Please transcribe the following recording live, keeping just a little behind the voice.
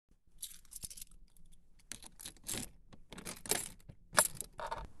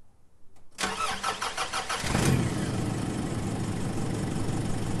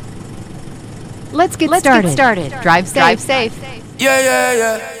Let's get started. Drive safe.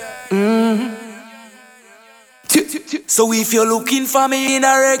 Yeah. So if you're looking for me in a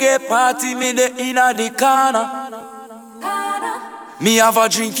reggae party, me the inna the corner. Me have a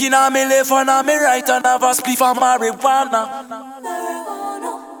drink in a me left and a me right, and have a spliff of marijuana.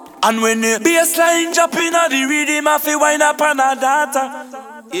 And when the bassline drop inna the rhythm, I feel wind up on a data.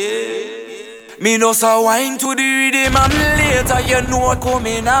 Yeah. Me know so wine to the rhythm, and later you know what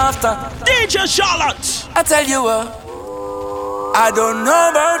coming after. DJ Charlotte, I tell you what, I don't know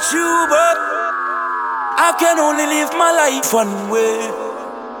about you, but I can only live my life one way.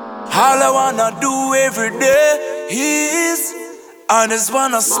 All I wanna do every day is I just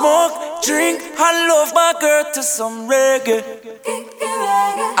wanna smoke, drink, and love my girl to some reggae.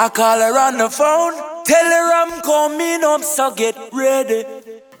 I call her on the phone, tell her I'm coming up, so get ready.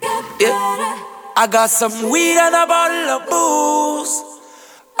 Yeah. I got some weed and a bottle of booze.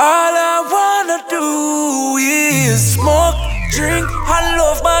 All I wanna do is smoke, drink, and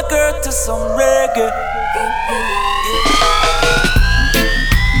love my girl to some reggae.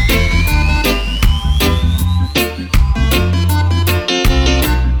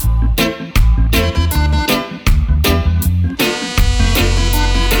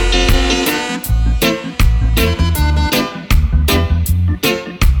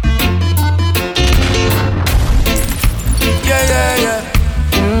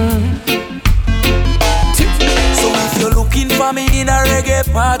 Me in a reggae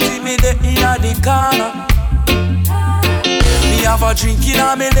party, me the inna the corner. Me have a drink in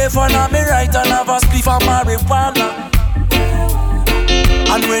a me left and a me right, and have a spliff of marijuana.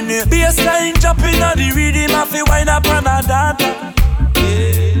 And when the bassline drop inna the rhythm, I feel wind up on a data.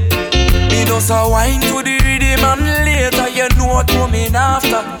 Yeah. Me know so wine to the rhythm, and later you know what coming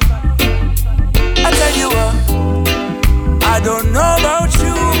after. I tell you what, I don't know about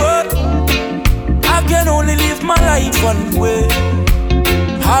you, but I can only live my life one way.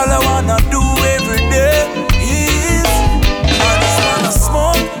 All I wanna do every day is I just wanna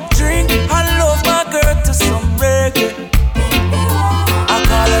smoke, drink, and love my girl to some reggae. I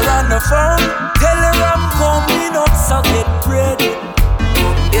call her on the phone, tell her I'm coming up, so get ready.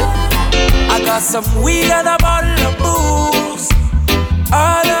 Yeah. I got some weed and a bottle of booze.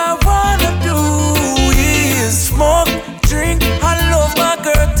 All I wanna do is smoke, drink, and love my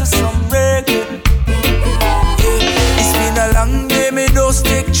girl to some reggae. It's been a long day, me just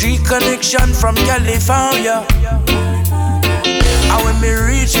take G connection from California. And when me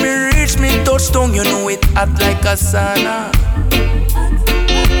reach me touchdown, you know it hot like a sauna.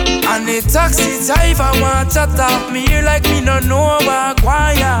 And the taxi driver want to talk me here like me no know about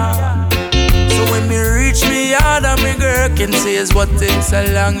choir. So when me reach me yard and me girl can say is what takes so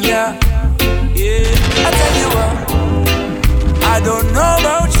long, yeah. I tell you what, I don't know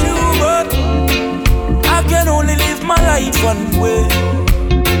about you, but I can only live my life one way.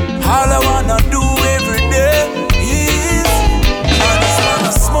 All I wanna do every day is I just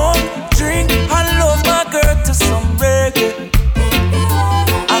wanna smoke, drink, and love my girl to some reggae.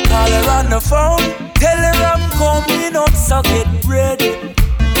 I call her on the phone, tell her I'm coming up, so get ready.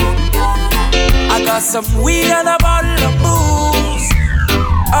 I got some weed and a bottle of booze.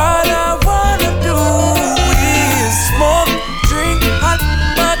 All I wanna do is smoke, drink, and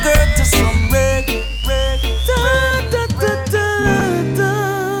my girl to some reggae.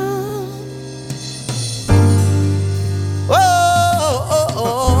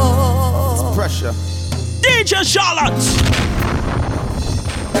 Pressure. DJ Charlotte,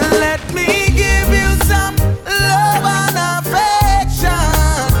 let me give you some love and affection.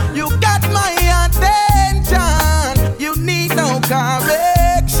 You got my attention. You need no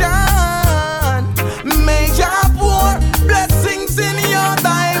correction. Major pour blessings in your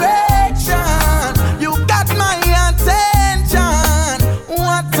direction. You got my attention.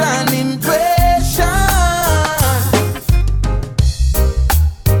 What an impression.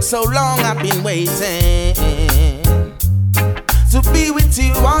 So long I've been waiting to be with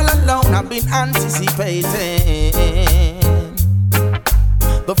you all alone. I've been anticipating.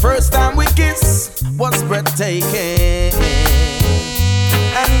 The first time we kissed was breathtaking.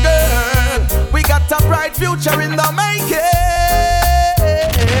 And girl, we got a bright future in the making.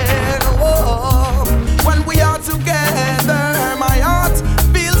 Whoa. When we are together, my heart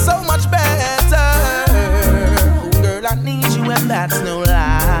feels so much better. Oh, girl, I need you and that's no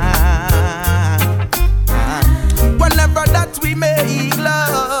lie. Whenever that we make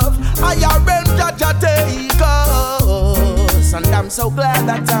love, I arrange Jaja take us. And I'm so glad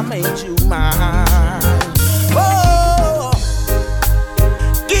that I made you mine. Oh,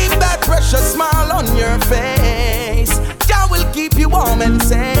 keep that precious smile on your face. Jah will keep you warm and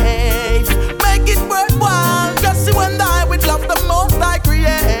safe. Make it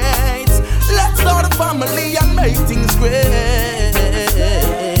great.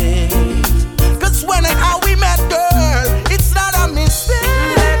 'Cause when and how we met, girl, it's not a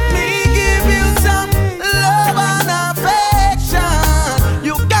mistake. Let me give you some love and affection.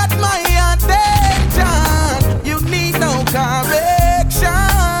 You got my attention. You need no correction.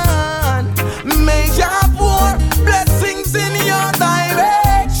 May your pour blessings in your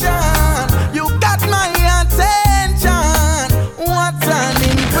direction. You got my attention. What an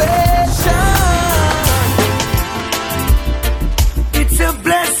impression. It's a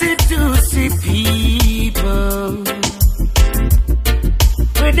blessing to see people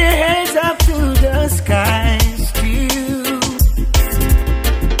with their heads up to the sky still.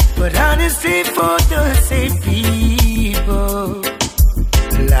 But honestly, for the same people,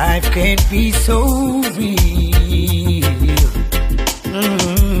 life can't be so real.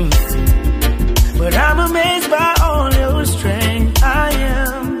 But I'm amazed by all your strength. I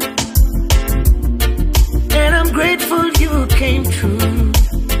am. And I'm grateful you came true.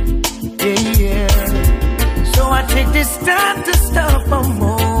 Yeah. So I take this time to stop a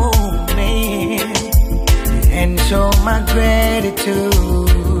moment and show my gratitude.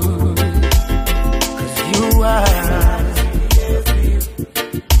 'Cause you are.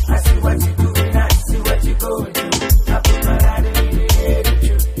 I see what you're doing, I see what you're going through. I put my heart in the air, the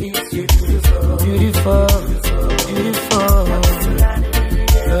truth is you're beautiful. Beautiful, beautiful.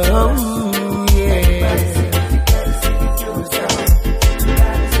 Oh, yeah.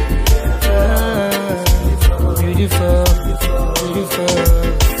 Beautiful, beautiful.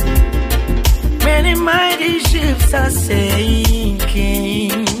 Many mighty ships are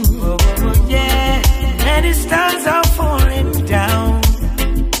sinking. Oh, yeah. Many stars are falling down,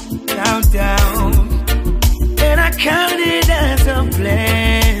 down, down. And I count it as a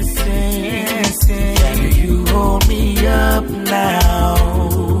blessing. You hold me up now.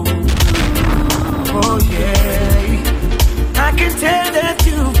 Oh, yeah. I can tell that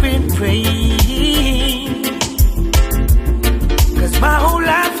you've been praying. 'Cause my whole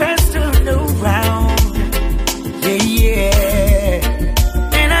life has turned around. Yeah, yeah.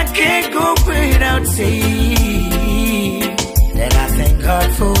 And I can't go without saying that I thank God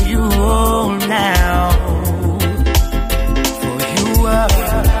for you all now. For you are.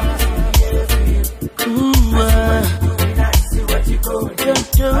 Ooh,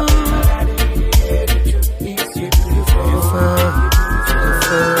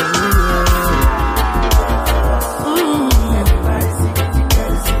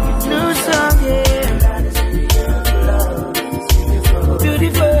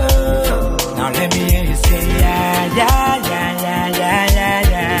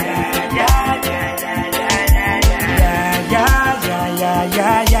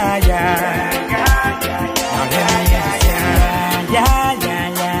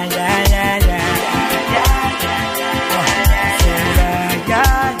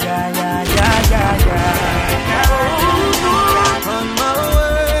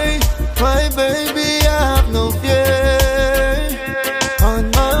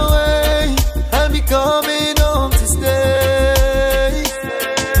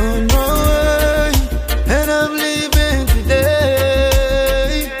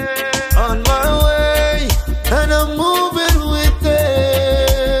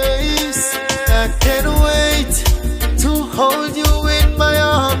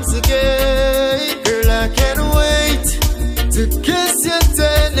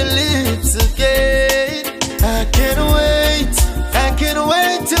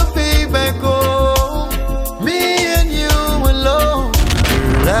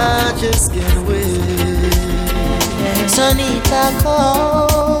 Sonita,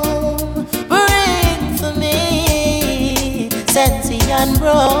 come, bring for me Sensi and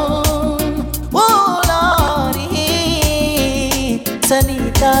Brown. Oh Lordy,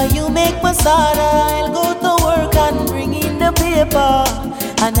 Sonita, you make masada. I'll go to work and bring in the paper.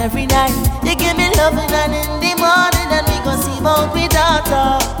 And every night you give me loving, and in the morning and we go see about my daughter.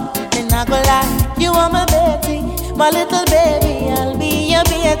 And I go lie, you are my baby, my little baby. I'll be your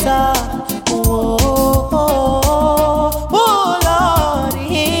beta. Oh, oh, oh, oh,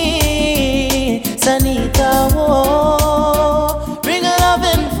 Lordy, Sonita, oh, bring a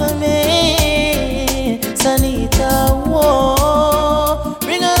lovin' for me. Sonita, oh,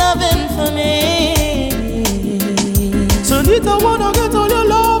 bring a lovin' for me. Sonita, wanna get all your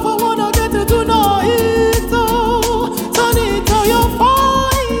love, I wanna get it tonight. Oh, Sonita, you're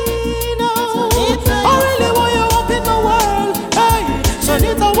fine. Sonita, I really want you up in the world. Hey,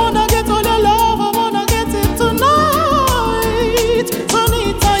 Sonita, wanna get all your love, I wanna get it tonight.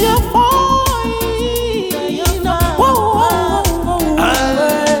 Sonita, you're fine.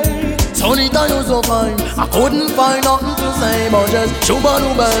 Sonita, you're so fine. I Couldn't find nothing to say, but just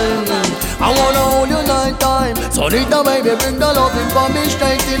shuba-doo-bang. I wanna hold you night time, so little baby bring the loving for me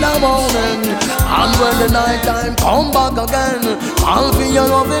straight till the morning. And when the night time come back again, I'll feel you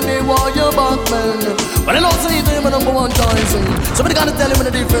loving me while you're back, man. But I don't see it in my number one choice. Somebody gotta tell him in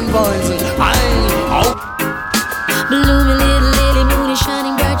a different voice. Blooming little lily, moon is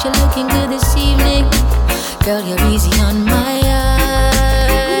shining bright. You're looking good this evening. Girl, you're easy on my eyes.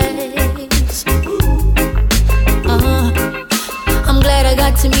 I'm glad I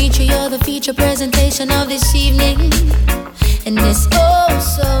got to meet you. You're the feature presentation of this evening, and it's oh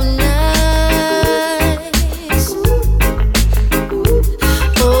so nice.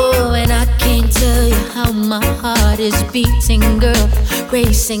 Oh, and I can't tell you how my heart is beating, girl,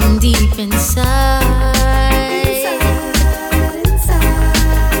 racing deep inside.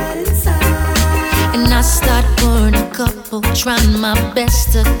 And I start pouring a couple, trying my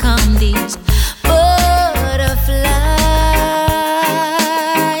best to calm these butterflies.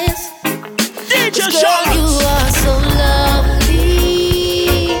 Girl, you are so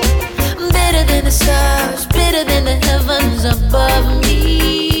lovely, better than the stars, better than the heavens above me.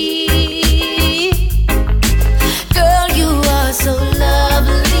 Girl, you are so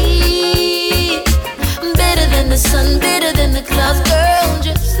lovely, better than the sun, better than the clouds. Girl,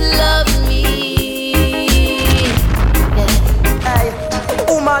 just love me. Hey,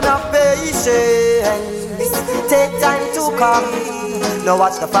 woman of patience, take time to come. Now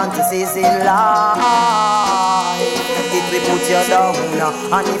watch the fantasies in life. It will put you down,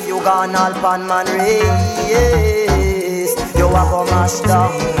 and if you gone all pan man race, you are gonna mash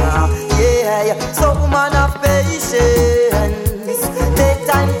down. Yeah, so woman of patience, take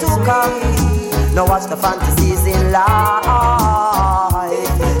time to come. Now watch the fantasies in life.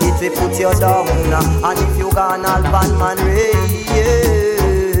 It will put you down, and if you gone all pan man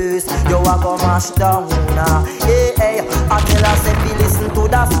race, you are gonna mash down. Hey, I tell her say fi listen to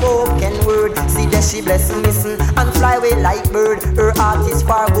the spoken word. See that she bless listen and fly away like bird. Her heart is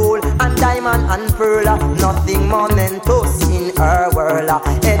for gold and diamond and pearl. Nothing momentous in her world.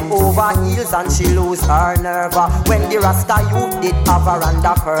 Head over heels and she lose her nerve. When the Rasta youth did have her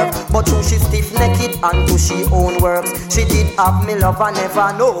under curve, but through she stiff necked and do she own works. She did have me love and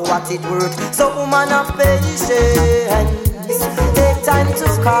never know what it worked. So woman of patience, take time to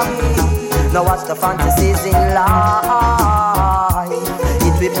come. Now watch the fantasies in life.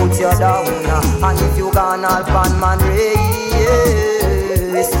 It will put you down, and if you gone all pan man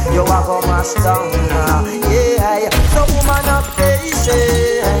race, you are gonna mash down. Yeah, so woman of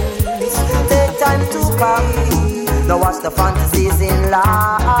patience, take time to come. Now watch the fantasies in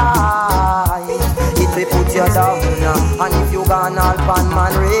life. It will put you down, and if you gone all pan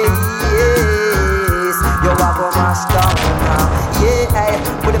man race, you are gonna mash down. Yeah,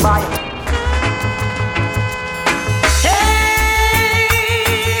 put it by.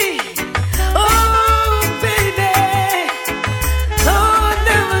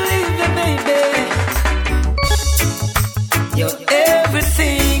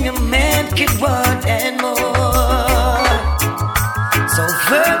 Want and more, so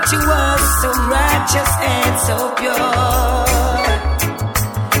virtuous, so righteous and so pure.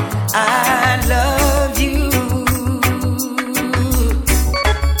 I love you,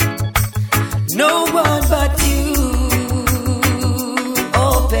 no one but you.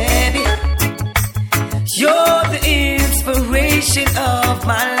 Oh baby, you're the inspiration of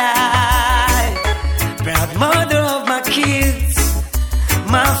my life, proud mother of my kids,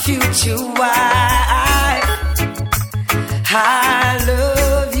 my future wife. I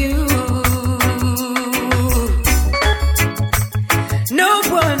love you, no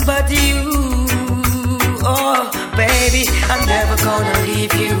one but you. Oh baby, I'm never gonna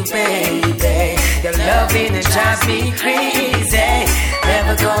leave you, baby. Your loving it drives me crazy.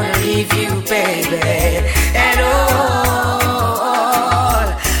 Never gonna leave you, baby, at all.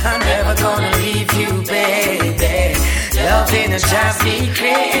 I'm never gonna leave you, baby. Loving it drives me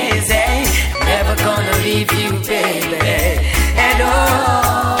crazy. Never gonna leave you, baby, at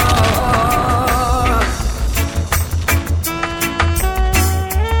all.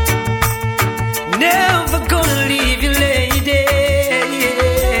 Never gonna leave you, lady.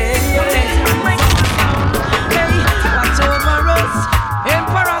 Hey, watch over us.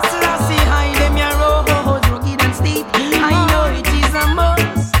 Emperor Selassie, hide them your road, rugged and steep. I know it is a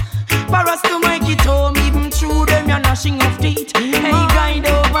must for us to make it home, even through them your gnashing of teeth. Hey, guide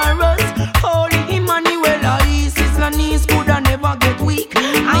over us, Holy Emmanuel, Isis, Lanis could never get weak.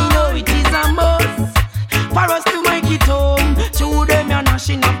 I know it is a must for us to make it home, through them your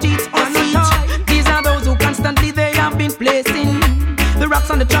gnashing of teeth. These are those who constantly they have been placing the rocks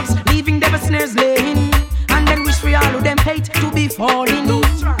on the traps, leaving devil snares laying. falling.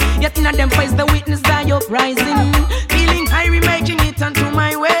 Yet in a them face the witness I uprising. Feeling high, making it onto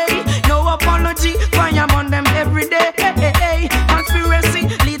my way. No apology, fire on them every day. Conspiracy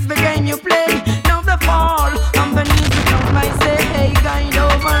leads the game you play. Now the fall on the knees of my say, hey, guide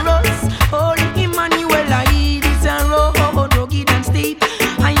over us. Holy Emmanuel, I is a road, rugged and steep.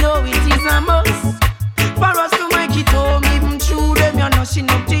 I know it is a must for us to make it home, even through them you're gnashing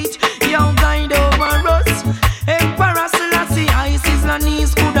up teeth. Yo, guide over us. Emperor Selassie, Isis and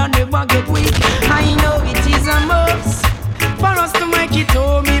knees could never get weak. I know it is a must for us to make it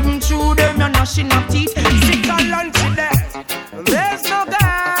home, even through them you're gnashing up teeth. Sick and lunch there. There's no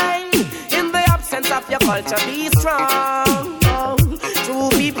guy in the absence of your culture. Be strong. True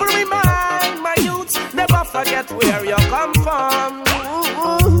people remind my youth, never forget where you come from.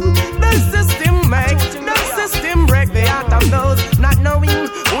 The system make, the system break the heart of those not knowing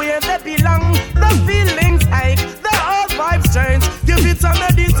where they belong. The feelings ache, the old vibes change. Give it a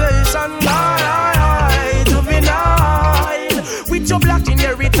meditation. Juvenile, with your black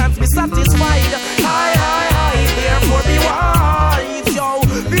inheritance be satisfied. Therefore be wise. Yo,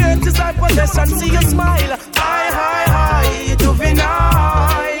 the earth is thy possession, see you smile.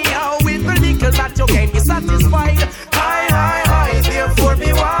 Juvenile, yo, with the little that you gain be satisfied. Therefore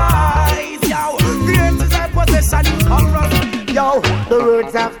be wise. Yo, the earth is thy possession. Yo, the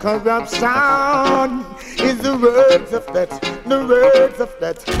words of corruption is the words of death, the words of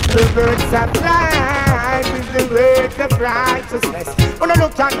death. The words of life is the words of righteousness. When I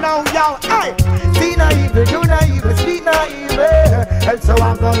look at now, yo, hey, see no evil, do no evil, speak no evil. And so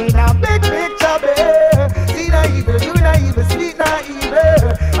I'm going a big picture, babe. See no evil, do no evil, speak no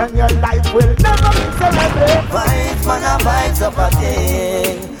evil. And your life will never be celebrated. Vibes, man, a vibes up a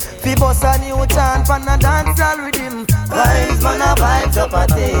thing. Fi boss a new chant pan a dancehall rhythm. Vibes, man, a vibes up a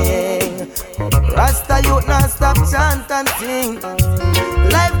thing. Rasta youth not stop chant and sing.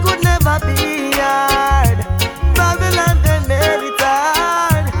 Life could never be hard. Babylon then never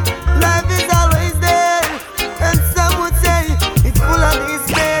hard. Life is always there, and some would say it's full of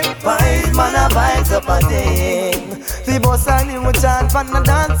mistake. Vibes, man, a vibes up a thing. Fi boss a new chant pan a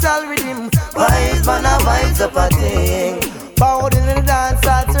dancehall rhythm. Vibes, man, a vibes up a thing. Bowed in the dance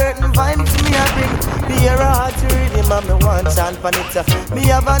at certain vibes me a bring. Me hear a heart to rhythm and me want chant pan it. Me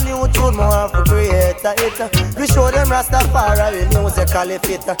have a new tune, me want to create it. We show them Rastafari with music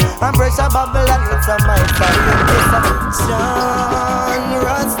it. And pressure Babylon with some minds and John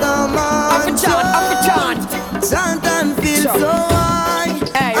Rastaman, chant and feel so high.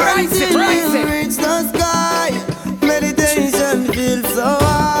 Hey, rise it. Reach the sky. Meditation feel so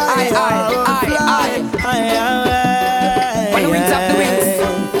high.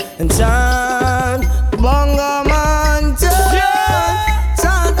 And chant, bongo man,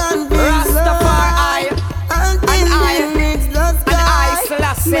 chant and feel Rastafari, and reach the sky.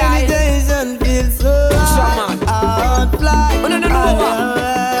 Meditation feel so high. Fly.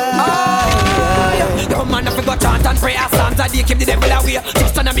 Yo, man, if you go chant and pray a psalms, I keep the devil away.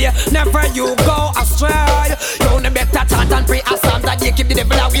 Just on me, never you go astray. You no better chant and pray a psalms, I keep the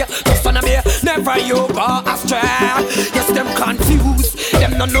devil away. Just on me, never you go astray. Yes, them confused.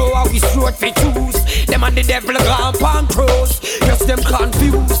 Them no know how we road fi choose. Them and the devil ramp and cruise. Yes, them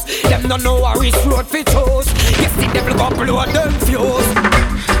confused. Them no know how we road fi choose. Yes, the devil go blow them fuse.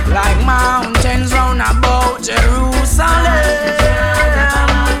 Like mountains round about Jerusalem.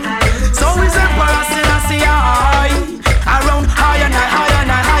 So is the passing I see high. Around higher than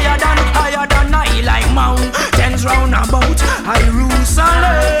I. Like mountains round about Jerusalem.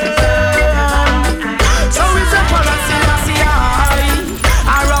 So is the passing I see high.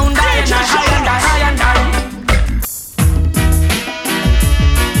 Around higher.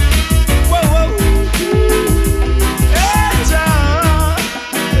 Whoa. Hey, John.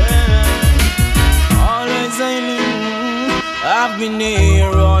 Always I knew I've been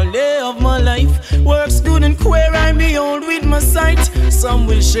here all day of my life. Works good and queer, I behold with my sight. Some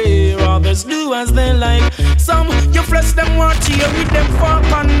will share, others do as they like. Some you flesh them want you with them fork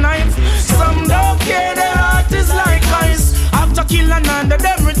and knife. Some don't care, their heart is like ice. After killing another,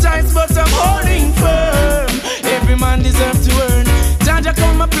 them retires, but I'm holding firm. Every man deserves to earn. Jaja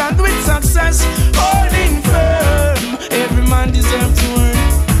come a plant with success, holding firm. Every man deserves to earn.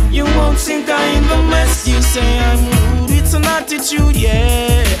 You won't think I'm the mess. You say I'm rude, it's an attitude,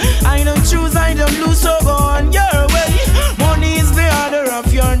 yeah. I don't choose, I don't lose, so go on your way. Money is the order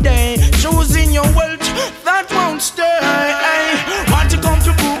of your day. Choosing your wealth, that won't stay. Want to come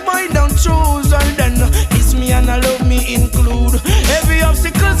to prove I don't choose, and then it's me and I love me include. Every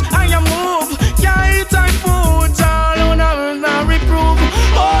obstacles I am move, can't eat I food, all on earth I reprove.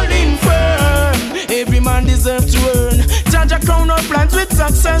 Holding firm, every man deserves to earn. Judge Jah crown our plans with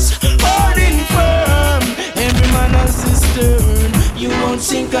success. Holding firm, every man has his turn. You won't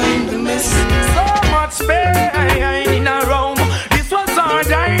sink in the mess. So much pain in a room. This was our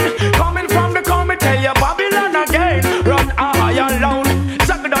day. Coming from the come, tell you Babylon again. Run high and loud.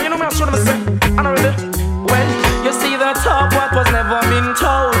 Jack it down, you know me, I should have said. I know it. Well, you see the talk what was never been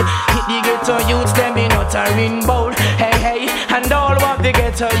told. Hit the ghetto youths, them in uttering bold. Hey, hey, and all what the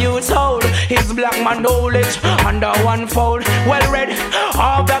ghetto youths hold is black man knowledge under one fold. Well read,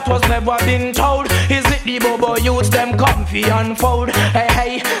 all that was never been told is it the bobo youths, them comfy unfold. Hey,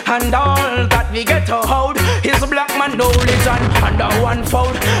 hey, and all that the ghetto hold is black man knowledge and under one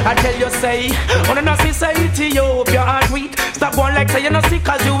fold. I tell you, say, on a nasty say Ethiopia and wheat. Stop one like say you no sick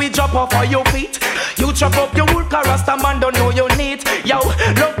cause you will drop off of your feet. You chop up your wool, cause Rasta man don't know you need. Yo,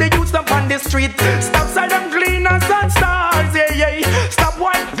 love the youths up on the street. Stop side them cleaners and stars, yeah, yeah. Stop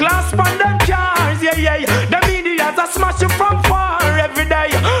white glass on them cars, yeah, yeah. The media's a smash you from far every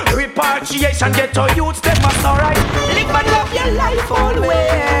day. Repatriation, get to youths, them must alright. Live and love your life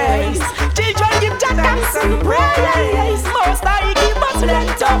always. Children give Jah thanks and praise. Most I give us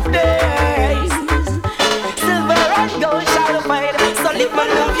length of days. Silver and gold shall find. So live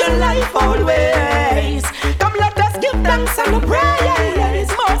and love your life always. Come let us give thanks and praise.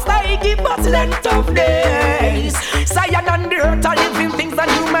 Most I give us length of days. Zion and the earth are living things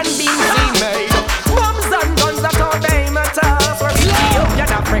and human beings he made. Bombs and guns that all they matter. For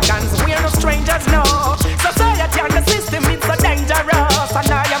Ethiopian Africans, we're no strangers, no. Society and the system, it's so dangerous. And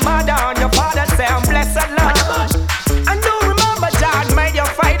now your mother and your father say I'm blessed, Lord. And do remember Jah made you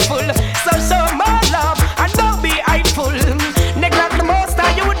fightful. So show more love and don't be hateful. Neglect the most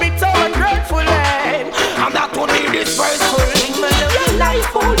and you would be so ungrateful, eh? And that would be disgraceful. Your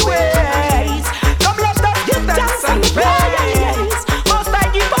life always. Come let us give thanks and praise. Most I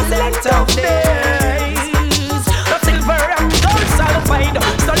give us length of days. The silver and gold sulfide.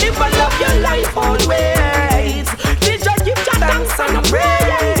 So live and love your life always. Teacher give Jah thanks and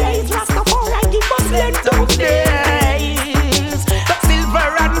praise. Rastafari give us length of days. The silver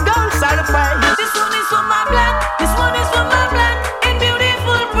and gold sulfide. This one is for my black. This one is for my black and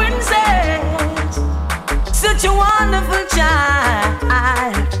beautiful princess. Such a wonderful child.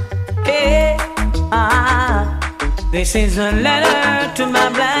 Hey, This is a letter to my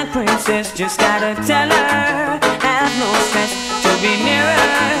black princess. Just gotta tell her, have no stress. To be near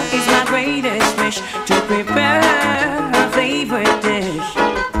her is my greatest wish. To prepare her favorite dish.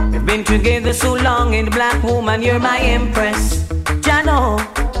 We've been together so long, and black woman, you're my empress. Jano.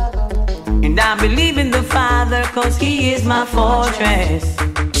 And I believe in the Father, cause he is my fortress.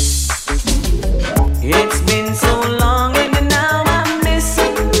 It's been so long and now I'm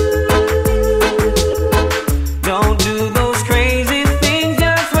missing. Don't do those crazy things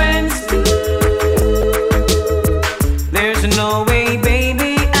your friends do. There's no way,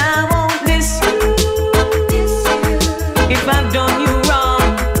 baby, I won't listen. If I've done you wrong,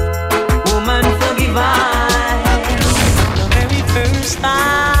 woman, forgive I. The very first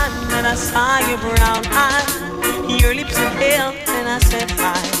time that I saw your brown eyes, your lips were pale, and I said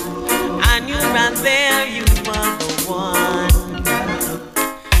hi. I knew right there you were the one.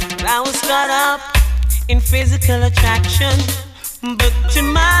 I was caught up in physical attraction, but to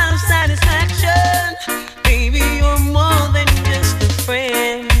my satisfaction, baby, you're more than just a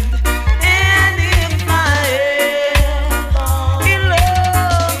friend. And if I am in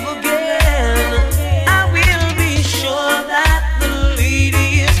love again, I will be sure that the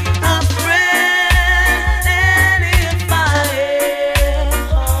lady is a friend. And if I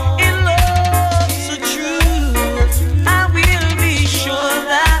am in love so true, I will be sure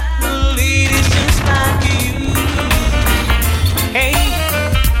that the lady's just like you. Hey,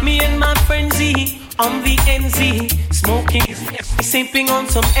 me and my friend Z on the NZ, smoking, sipping on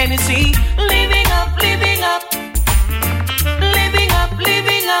some Hennessy, living up, living up, living up,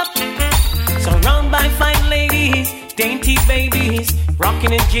 living up. Surrounded by fine ladies, dainty babies,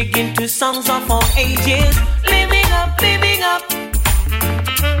 rocking and jigging to songs of all ages. Living up, living up,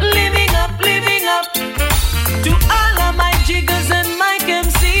 living up, living up. To all of my jiggers and my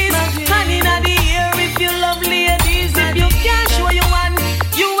MCs, honey, in the air if you love ladies. If you can't show you one,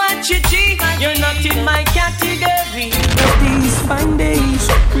 you are chichi. You're not in my category. These fine days,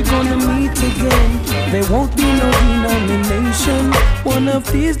 we're gonna meet again. There won't be no denomination. One of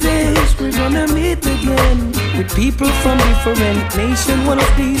these days, we're gonna meet again. With people from different nations. One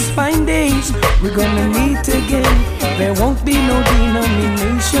of these fine days, we're gonna meet again. There won't be no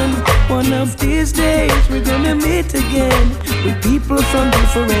denomination. One of these days, we're gonna meet again. With people from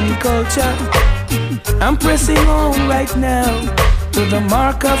different culture. I'm pressing on right now to the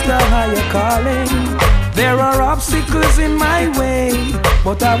mark of the higher calling. There are obstacles in my way,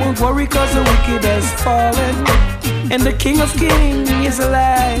 but I won't worry cause the wicked has fallen. And the King of Kings is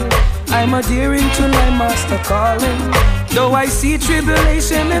alive. I'm adhering to my master calling. Though I see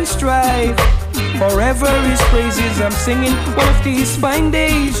tribulation and strife, forever his praises I'm singing. One of these fine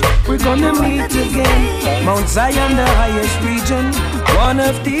days we're gonna meet again. Mount Zion, the highest region. One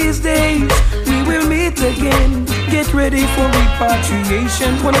of these days we will meet again. Get ready for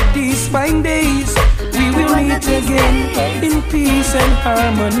repatriation. One of these fine days we will meet again in peace and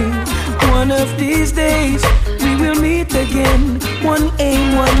harmony. One of these days we will meet again. One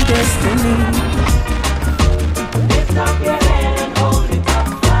aim, one destiny. Lift up your hand and hold it up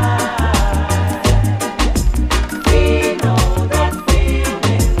high. We know that we'll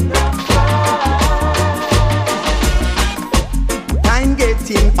win the fight. Time gets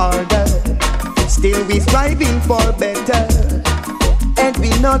in order, still we striving for better. And we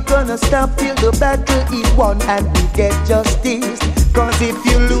not gonna stop till the battle is won and we get justice. Cause if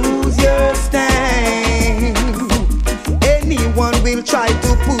you lose your stand, anyone will try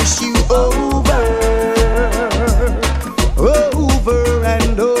to push you over, over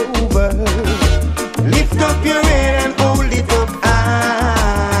and over. Lift up your head and hold it up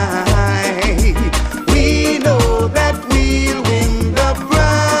high. We know that we'll win the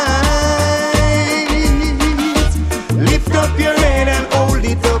prize. Lift up your head and hold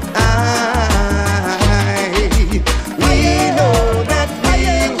it up high. We know that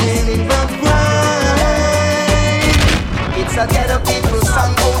we'll win the prize. It's a ghetto people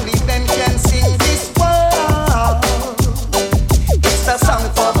song, only them can sing this world. It's a song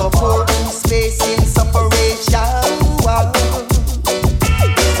for the poor who's facing separation.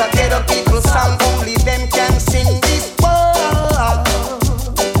 It's a ghetto people song, only them can sing this world.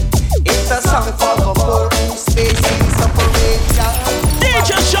 It's a song for the poor who's facing separation.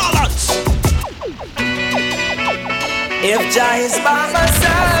 DJ Charlotte. If Jah is by my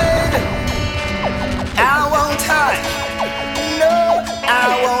side, I won't hide. No,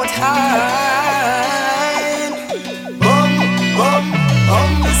 I won't hide. Bum, bum, bum,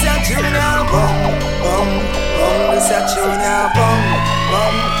 this a junior bum, bum, bum, this a junior bum,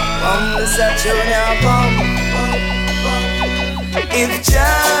 bum, bum, this a junior bum, bum, bum. If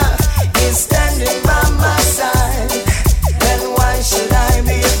Jah is standing by my side, then why should I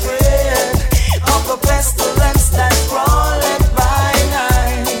be afraid of a pestilence that crawleth by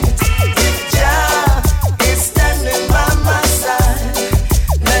night? If Jah is standing by my side,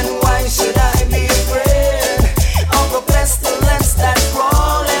 then why should I be afraid of a pestilence that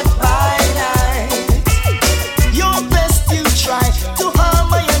crawleth by night? Your best you try to harm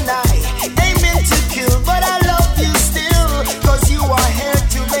me and I, aiming to kill, but I love you still, cause you are here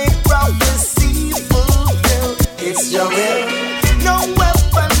to make prophecy fulfilled. It's your will. No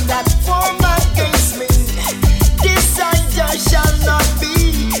weapon that form against me, desire shall not be.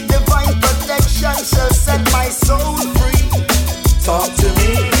 Divine protection shall set my soul free. Talk to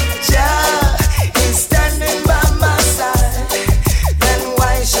me. Jah is standing by my side, then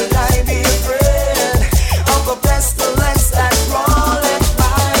why should I be afraid of a pestilence that crawleth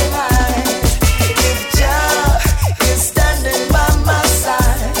by night? If Jah is standing by my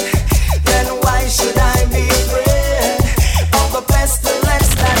side, then why should I be afraid of a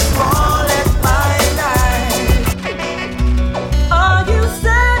pestilence that crawleth by night? Are you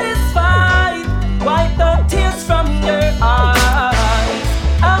satisfied? Wipe the tears from your eyes.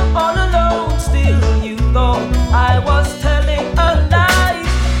 I'm all alone, still you thought I was telling a lie.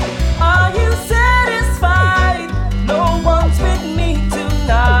 Are you satisfied? No one's with me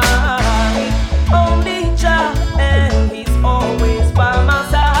tonight. Only Jah, and he's always by my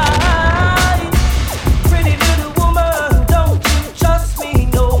side. Pretty little woman, don't you trust me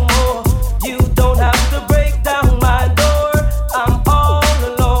no more? You don't have to break down my door. I'm all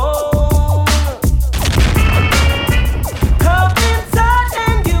alone. Come inside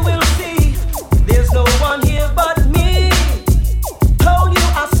and you will see there's no one here but me. Told you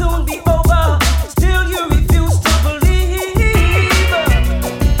I'll soon be over, still you refuse to believe.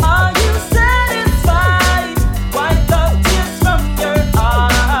 Are you satisfied? Wipe the tears from your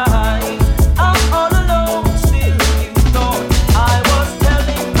eyes. I'm all alone, still you thought I was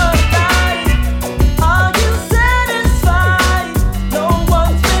telling a lie. Are you satisfied? No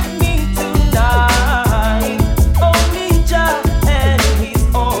one's with me tonight. Only Jah, and he's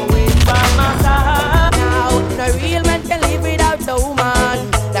always by my side. Now, no real man can live without a woman.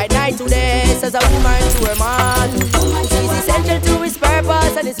 Like night to day, says a woman to her man. She's essential to his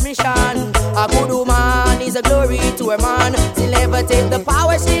purpose and his mission. A good woman is a glory to her man. She'll never take the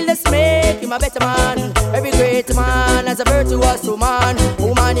power, she'll just make him a better man. Every great man has a virtuous woman.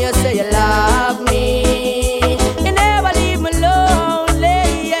 Woman, you say you love me.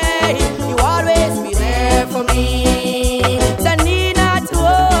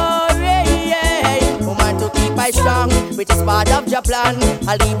 million.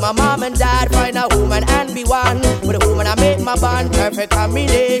 I leave my mom and dad, find a woman and be one. With a woman I make my bond, perfect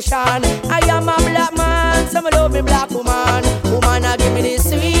combination. I am a black man, so I love me black woman. Woman, I give me this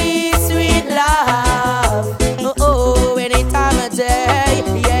sweet, sweet love. Oh, oh, any time of day.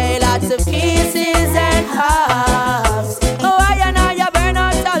 Yeah, lots of kisses and hugs. Oh, I burn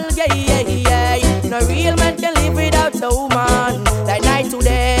out all, yeah. No real man can live without a woman. Like night to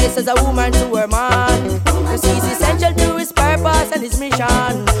day, says a woman to her man. She's essential to his purpose and his mission.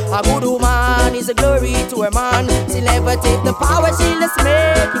 A good woman is a glory to her man. She'll never take the power, she'll just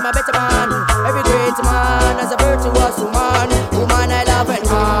make him a better man. Every great man has a virtuous woman. Woman I love and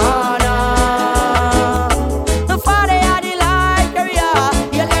honor. The father had the light career,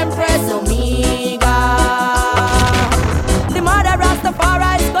 the Empress Omega. The mother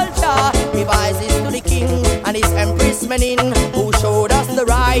Rastafari's culture revises to the king and his Empress Menin, who showed us the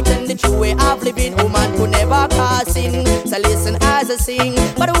right and the true way of living. Woman could never cause sin, so listen as I sing.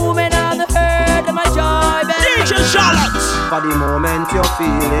 But the woman on the earth, my joy, DJ Charlotte. For the moment you're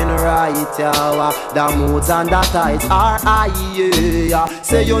feeling right, yeah, the moods and the tides are high, yeah.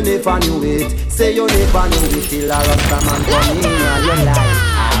 Say you never knew it, say you never knew it till a rasta man come in your life.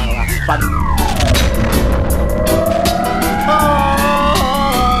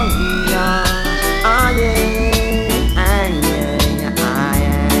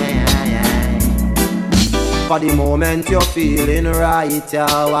 For the moment you're feeling right,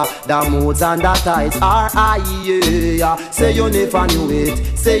 yeah, the moods and the tides are high, yeah. Say you never knew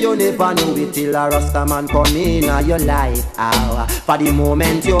it, say you never knew it till a rasta man come in your life. For the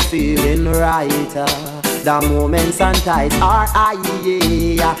moment you're feeling right, the moments and tides are high,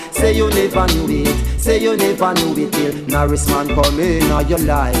 yeah. Say you never knew it, say you never knew it till Norris man come in your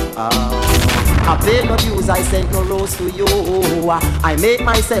life. I pay no dues, I send no rose to you. I make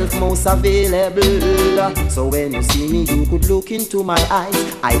myself most available. So when you see me, you could look into my eyes.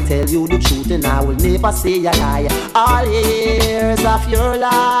 I tell you the truth and I will never say a lie. All years of your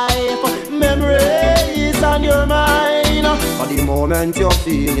life, memories on your mind. For the moment you're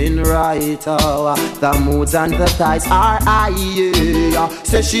feeling right, the moods and the tides are high, yeah.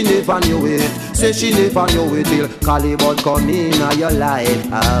 Say she never knew it, say she never knew it till Calibut come in your life.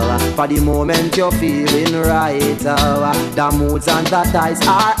 For the moment you're feeling right, the moods and the tides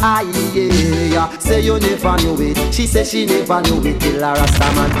are high, yeah. Say you never knew it, she said she never knew it till a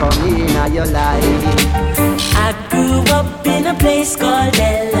rasta man come in your life. I grew up in a place called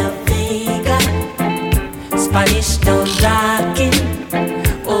De La Vega, Spanish Town rocking,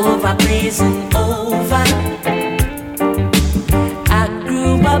 over blazing over. I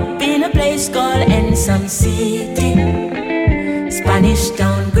grew up in a place called Ensom City, Spanish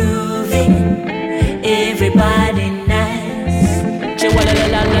Town grooving, everybody nice.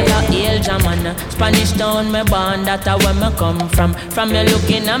 Spanish Town, me born, that's where me come from. From me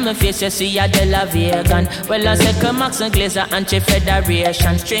looking at me face, you see a De La Vegan. Well, I say Max and Glazer and Chief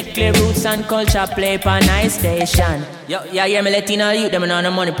Federation. Strictly roots and culture play for nice station. Yo, yeah, yeah, me Latino youth, them on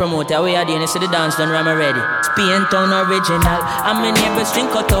the money promoter. We are doing this to the dance, done ram ready. Spain Town original. I'm in neighbor string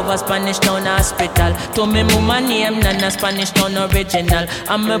cut over Spanish Town hospital. To me mama name Nana Spanish Town original.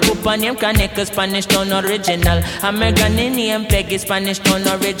 I'm a papa name Kaneka Spanish Town original. I'm a granny name Peggy Spanish Town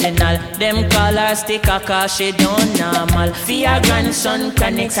original. Them call her sticker cause she don't normal. For your grandson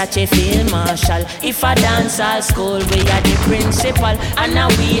Kaneka such a field marshal. If I dance all school we are the principal. And now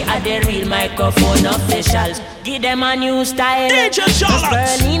we are the real microphone officials. Give them a new style. DJ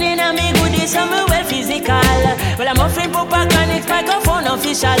Charlotte. Berlin in a me goodies, I'm well physical. Well, I'm offering Papa Chronics microphone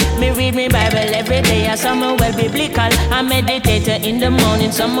official. Me read me Bible every day, and some well biblical. I meditate in the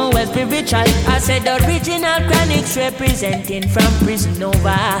morning, some well spiritual. I said the original Chronics representing from prison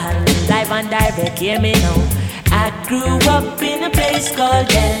over. Live and direct, hear me now. I grew up in a place called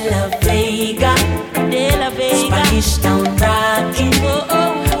De La Vega, De La Vega. Spanish Town rocking,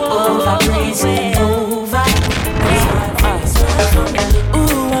 over blazing over.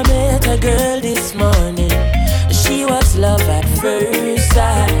 Ooh, I met a girl this morning. She was love at first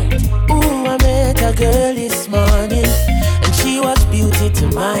sight. Ooh, I met a girl this morning, and she was beauty to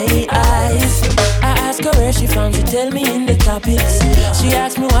my eyes. I asked her where she from, she tell me in the topics. She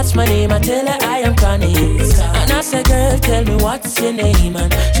asked me what's my name, I tell her I am Chronics. And I said, girl, tell me what's your name,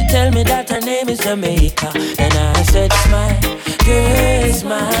 and she tell me that her name is Jamaica. And I said, smile, girl,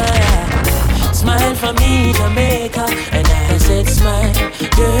 smile. Smile for me, Jamaica. And I said, smile,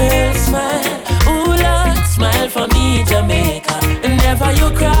 girl, smile. Ooh, Lord, smile for me, Jamaica. And never you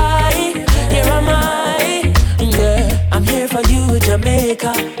cry, here am I. Girl, I'm here for you,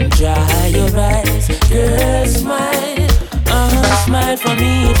 Jamaica. Dry your eyes, girl, smile. Smile for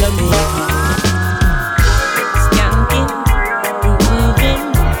me, Jamaica. Skanking,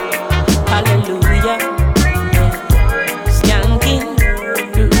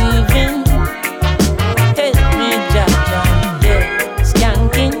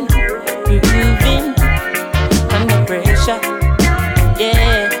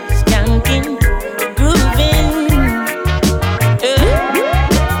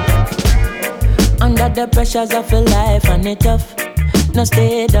 the pressures of your life and it tough. No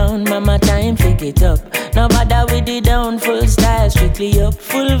stay down, mama, time pick it up. No bother with the down, full style, strictly up,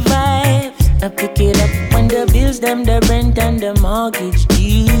 full vibes. I pick it up when the bills, them, the rent and the mortgage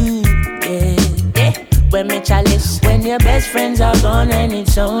due. Yeah, yeah. When me chalice, when your best friends are gone and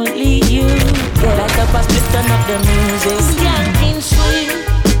it's only you. Yeah, like up a split, turn up the music. Skanking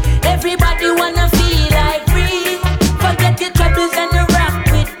sweet, everybody wanna feel like free. Forget your troubles and you rock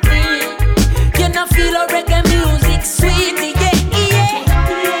with me. You know feel a reggae music sweet, yeah, yeah.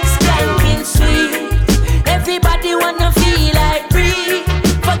 Skanking sweet, everybody wanna feel like free.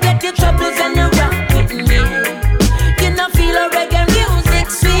 Forget your troubles and you rock with me. You know feel a reggae music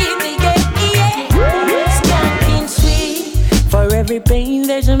sweet, yeah, yeah. Skanking sweet, for every pain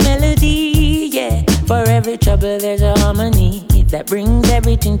there's a melody, yeah. For every trouble there's a harmony that brings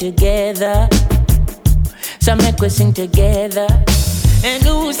everything together. So make we sing together. And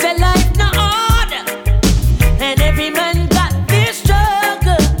who said life no order? And every man got this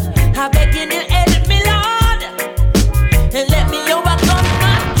struggle. I beg you to help me, Lord, and let me overcome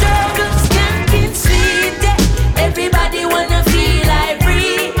my struggles. Skanking sweet, yeah. Everybody wanna feel like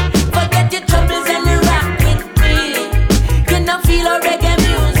free. Forget your troubles and you rock with me. You know feel a reggae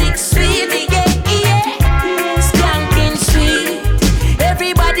music sweet, yeah, yeah. Skanking sweet,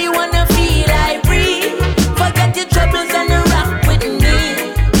 everybody wanna feel like free. Forget your troubles and you rock with me.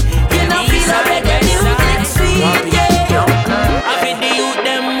 You know feel a reggae music sweet, yeah. I feel the youth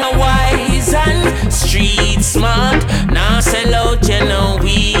them are wise and street smart. Now sell out, you know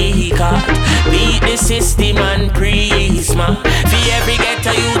we got beat the system and prisma. For every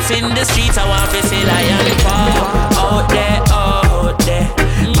ghetto youths in the streets, I want to see lion pop. Out there, out there,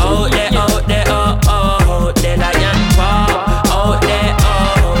 out there, out there, out there, lion pop. Out there,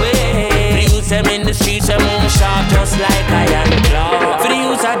 out there. The youths them in the streets, them moon sharp just like iron claw. For the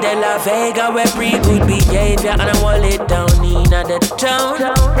youths of De La Vega, we pretty good behavior and I wall it down in the town.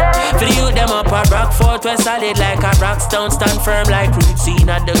 For the youth them up a Rockfort, we solid like a rock stone, stand firm like roots in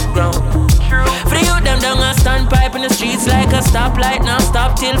the ground. For the youth them down a standpipe in the streets like a stoplight, now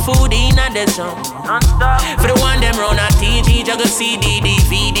stop till food in the zone. For the one them round a TG, juggle CD,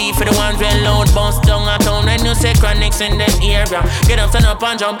 DVD. For the ones when loud bounce down a town, when you say chronics in the area. Get up, stand up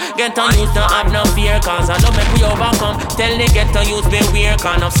and jump, get on youth, don't have no fear, cause I don't make we overcome. Tell the ghetto youth beware,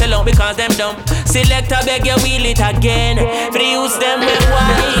 can't up sell out because them dumb. Select a beg you wheel it again. For the youth them be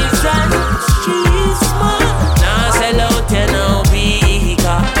wise and street smart. Now sell out you know we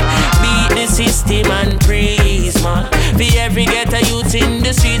got beat the system and prisma. For every ghetto youth in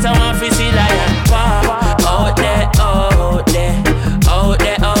the streets, I want to see lion pop. Out there, out there, out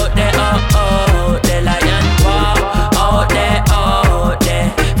there, out there, out there, lion pop. Out there, out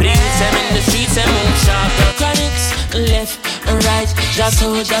there. For the youth them in the streets, them move sharp. The chronics left and right, just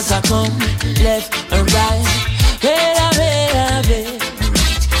soldiers are come left and right. Bella, bella, bella.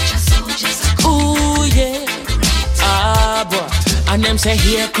 Ooh yeah, ah boy. And them say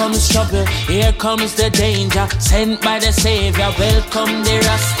here comes trouble, here comes the danger. Sent by the Savior, welcome the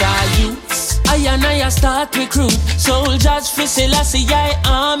Rasta youths. I and I start recruit soldiers for Selassie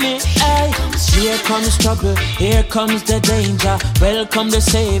army. Ay. Here comes trouble, here comes the danger. Welcome the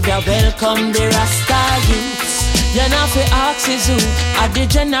Savior, welcome the Rasta youths. You know fi ask is who at the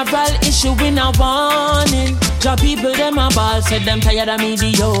general issue in a warning. Job people them a ball, said them tired of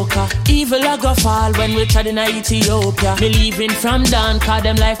mediocre. Evil a go fall when we tried in Ethiopia. Believing from down, cause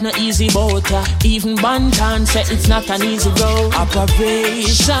them life no easy boat. Even Bantan said it's not an easy road.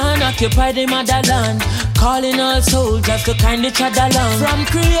 Operation occupy the motherland, calling all soldiers to kindly trod along. From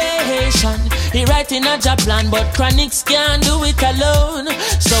creation, he writing a job plan, but Chronics can't do it alone.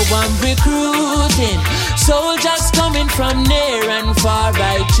 So I'm recruiting soldiers coming from near and far.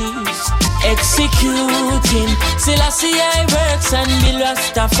 I choose executing Selassie works and the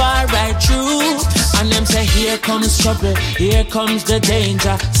Rastafari true. And them say here comes trouble, here comes the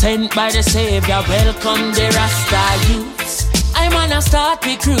danger. Sent by the Savior, welcome the Rasta youths. I'm gonna start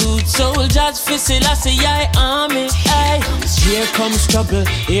recruit soldiers for Selassie army. Ay. Here comes trouble,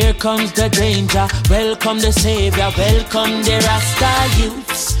 here comes the danger. Welcome the Savior, welcome the Rasta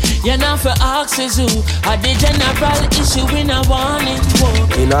youths. You know for axes who are the general issue in a warning war.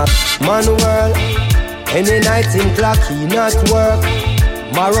 In a man world, any night in clock he not work.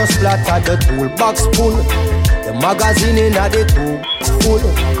 Marrow splatter the toolbox full, the magazine in a the tube full.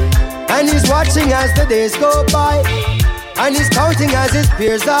 And he's watching as the days go by, and he's counting as his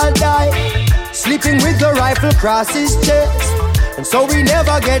peers all die. Sleeping with the rifle across his chest, and so he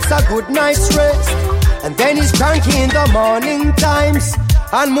never gets a good night's rest. And then he's cranky in the morning times,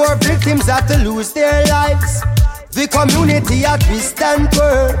 and more victims have to lose their lives. The community at we stand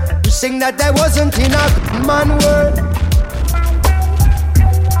for, wishing that I wasn't in a good man world.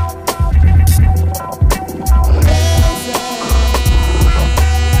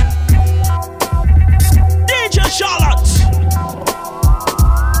 DJ Charlotte.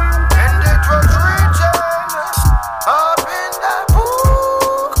 And it was written up in the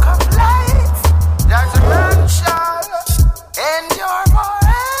book of life that a man shall endure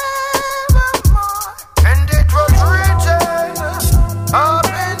forevermore. And it was written up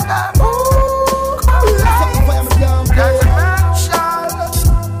in the book of life that a man shall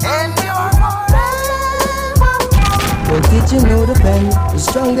endure forevermore. Well, did you know the pen is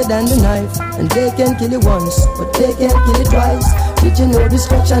stronger than the knife? And they can kill it once, but they can't kill it twice. Did you know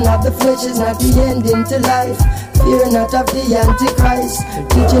destruction of the flesh is not the ending to life? Fear not of the Antichrist.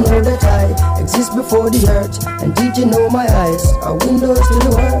 Did you know that I exist before the earth? And did you know my eyes are windows to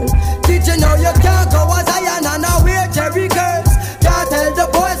the world? Did you know you can't go as Zion and now wear Jerry curse? Can't tell the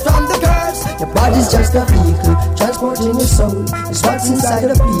boys from the curse. Your body's just a vehicle, transporting your soul. It's what's inside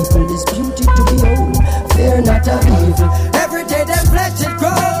of people, this beauty to behold. Fear not of evil, every day them flesh it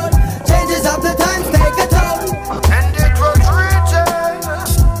grows. Changes of the times take a toll. And it was written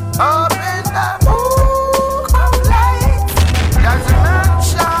up in the book of life that a man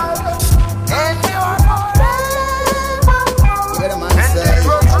shall endure forevermore. And it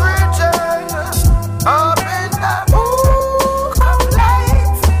was written up in the book of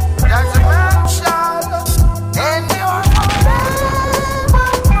life that a man shall endure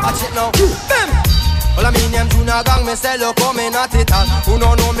forevermore. Watch it now. Well, I mean, them Juna gang, me say, look, come in at it all. Who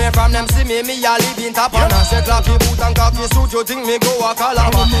don't know me from them, see me a live in top on. Say, clappy boot and cocky suit, you think me go a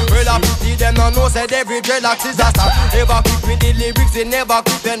calabar. Well, I pity them, no know, said every dreadlocks is a star. Never quick with the lyrics, they never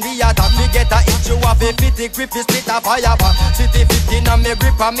quick when we attack. We get a hit, you have a pity, grip, is split a fire bar. City 15 and me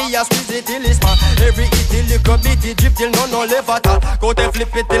grip, and me a squeeze it till it's man. Every hit, till little bit, it drip till no left at all. Go to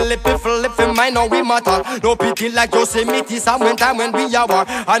flip it till it flip in mine, now we matter. No pity like Yosemite, some time when we are war.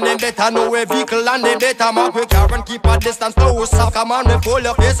 And then better know a vehicle and they better mark we car and keep a distance. No soft, come on, we pull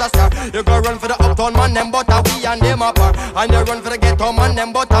your face a star. You go run for the uptown man, them but we and them apart. And you run for the ghetto man,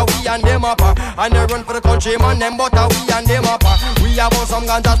 them but we and them apart. And you run for the country man, them but we and them apart. We have on some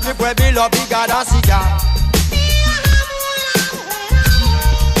ganja strip where we love bigger than cigar.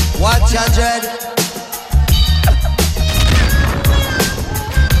 Watch your dread.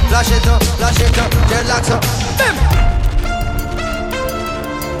 Flash it up, dreadlocks up.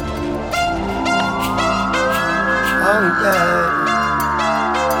 Oh yeah,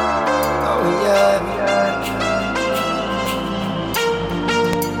 oh yeah.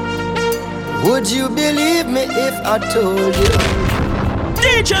 Would you believe me if I told you?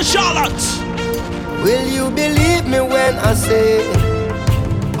 DJ Charlotte. Will you believe me when I say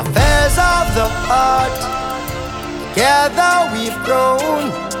affairs of the heart? Together we've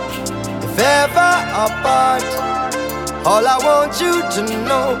grown, if ever apart. All I want you to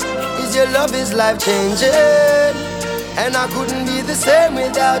know is your love is life-changing. And I couldn't be the same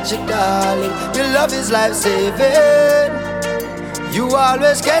without you, darling. Your love is life-saving. You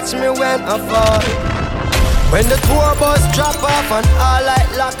always catch me when I fall. When the tour bus drop off and all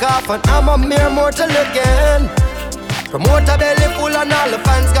light lock off, and I'm a mere mortal again. Promoter belly full and all the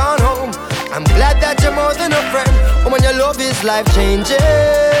fans gone home. I'm glad that you're more than a friend. Woman, your love is life-changing.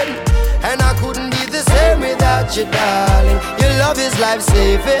 And I couldn't be the same without you, darling. Your love is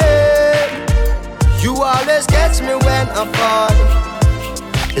life-saving. You always catch me when I fall.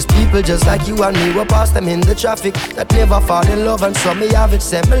 There's people just like you and me, we pass them in the traffic that never fall in love, and some may have it,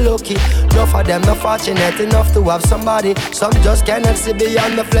 say me lucky. Enough of them not fortunate enough to have somebody. Some just cannot see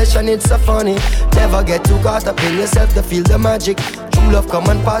beyond the flesh, and it's so funny. Never get too caught up in yourself to feel the magic. True love come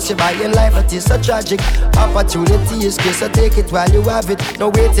and pass you by in life, it is so tragic. Opportunity is good, so take it while you have it. No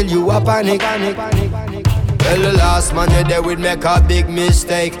wait till you are panic. Well, the last man you there would make a big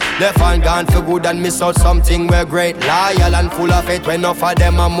mistake. Left and gone for good and miss out something we're great. Loyal and full of faith when enough of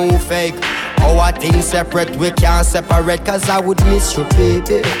them a move fake. Our things separate, we can't separate. Cause I would miss you,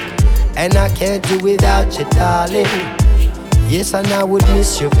 baby. And I can't do without you, darling. Yes, and I would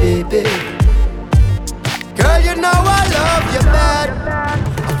miss you, baby. Girl, you know I love you bad.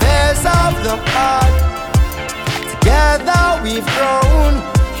 Affairs of the heart. Together we've grown.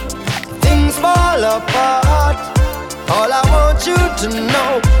 Things fall apart. All I want you to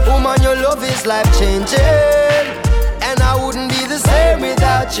know, woman, your love is life-changing. And I wouldn't be the same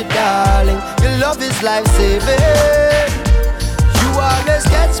without you, darling. Your love is life-saving. You always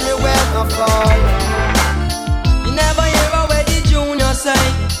catch me when I fall. You never hear a where the junior say.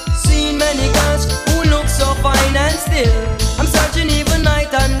 Seen many girls who look so fine and still I'm searching even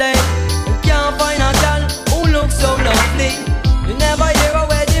night and day. Can't find a girl who looks so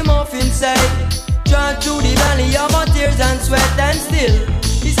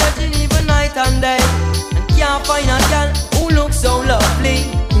find a girl who looks so lovely,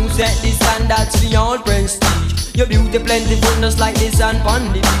 who set the standards beyond prestige. Your beauty plentiful, just like the sand on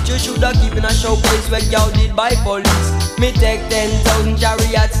the beach. You shoulda keep in a showcase where y'all did by police. Me take 10,000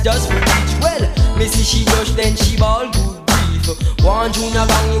 chariots just for each. Well, me see she blush, then she ball good grief. One junior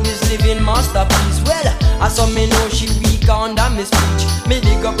gang is living masterpiece. Well, I saw me know she weak under me speech. Me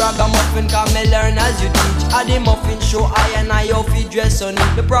dig up ragamuffin, cause me learn as you teach. At the muffin show, I and I off it dress on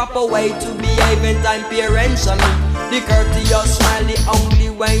it. The proper way to behave in time parents on it. The courteous smile, the only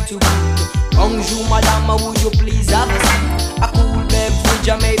way to be. Bonjour madame, would you please have a seat? A cool beverage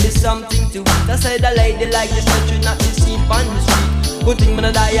or maybe something to eat. I said a lady like this that should not be seen on the street. Good thing when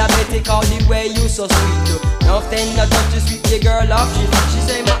a diabetic, all the way you so sweet. Nothing that touches sweet the girl off she feet. She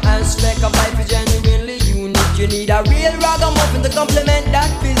say my aspect of life is genuinely unique. You need a real ragamuffin to complement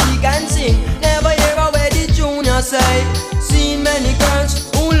that physique and sing. Never hear a way the junior say. Seen many girls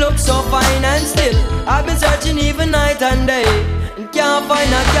who look so fine and still I've been searching even night and day, and can't find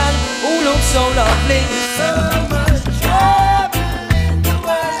a girl who looks so lovely. So much trouble in the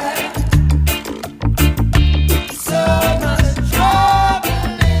world. So much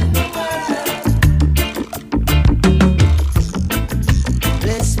trouble in the world.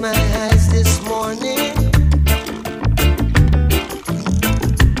 Bless my eyes this morning.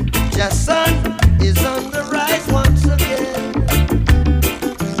 The sun is on the rise once again.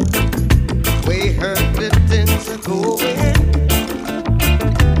 We heard that things are going.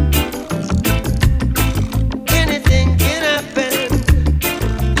 Anything can happen.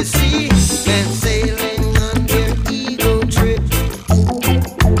 You see men sailing on their ego trip.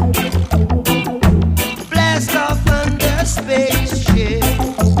 Blast off on their spaceship.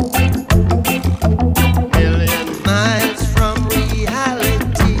 Million miles from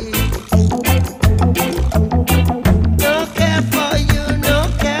reality. No care for you, no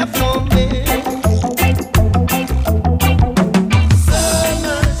care for me. So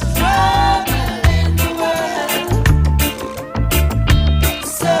much trouble in the world.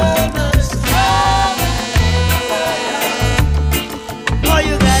 So much trouble in the world. All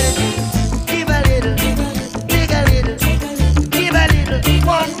you gotta do, give a little, dig a little, give a little,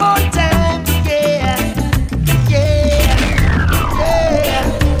 one more time, yeah, yeah, yeah,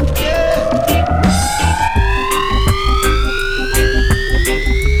 yeah.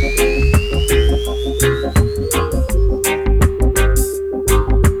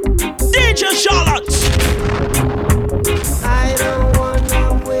 DJ Charlotte. I don't wanna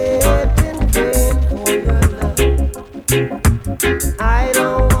wait in vain for your love. I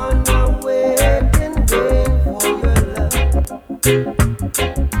don't wanna wait in vain for your love.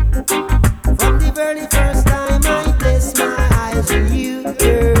 From the very first time I placed my eyes on you,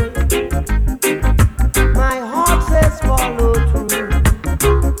 girl, my heart says follow through.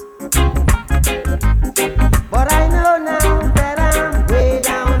 But I know now that I'm way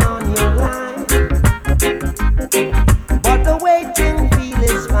down on your line. But the waiting feel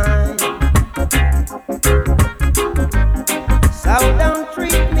is fine. So don't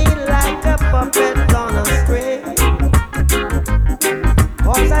treat me like a puppet on a string.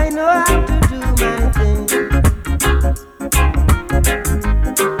 'Cause I know how to do my thing.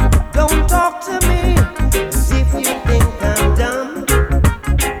 Don't talk to me as if you think I'm dumb.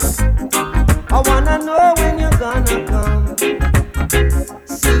 I wanna know when you're gonna come.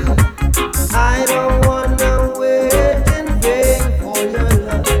 See, I don't wanna wait in vain for your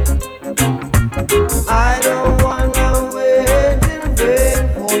love. I don't wanna wait in vain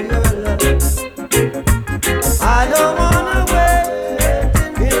for your love. I don't wanna wait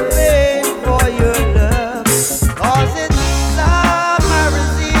in vain for your love. 'Cause it's summer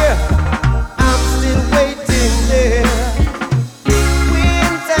is here, I'm still waiting there.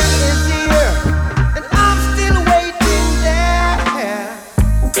 Winter is here, and I'm still waiting there.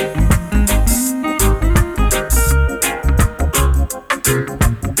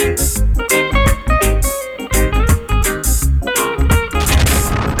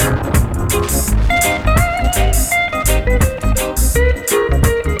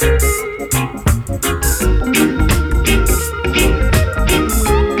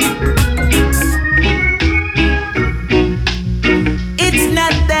 It's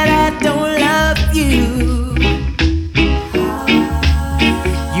not that I don't love you.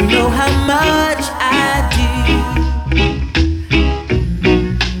 You know how much I do.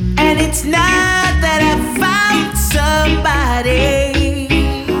 And it's not that I found somebody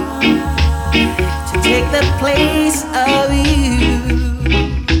to take the place of you.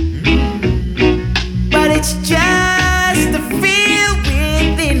 But it's just the feel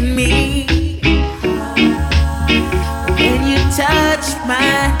within me when you touch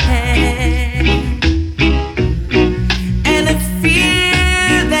my hand.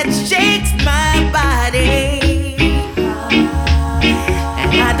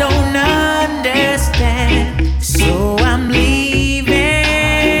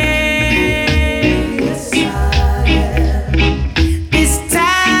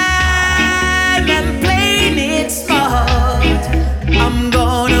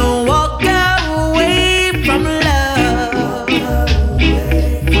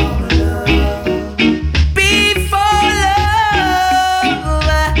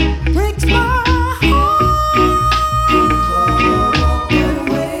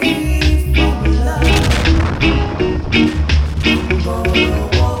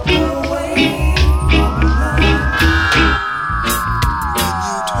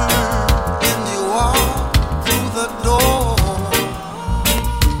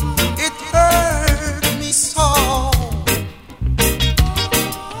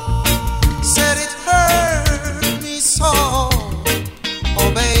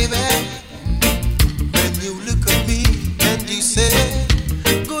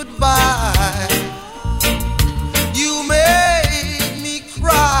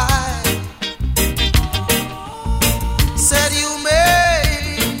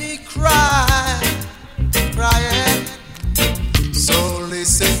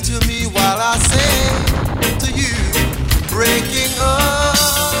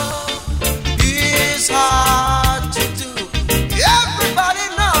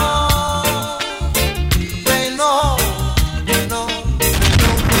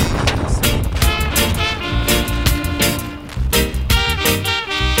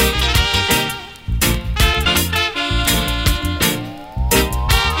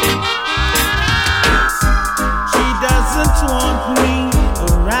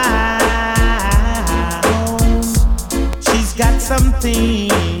 something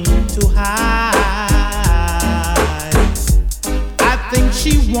to hide. I think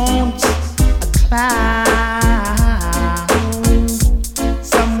she wants a clown,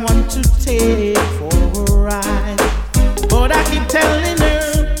 someone to take for a ride. But I keep telling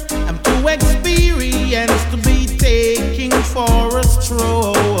her I'm too experienced to be taking for a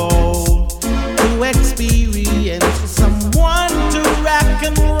stroll. Too experienced for someone to rock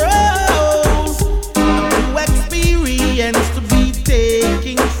and roll. To be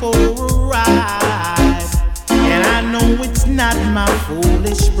taking for a ride, and I know it's not my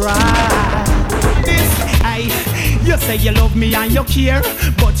foolish pride. You say you love me and you care,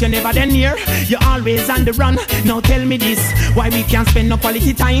 but you never then near. You're always on the run. Now tell me this, why we can't spend no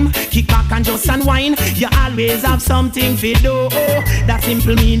quality time? Kick back and just unwind. You always have something to do. That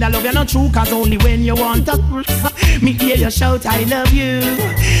simple mean that love you not true, cause only when you want to me hear you shout I love you.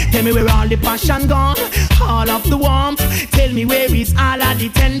 Tell me where all the passion gone, all of the warmth. Tell me where is all of the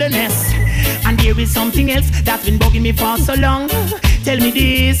tenderness. And there is something else that's been bugging me for so long. Tell me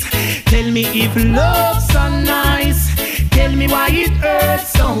this, tell me if love's so nice. Tell me why it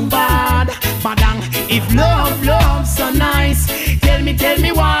hurts so bad. Badang, if love's so nice. Tell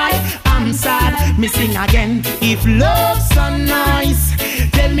me why I'm sad. Me sing again, if love's so nice.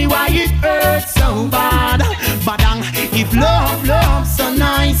 Tell me why it hurts so bad. Badang, if love's so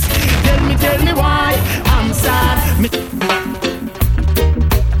nice. Tell me why I'm sad.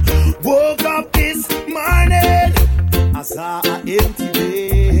 Woke up this morning, I saw an empty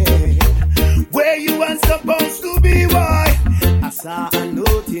bed where you weren't supposed to be. Why? I saw a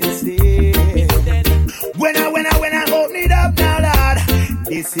note instead. When I open it up now, Lord,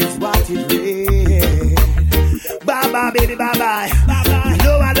 this is what it read. Bye bye, baby, bye bye. You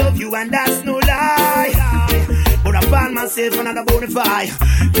know I love you and that's no lie. But I found myself another bonafide.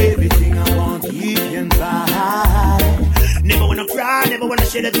 Everything I want, you can buy. Never wanna cry, never wanna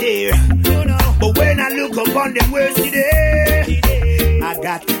shed a tear. But when I look upon them words today, I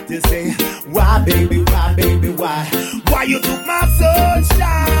got to say, why baby, why baby, why? Why you took my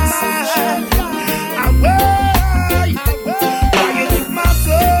sunshine away? Why you took my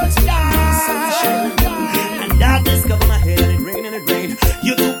sunshine? And darkness cover my head and it rain and it rain.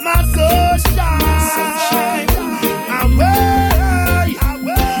 You took my sunshine away.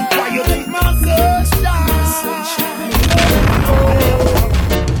 Why you took my sunshine?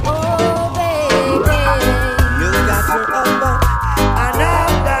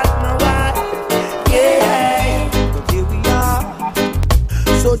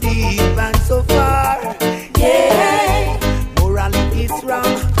 So deep and so far, yeah. Morality is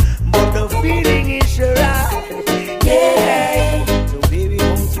wrong, but the feeling is right, yeah. So baby,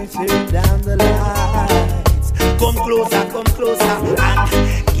 won't you turn down the lights? Come closer, and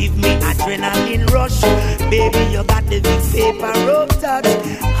give me adrenaline rush. Baby, you got the big paper rope touch.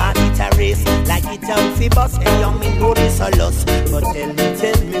 Heart it a race, like it out the bus. And young me know this a loss, but tell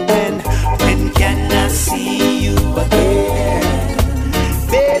me when can I see you again?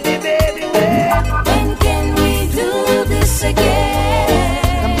 Baby, when can we do this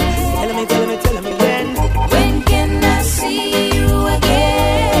again? Tell me when can I see you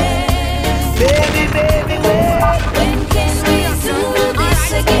again? Baby, when can we do this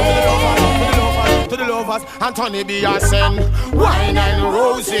again? To the lovers, Anthony B. I send wine and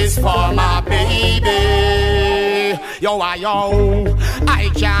roses for my baby. Yo, I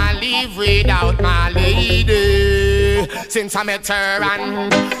can't live without my lady. Since I met her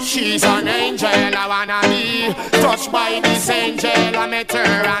and she's an angel, I wanna be touched by this angel. I met her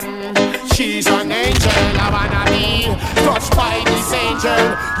and she's an angel, I wanna be touched by this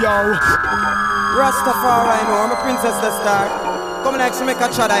angel. Yo, Rastafari, no, I'm a princess the star. Come next to make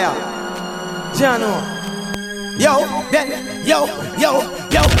a shot of ya. Jano. Yo, then,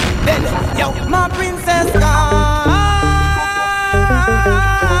 my princess gone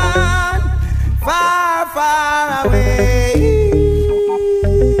far, far away,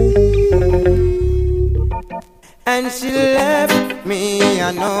 and she left me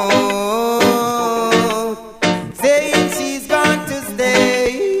a note saying she's going to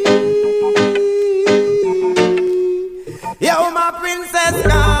stay. Yo, my princess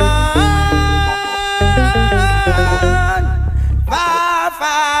gone far,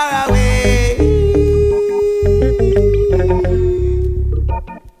 far away,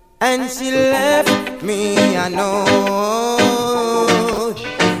 and she left me a note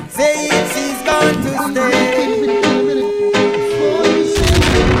saying she's going to stay.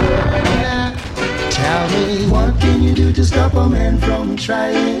 Tell me, what can you do to stop a man from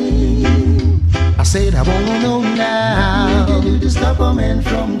trying? said I wanna know now. What can you do to stop a man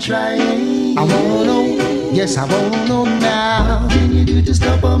from trying? I wanna know, yes I wanna know now. What can you do to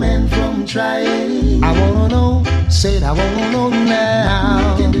stop a man from trying? I wanna know, said I wanna know now.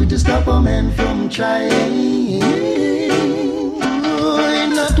 What can you do to stop a man from trying?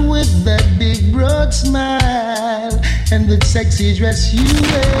 Not with that big broad smile and that sexy dress you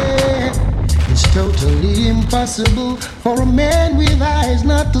wear. It's totally impossible for a man with eyes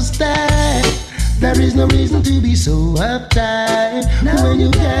not to stand. There is no reason to be so uptight when you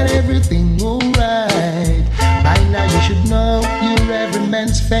got everything alright. By now you should know you're every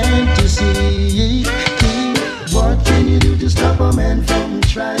man's fantasy. What can you do to stop a man from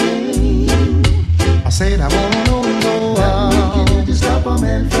trying? I said I wanna know. What can you do to stop a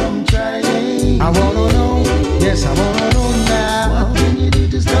man from trying? I wanna know, yes I wanna know now. What can you do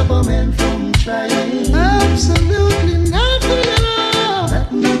to stop a man from trying? Absolutely nothing at all.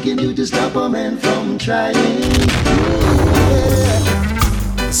 Nothing you can do to stop a man from trying.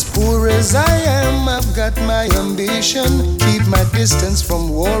 As poor as I am, I've got my ambition. Keep my distance from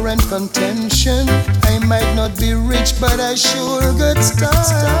war and contention. I might not be rich, but I sure got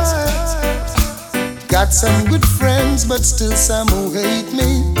stars. Got some good friends, but still some who hate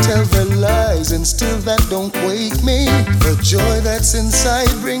me. Tell their lies and still that don't wake me. The joy that's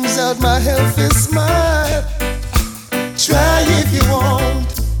inside brings out my healthy smile. Try if you want,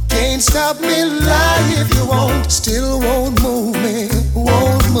 can't stop me. Lie if you want, still won't move me.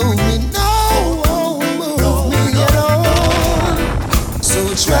 Won't move me, no, won't move me at all. So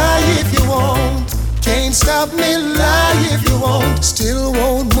try if you want, can't stop me. Lie if you want, still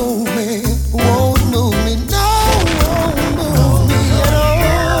won't move me. Won't move me, no, won't move me at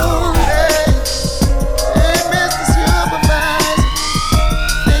all. Hey, hey, Mr. Supervisor,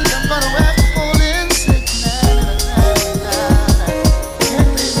 think I'm gonna have to fall in sick now.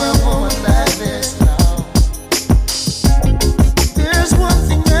 Can't leave a woman like this now. There's one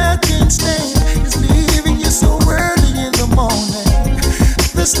thing I can't stand, is leaving you so early in the morning.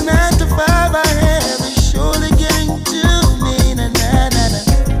 This 9 to 5 I have is surely getting to me, na na na na.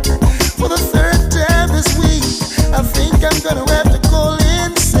 For the third time this week, I think I'm gonna have to call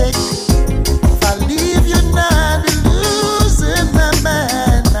in sick. If I leave you now, I'll be losing my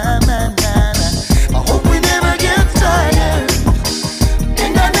mind, my mind, I hope we never get tired,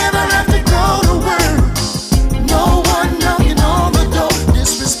 and I never have to go to work. No one knocking on the door,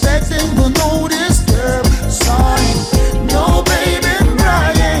 disrespecting the no disturb sign. No baby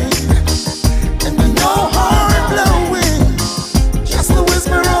crying, and no horn blowing, just the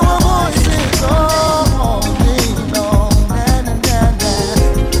whisper of a voice.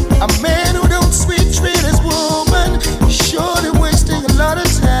 A man who don't sweet treat his woman, he's surely wasting a lot of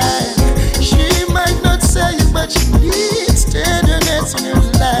time. She might not say it, but she needs tenderness in her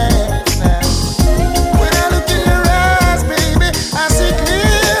life. When I look in your eyes, baby, I see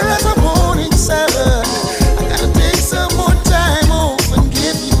clear as a morning sun. I gotta take some more time off and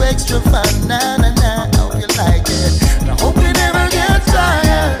give you extra fun. Nah, nah, nah, I hope you like it. And I hope you never get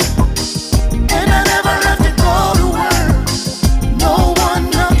tired, and I never have to go to work. No one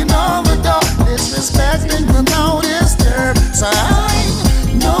knocking on the door, disrespecting the no disturb sign.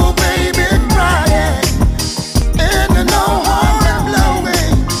 No baby crying, and no horn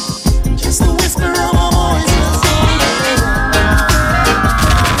blowing, just the whisper of a voice.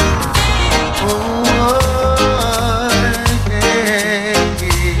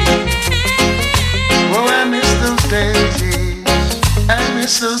 Oh, I miss those days. I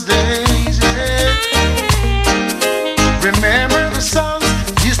miss those days. Remember the songs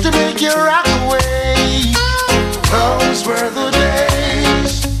used to make you rock away. Those were the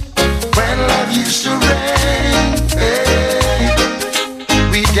days when love used to rain. Hey.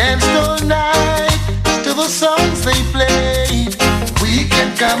 We danced all night to the songs they played. We can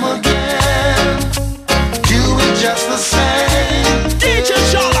come again, do it just the same. DJ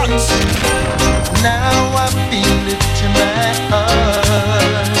Charlotte. Now I feel it to my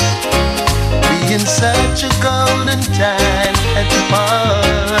heart, being such a golden time at the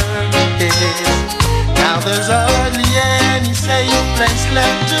park. Yes. Now there's hardly any safe place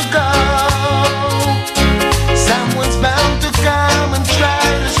left to go. Someone's bound to come and try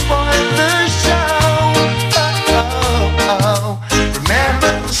to spoil the show. Oh, oh, oh. Remember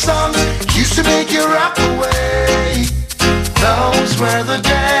the songs used to make you rock away. Those were the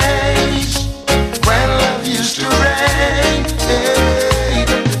days when love used to rain. Hey.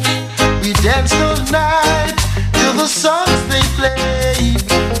 We danced all night till the songs they played.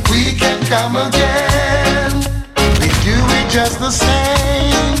 We can come again, we do it just the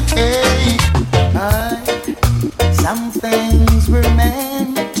same. Hey. Some things were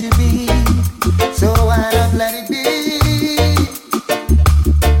meant to be, so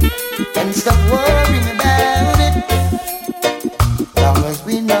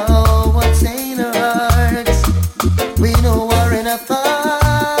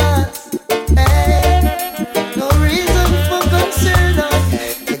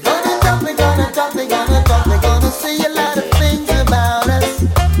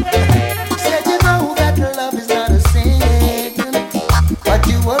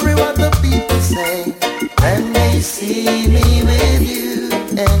see me with you.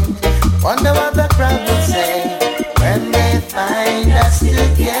 And wonder what the crowd will say when they find us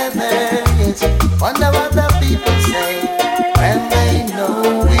together. Yes. Wonder what the people say when they know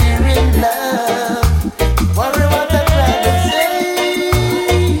we're in love. Worry what the crowd will say.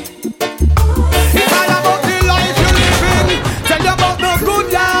 It's all about the life you're living. Tell you about the good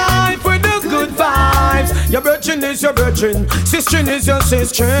life with the good vibes. Your virgin is your virgin, sister is your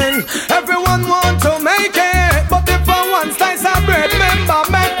sister. Everyone want to make it, but if I want slice of bread, remember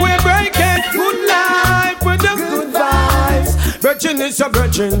make we break it. Good life with the good vibes. Virgin is your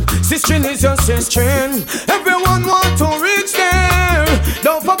virgin, sister is your sister. Everyone want to reach there.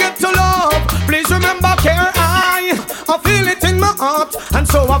 Don't forget to love. Please remember care. I feel it in my heart, and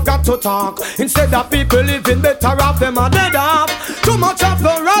so I've got to talk. Instead of people living better off, them are dead off. Too much of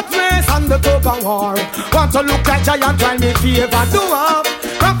the rat race and the tug of war. Want to look like giant, try me favor, do up.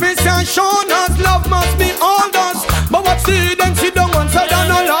 Prophets have shown us love must be all us. But what's the then she don't want to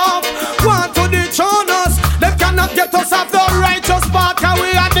no love. Want to dethrone us, they cannot get us off the righteous path. Cause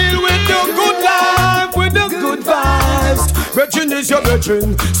we are deal with the good life, with the good vibes. Virgin is your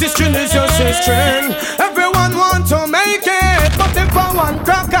virgin, sister is your sister. Everyone want to make it, but if I want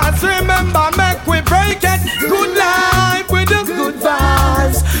crackers, remember make we break it. Good life with the good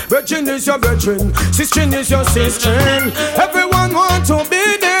vibes. Virgin is your virgin, sister is your sister. Everyone want to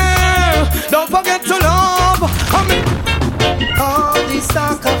be there. Don't forget to love. All this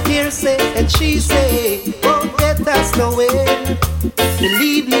talk of hearsay and she say won't get us nowhere.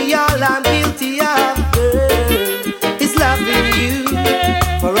 Believe me, all I'm guilty of, girl, is loving you.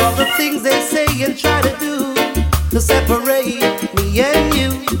 For all the things they say and try to do to separate me and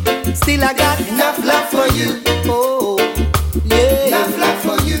you, still I got enough love for you. Oh, yeah, enough love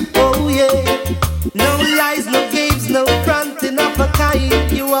for you. Oh, yeah. No lies, no games, no fronting of a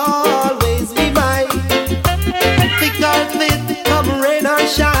kind. You always be mine. Thick or thin, come rain or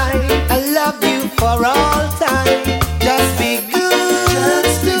shine, I love you for all time. Just be good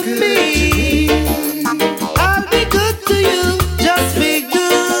to me. I'll be good to you. Just be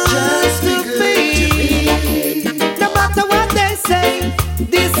good to me. No matter what they say,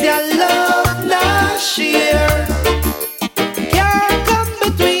 this your love not share. Can't come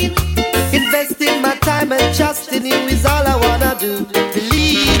between. Investing my time and trust in you is all I wanna do.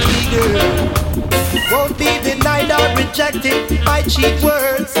 Believe me, girl. Won't be denied or rejected by cheap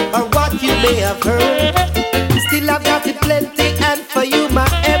words or what you may have heard. Still I've got it plenty, and for you my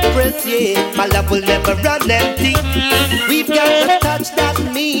empress, yeah, my love will never run empty. We've got a touch that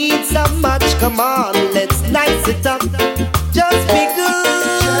means so much. Come on, let's nice it up. Just be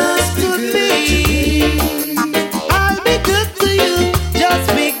good to me. I'll be good to you. Just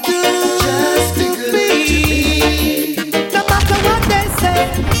be good to me. No matter what they say.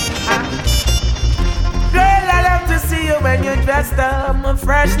 Girl, I love to see you when you're dressed up,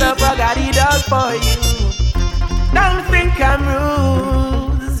 freshed up, I got it all for you. Don't think I'm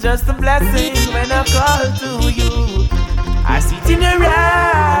rude, it's just a blessing when I call to you. I see it in your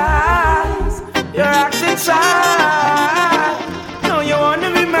eyes, you're acting shy. No, you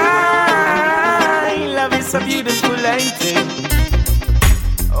wanna be mine, love is so beautiful, ain't it?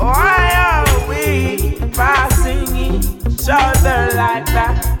 Why are we passing each other like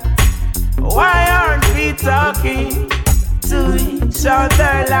that? Why aren't we talking to each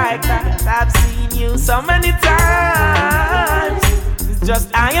other like that? I've seen you so many times. It's just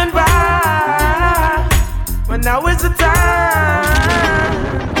I and by. But now is the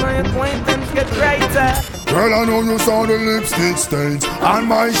time. My acquaintance get greater. Girl, I know you saw the lipstick stains on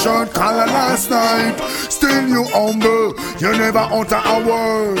my shirt collar last night. Still you humble, you never utter a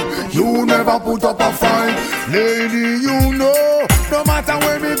word. You never put up a fight. Lady, you know, no matter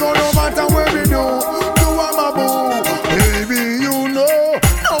where we go, no matter where we go, you are my boo. Baby, you know,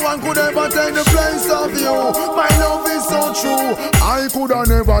 no one could ever take the place of you. My love is so true, I could have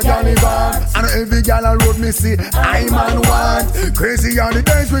never done it bad. And every gal I wrote me see, I'm on one. Crazy are the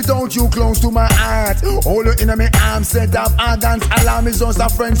days without you close to my heart. Hold you in my arms, set up a dance. Alarm is just a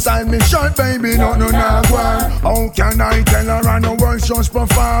friend side me short, baby, no one. How can I tell her and the words just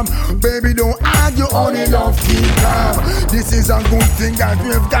perform? Baby, don't argue, only love keep calm. This is a good thing that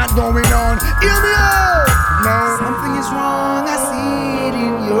we've got going on. Hear me out! No. Something is wrong, I see it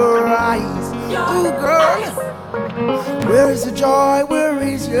in your eyes. Ooh, girl, where is the joy? Where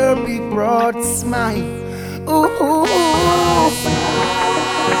is your big broad smile? Ooh,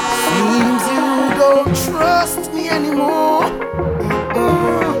 seems you don't trust me anymore.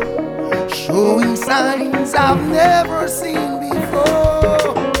 Ooh, showing signs I've never seen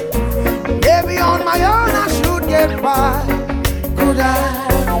before. Maybe on my own I should get by. Could I?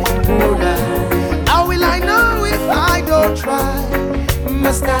 How will I know if not try?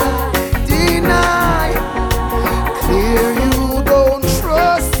 Must I deny? Clear you don't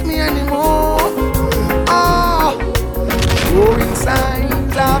trust me anymore. Showing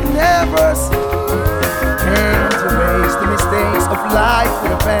signs I've never seen. Can't erase the mistakes of life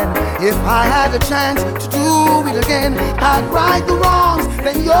with a pen. If I had a chance to do it again, I'd right the wrongs.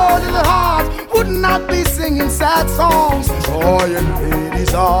 Then your little heart would not be singing sad songs. Joy and pain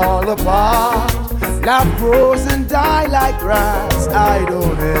is all apart. Love grows and die like grass. I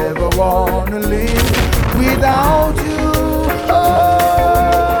don't ever wanna live without you.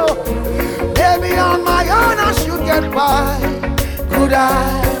 Oh, maybe on my own I should get by. Could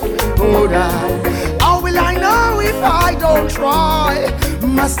I? Would I? How will I know if I don't try?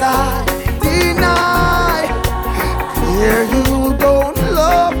 Must I deny? Here you don't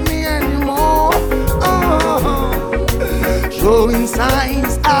love me anymore. Showing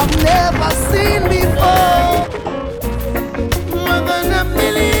signs I've never seen before. More than a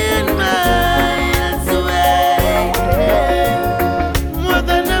million miles away. More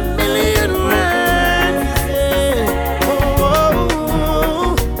than a million miles away.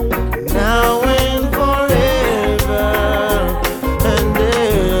 Oh, now and forever and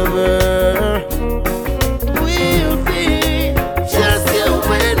ever we'll be just you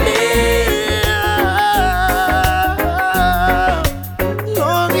and me.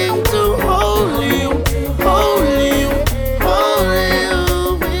 Longing to hold you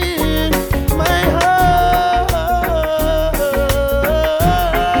in my heart.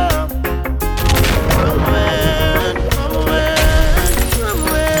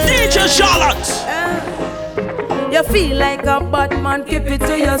 DJ Charlotte. You feel like a bad man, keep it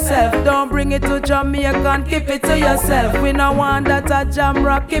to yourself. Don't bring it to Jamaica, keep it to yourself. We no want that a jam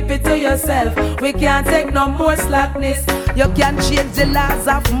rock, keep it to yourself. We can't take no more slackness. You can change the laws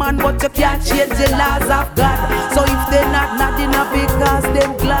of man, but you can't change the laws of God. So if they not enough because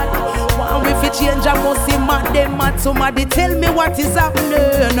them glad. And if you change, I must see man, them mad. Somebody tell me what is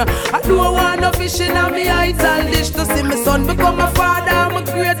happening. I don't want no fish in me eyes and dish to see my son become a father. I'm a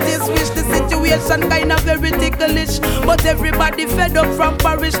greatest wish. The situation kind of very ticklish, but everybody fed up from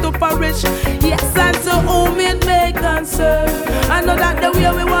parish to parish. Yes, and to whom it may concern. I know that the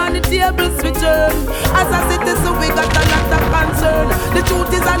way we want the tables return. As a citizen, we got a lot of concern. The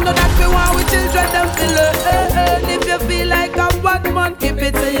truth is, I know that we want we children them to learn. If you feel like a bad man, keep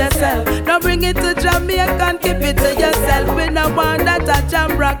it to yourself. Don't bring it to Jamaica, keep it to yourself. We no want that a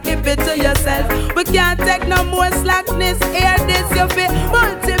jam rock, keep it to yourself. We can't take no more slackness. Hear this, you feel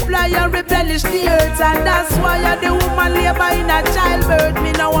multiply and replenish the earth, and that's why you're the woman labor in a childbirth.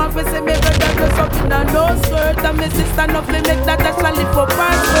 Me no want to say me better do something and no skirt. And my sister no fi make that actually for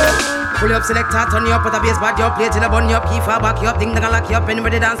part. Pull up, selector, turn you up, put a bass back you up, play till I burn you up, keep far back you up, think they gonna lock you up,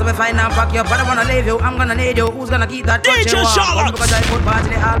 anybody dance so we find and pack you up. But I wanna leave you, I'm gonna need you, who's gonna keep that touch you want? Because I put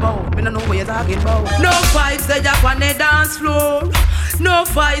party the elbow, me don't know what you're talking about. No fights, they up on the dance floor. No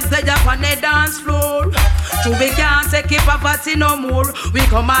fights, they up on the dance floor. True, we can't take it poverty no more. We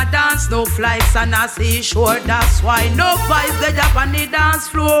come and dance, no flights and a seashore. That's why no fights, they up on the dance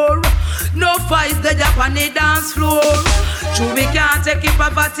floor. No fights, they up on the dance floor. True, we can't take it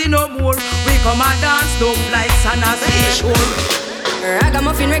poverty no more. We come and dance, no flights and a seashore.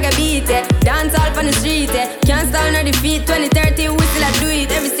 Ragamuffin reggae beat, dance all on the street, can't stall nor defeat. 2030 we still a do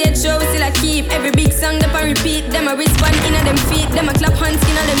it, every stage show we still a keep. Every big song them a repeat, them a respond in a them feet, them a clap hands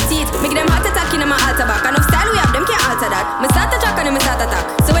in a them teeth. Make them heart attack in a my altar back, enough style we have them can't alter that. Me start a track and them start attack,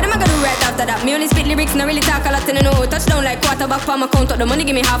 so what them a gonna do right after that? Me only spit lyrics, not really talk a lot and I know. Touchdown like quarterback for my count up, the money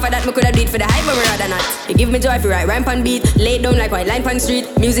give me half of that. Me coulda do it for the hype but me rather not. You give me joy if you write rhyme pan beat, lay it down like white line pan street.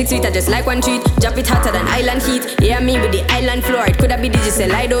 Music sweet I just like one treat, drop it hotter than island heat. Yeah me with the island floor, it coulda be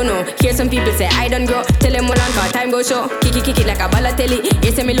digital, I don't know. Hear some people say I don't grow, tell them all on cause time go show. Kick it like a Balotelli.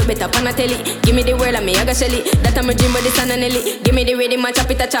 You say me look better on a telly. Give me the world and me a go shelly. That I'm a dream with the sun and Nelly. Give me the rhythm and chop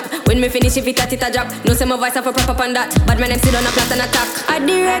it a chop. When me finish if it a drop. No say my voice have a proper on that. But when I'm still on a plot and attack. I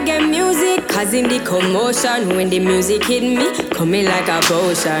the reggae music, cause in the commotion. When the music hit me, coming like a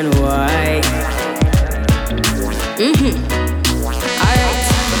potion. Why? Alright.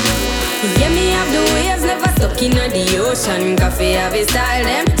 Yeah, me have the waves never stuck in the ocean. Coffee have a style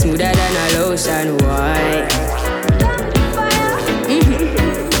them smoother than a lotion. Why?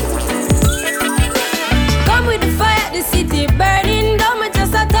 Come with the fire, the city burning. Don't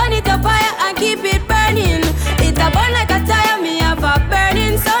just a turn it up fire and keep it burning. It a burn like a tire, me have a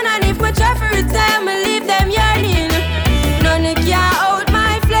burning sun. And if my try for retire, me leave them yearning. None it can't out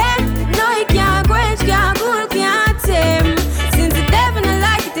my flame. No, it can't quench, can't cool, can't tame. Since the devil don't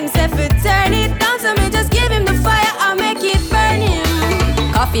like it himself, it turn it down. So me just give him the fire and make it burning.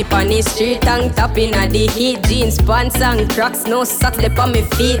 coffee on the street and tapping at the heat. Jeans, pants and Crocs, no socks left on my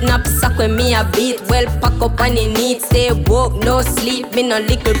feet. Knapsack when me a beat, well pack up on the neat. Stay woke, no sleep, me no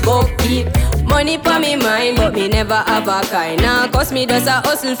little go keep. Money pa me mind, but me never have a kind. Nah, cause me does a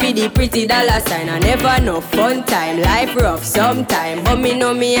hustle for the pretty dollar sign. I never know fun time, life rough sometime. But me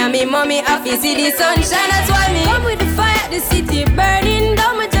know me and me mommy happy see the sunshine. That's why me come with the fire, the city burning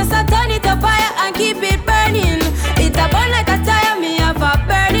down. Me just a turn it up fire and keep it burning. It a burn like a tire, me have a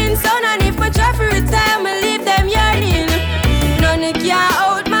burning sun. And if I try to retire, me leave them yearning. None it can't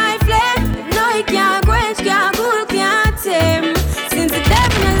out my flame. No, it can't quench, can't cool, can't tame. Since the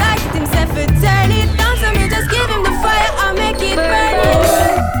devil don't like it himself, it turn it down. So me just give him the fire and make it burning.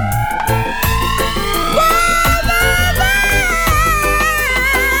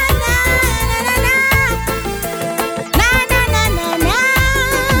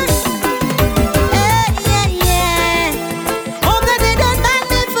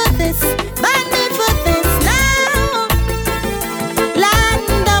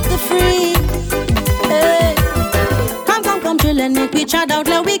 We chat out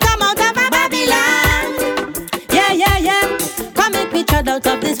till we come out of Babylon. Yeah, yeah, yeah. Come make we chat out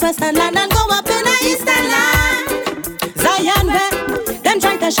of this western land and go up in a eastern land. Zion where them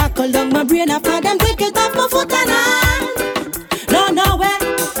try to shackle down my brain after them take it off my foot and hand. No, no way.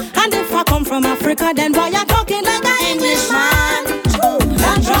 And if I come from Africa, then why you talking like an Englishman?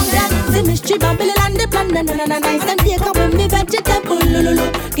 Not wrong then. See mischief and Billy and the plan. No, nice. Them take up with me vegetable.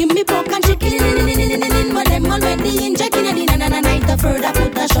 Give me pork and chicken. But them already injecting it in and night. The further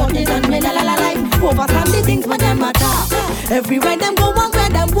put a short it on me la life. Overcome the things but them a talk. Everywhere them go and where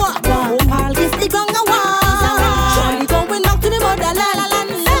them walk. Hope all this the gong a walk. Surely going back to the motherland.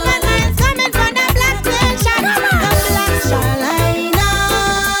 7 lines coming from the black nation. The black Shalina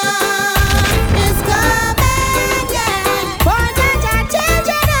is coming, yeah. For Jaja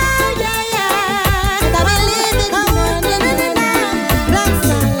children, oh yeah, yeah. So that we live in the black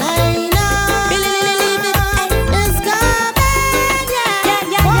Shalina. Believe it, is coming,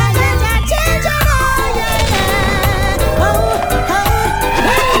 yeah, yeah, for Jaja children, oh yeah, yeah.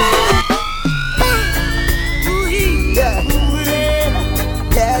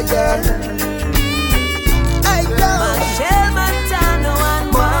 Michelle Montano and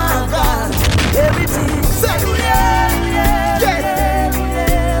Morgan, everything.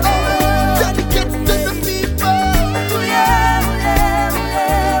 Dedicate to the people.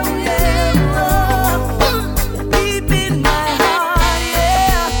 Deep in my heart,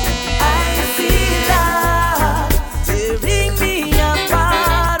 yeah, I see love tearing me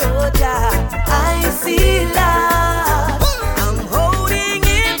apart. Oh, yeah, I see love. I'm holding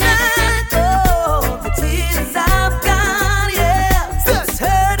it tight. Oh, the tears I've got, yeah, it's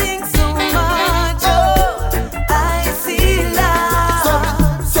hurting so much. Oh, I see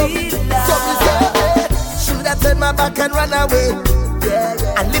love, see love. Should I turn my back and run away?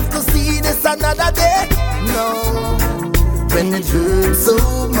 And live to see this another day? No, when it hurts so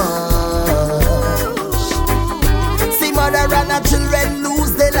much. See mother and her children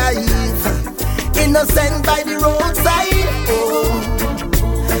lose their life, innocent by the roadside. Oh,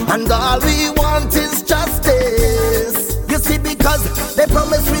 and all we want is justice. You see, because they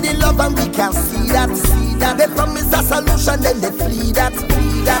promise we the love and we can't see that. They promise a solution, then they flee that.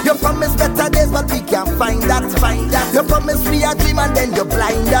 You promise better days, but we can't find that. You promise we a dream and then you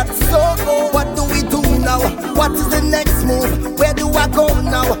blind that. So, what do we do now? What is the next move? Where do I go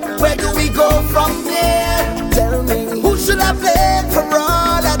now? Where do we go from there? Tell me, who should I blame for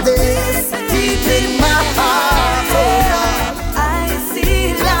all of this? Deep in my heart, oh, I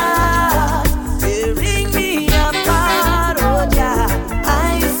see love tearing me apart. Oh, yeah,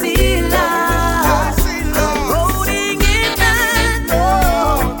 I see love. I'm holding it tight.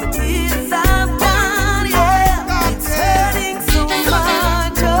 Oh, the tears I've got, yeah, it's hurting so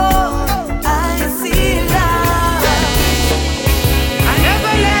much. Oh, I see love. I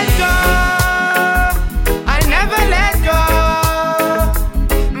never let go. I never let go.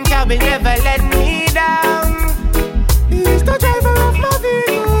 God will never let me down. He's the driver of my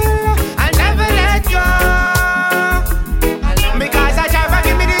vehicle. I never let go. Because I driver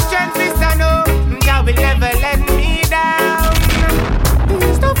give me the strength, I know God will never let me down.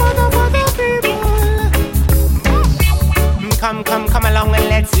 He's the father of the people. Come along and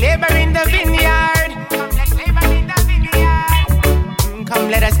let's labor in the vineyard. Let's labor in the vineyard. Come,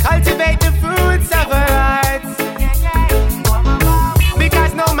 let us cultivate the fruits of our hearts.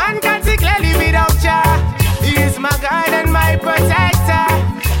 Because no man can see clearly without Jah. He is my God and my protector.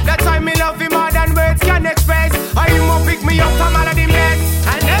 That's why me love him more than words can express. Or you won't pick me up from all of the mess.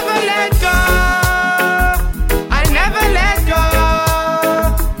 I never let go. I never let go.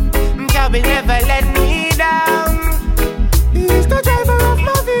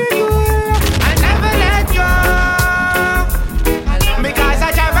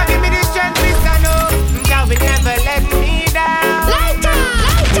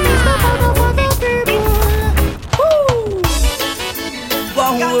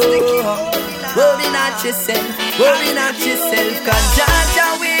 yourself, worry not yourself, cause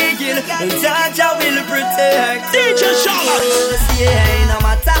Jaja will protect DJ Charlotte. Yeah, no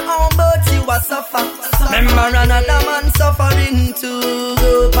matter how much you are suffer, remember another man suffering too.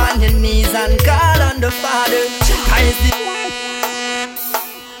 Go on your knees and call on the Father.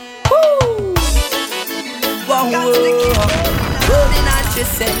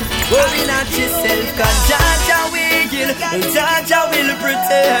 Worry not yourself, cause Jaja will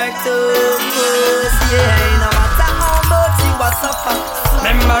protect us. Yeah, no matter how much you are suffer,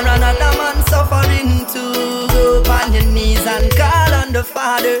 remember another man suffering too. Go on your knees and call on the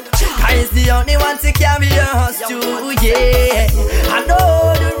Father. He's the only one to carry us through. Yeah, I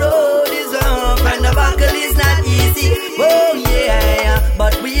know the road is rough and the buckle is not easy. Oh yeah,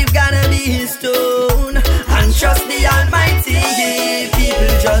 but we've gotta be stone and trust the Almighty.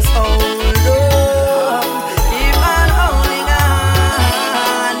 People just hold on, keep on holding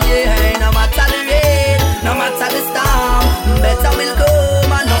on. Yeah, no matter the rain, no matter the storm, better will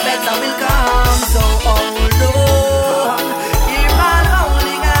come and no better will come. So hold on, keep on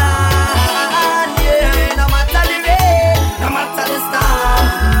holding on. Yeah, no matter the rain, no matter the storm,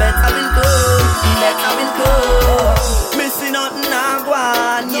 better will come, missing nothing now go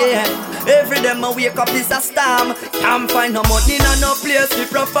on. Yeah, every day I wake up is a storm. Can't find no money, no place to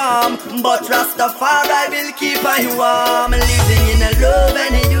perform. But Rastafari will keep I warm. Living in a love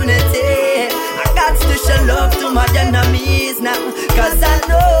and a unity. I got to show love to my enemies now, cause I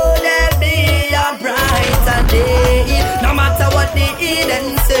know there'll be a brighter day. No matter what they eat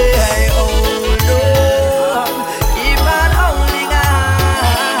and say, hold on, keep on holding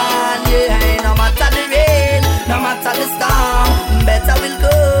on. Yeah, no matter the rain, no matter the storm, better will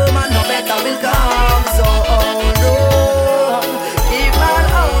come and no better will come. So hold on, keep on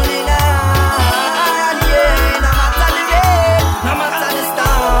holding on. Yeah, no matter the rain, no matter the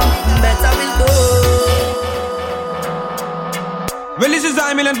storm, better will come. Well, this is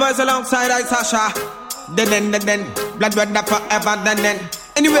I Million Boys alongside I Sasha. Then, blood weather forever, then.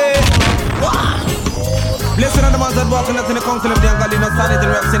 Anyway, blessed are the ones that walk in the council of the ungodly, not standing in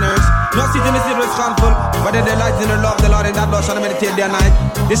the way of sinners, not sitting in the seat of scornful, but they delight in the love of the Lord, and that Lord shall meditate day and night.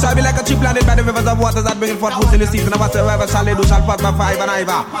 They shall be like a tree planted by the rivers of waters that bring forth fruit in the season, and whatsoever shall they do shall prosper forever and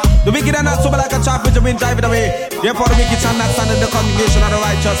ever. The wicked are not sober like a chaff which the wind drive it away. Therefore the wicked shall not stand in the congregation of the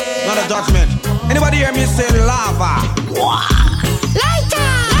righteous, not the judgment. Anybody hear me say lava? Lighter!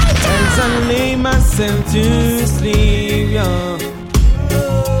 As I lay myself to sleep, yeah.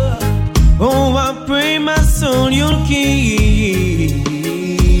 Oh, I pray my soul you'll keep,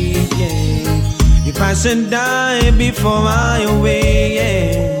 yeah. If I should die before I awake,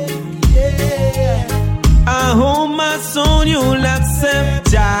 yeah. I hope my soul you'll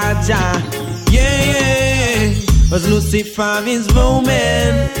accept, Jaja, yeah. Cause Lucifer is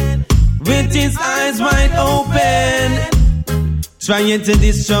roaming with his eyes wide open, trying to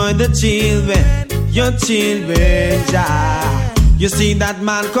destroy the children, your children, Jah. You see that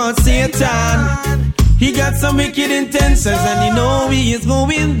man called Satan, he got some wicked intentions, and you know he is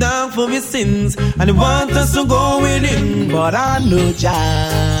going down for his sins, and he wants us to go with him, but I know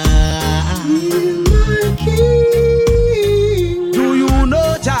Jah. My King. Do you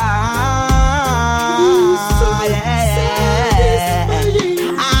know Jah?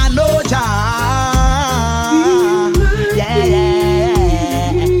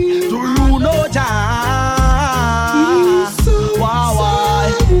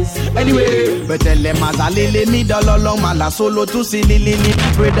 But tell them as a lily me dololong mala solo to see lily lip.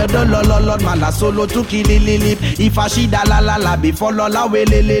 Pray the dololong mala solo to kill lily lip. If I she da la la la before la we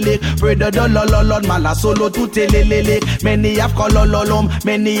lily. Pray the dololong mala solo to tell lily. Many have kolololom,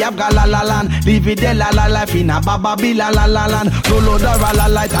 many have galalalan. Live it la la life in a baba bi la la la lan. Lolo da la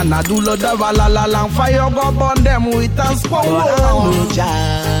light and a do lo da la la lang. Fire go burn them with a squall. My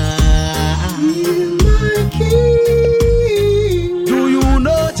King. Do you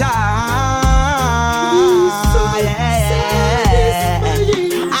know Jah?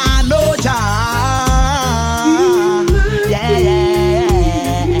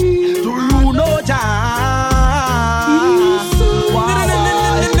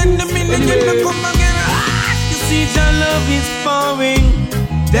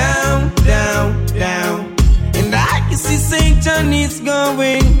 Satan is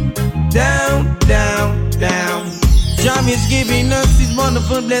going down, down, down. Jah is giving us his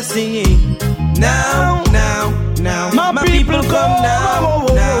wonderful blessing. Now, now, now. My people come now,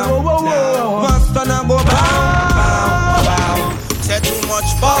 now, now. Master now go bow, bow, bow. Say too much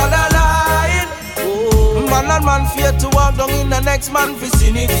borderline. Man and man fear to walk down in the next man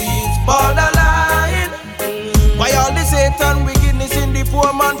vicinities. Borderline. Why all the Satan wickedness in the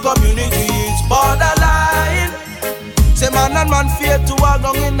poor man community is borderline. Say man and man fear to walk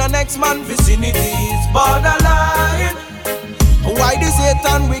down in the next man vicinity is borderline. Why the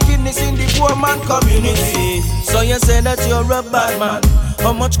Satan wickedness in the poor man community? So you say that you're a bad man.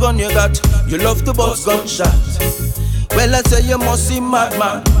 How much gun you got? You love to bust gunshot. Well, I say you must be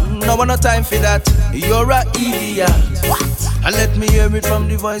madman. No one no time for that. You're a idiot. What? And let me hear it from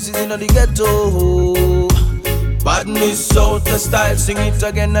the voices in the ghetto. Badness out the style. Sing it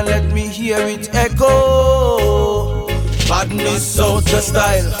again and let me hear it echo. Badness out the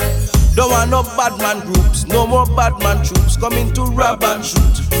style. Don't want no bad man groups. No more bad man troops coming to rob and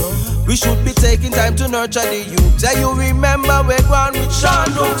shoot. We should be taking time to nurture the youth. Say you remember we're going with Sean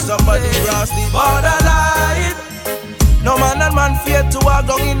Duke. Somebody cross the borderline. No man and man fear to walk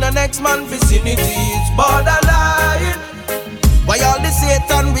down in the next man vicinity. It's borderline. Why all the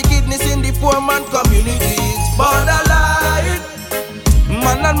Satan wickedness in the poor man community? It's borderline.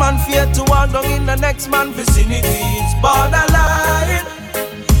 Man and man fear to walk down in the next man vicinity. It's borderline.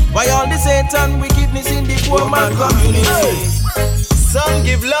 Why all the Satan wickedness in the poor man community? Some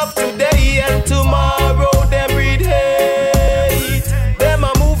give love today and tomorrow them breed hate. Them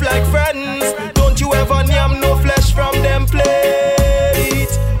a move like friends. Don't you ever yam no flesh from them plate.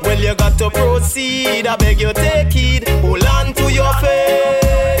 Well you got to proceed, I beg you take heed. Hold on to your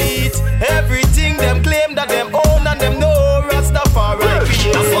faith. Everything them claim that them own and them know Rastafari.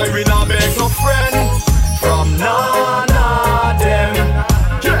 That's why we not beg no friend from none of them.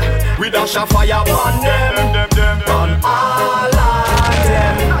 Yeah, we dash a fire on them, on all of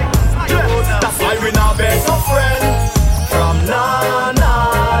them. Yeah, that's why we not beg no friend from none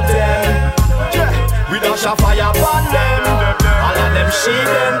of them. Yeah, we dash a fire on them. All of them she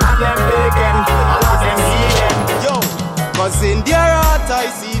them and them bacon. All of them he them. Yo, cause in their heart I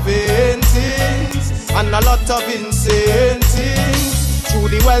see vain things and a lot of insane things. Through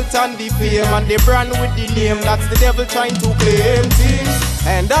the wealth and the fame and the brand with the name, that's the devil trying to claim things.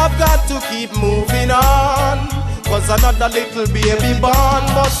 And I've got to keep moving on, cause another little baby born.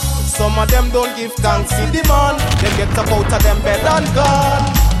 But some of them don't give thanks to the man. They get up out of them bed and gone.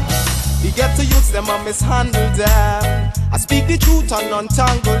 We get to use them and mishandle them. I speak the truth and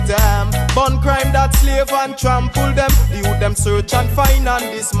untangle them. Bun crime that slave and trample them. The youth them search and find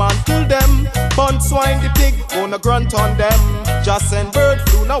and dismantle them. Bun swine the pig, gonna grunt on them. Just send bird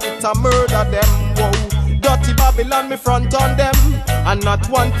flu, now it's a murder them. Whoa, dirty Babylon me front on them. And not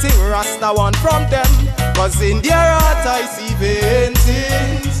one thing Rasta want from them. Cause in their heart I see vain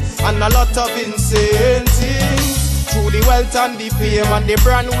things and a lot of insane things. Through the wealth and the fame and the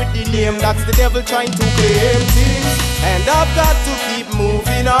brand with the name, that's the devil trying to claim things. And I've got to keep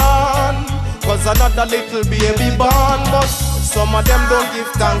moving on, cause another little baby born. But some of them don't give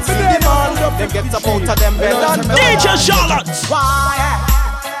thanks to the man. They get up out of them bed and gone. DJ Charlotte. Why?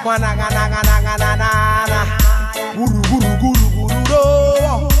 Guru guru guru guru do.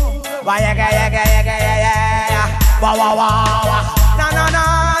 Why yaga yaga yaga yaga yaga. Wa wa wa wa. Na na na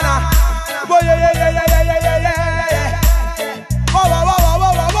na. Boy yeah yeah yeah yeah yeah yeah yeah. Whoa, whoa, whoa,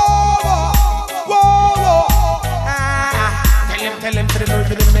 whoa, whoa, whoa, whoa, whoa. Tell him to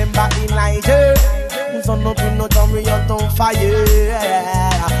remember Elijah, who's on up in no chariot on fire.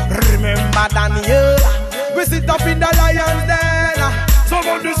 Remember Daniel, we sit up in the lion's den.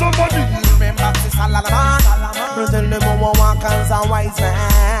 Somebody. Remember Solomon, tell them who walk as a wise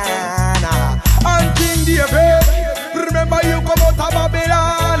man. And King David, remember you come out of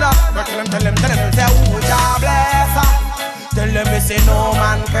Babylon. Tell him, say who Jah bless. Tell them me say no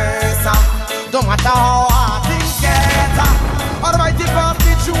man curse. Don't matter how hard things get. Almighty pass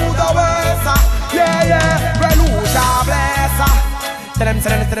me through the worst. Yeah, yeah, well who Jah bless. Tell them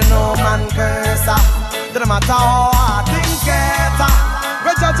no man curse. Don't matter how hard things get.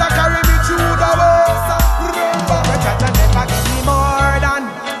 Well Jah carry me through the worst. Remember, well Jah never give me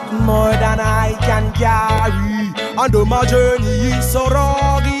more than I can carry. And though my journey is so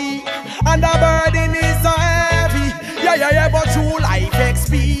rocky and the burden is so heavy. Yeah, but through life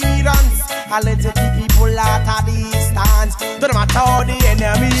experience, I let you keep people at a distance. Don't matter how the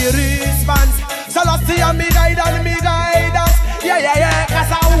enemy responds. So let's see me guide us. Yeah,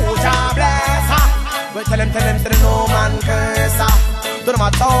 cause I who Jah bless. But tell them no man curse. Don't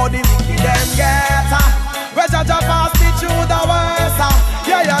matter how the wicked them get. But Jah pass me through the worst.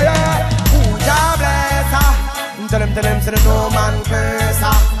 Yeah, who Jah bless. Tell them no man curse.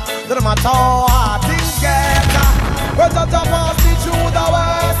 Don't matter how hard things get. But Jah pass me through the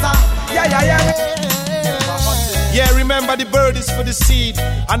worst. Yeah. Yeah, remember Remember the bird is for the seed,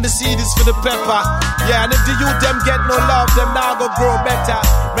 and the seed is for the pepper. Yeah, and if the youth them get no love, them now go grow better.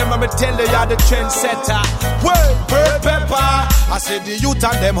 Remember me tell you, you're the trendsetter. Well, bird pepper. I say the youth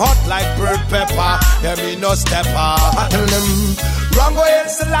and them hot like bird pepper. Yeah, me no stepper. I tell them, wrong way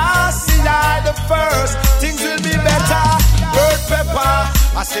is the last, see I the first. Things will be better. Bird pepper.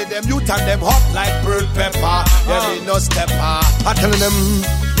 I say them youth and them hot like bird pepper. Yeah, me no stepper. I tell them,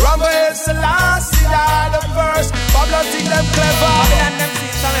 wrong way is the last, see I the first. Babylon think them clever. Babylon them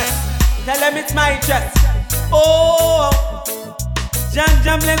see something. Tell them it's my chest. Oh,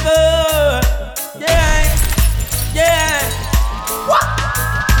 jam like yeah. What?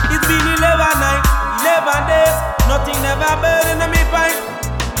 It's been 11 nights, 11 days. Nothing never burn in me pipe.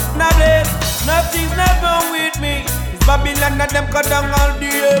 Now blaze, nothing's never with me. It's Babylon that them cut down all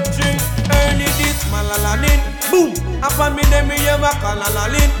the herb tree. Early this malalanin, boom. Upon me them me have a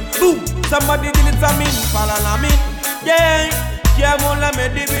kalalalin, boom. Somebody did it to me, falalamin. Yeah, Kiamola me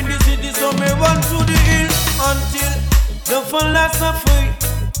live in the city, so me run to the hill until the philosophy.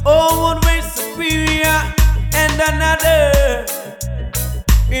 Oh, one way superior and another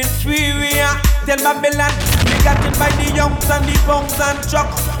inferior. Tell Babylon, we got it by the youngs and the pounds and truck.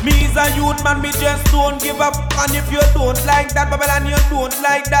 Me is a youth man, me just don't give up. And if you don't like that, Babylon, you don't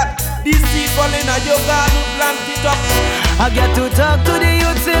like that. This seed falling on your garden, plant it up. I got to talk to the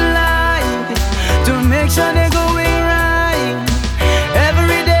youths in line to make sure they going right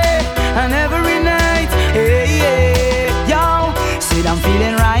every day and every night. Hey, yo, said I'm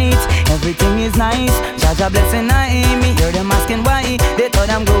feeling right. Everything is nice. Jaja blessing I me. Hear them asking why. They thought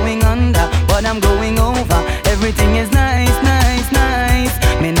I'm going under, but I'm going over. Everything is nice.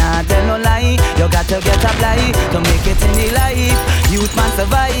 Me not tell no lie. You got to get up light to make it in the life. Youth man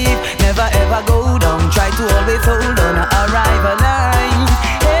survive. Never ever go down. Try to always hold on. Arrive alive.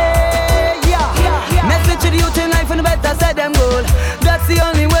 Hey, yeah. Message to the youth in life and better set them goal. That's the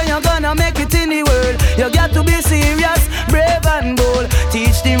only way you're gonna make it in the world. You got to be serious, brave and bold.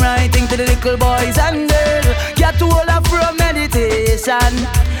 Teach the right thing to the little boys and girls. Got to hold up from meditation.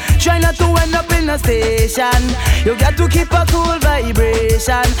 Try not to end up in a station. You got to keep a cool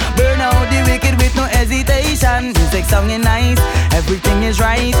vibration. Burn out the wicked with no hesitation. Music song is nice, everything is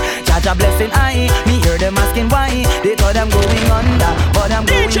right. Jaja blessing I, me hear them asking why. They thought I'm going under, but I'm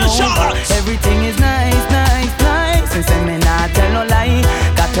going over. Everything is nice. And say me not tell no lie.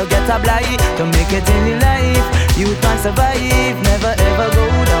 Got to get a blight to make it in the life. You can survive, never ever go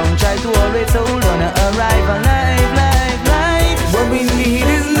down. Try to always hold on, arrive alive, life. What we need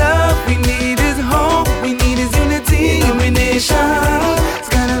is love, we need is hope, we need is unity, illumination. It's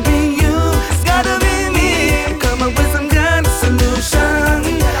gotta be you, it's gotta be me. Come up with some kind of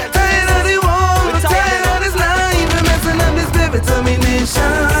solution. Tired of the war, tired of this life, we're messing up this spirit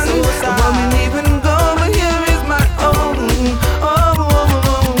termination. What we need when go, but here is my own.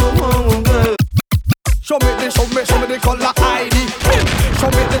 Good. Show me the color ID. Show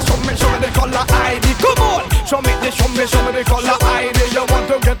me the color ID. Come on. Show me the color ID. You want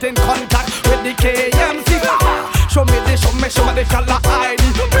to get in contact with the KMC. Show me the color ID.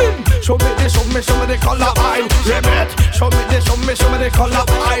 Show me the color ID. Show me the color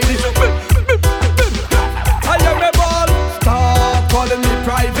ID. I am a ball. Stop calling me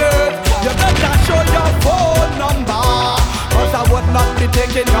private. You better show your phone number, 'cause I would not be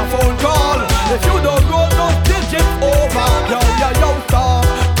taking your phone call if you don't roll those digits over. Yo, stop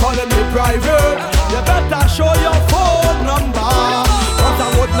calling me private. You better show your phone number, 'cause I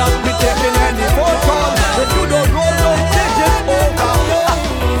would not be taking any phone call if you don't roll those digits over.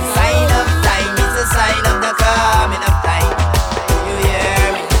 Sign of time is a sign of the coming of time. You hear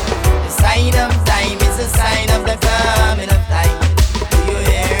me? The sign of time is a sign of the coming of time. You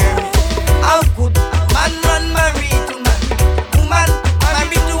hear me? How could man run married to man? Woman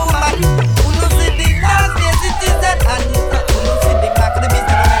married to woman? Who knows the last days it is that hand? Who knows the back of the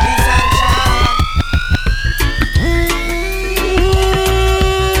business of the sunshine?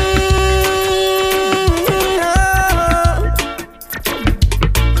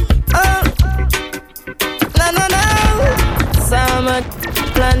 Summer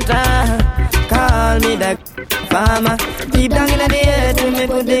planter, call me the farmer. Deep down in the earth, we me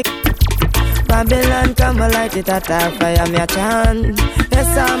put the Babylon come and light it at our fire, me a chant. Yes,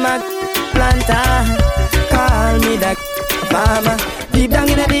 summer planter, call me the farmer. Deep down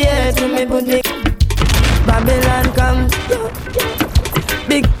in the earth, we me put the Babylon come.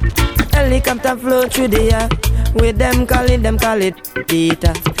 Big helicopter flow through the air. With them call it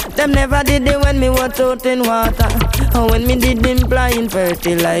Peter. Them never did it when me was out in water, or when me did implying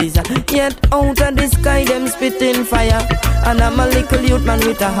fertilizer. Yet out of the sky them spitting fire, and I'm a little youth man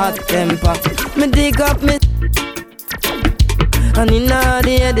with a hot temper. Me dig up me And in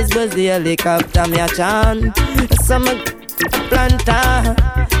the air, this was the helicopter, me a chant. Some planter,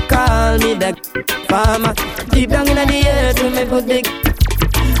 call me the farmer. Deep down in the earth, we me put the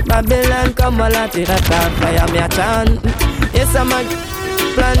Babylon come a lot in a top fire, me a chant. Yes, I'm a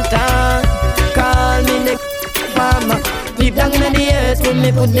planter, call me the farmer. Deep down in the earth, we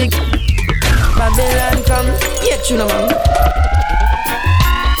me put the Babylon come. Yeah, you know, man.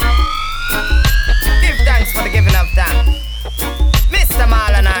 Give thanks for the giving of time, Mr.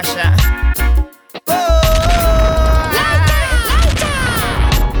 Marlon Asher.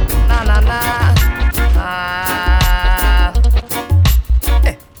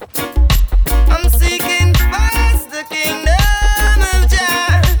 I'm seeking first the kingdom of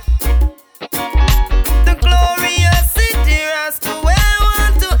Jah, the glorious city, Rasta, where I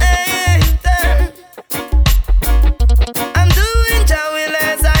want to enter. I'm doing Jah will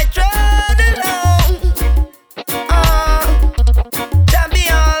as I trod along. Oh, Jah be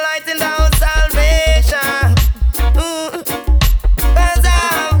all light in our salvation. Ooh, 'cause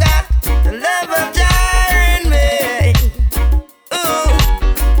I've got the love of Jah in me. Ooh,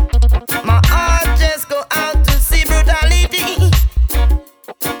 my heart just go out to see brutality.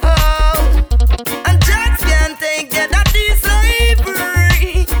 Oh, and just can't take that is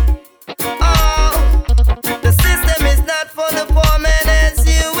slavery. Oh, the system is not for the poor man as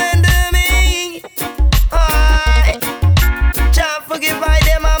you and me. Oh, Jah forgive I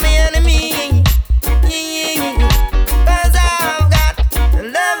them are my enemy. 'Cause I've got the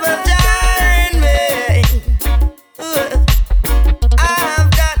love of Jah in me. Ooh, I've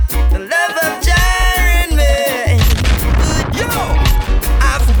got the love of Jah in me. Yo,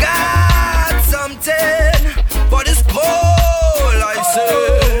 I've got something for this cold, I say.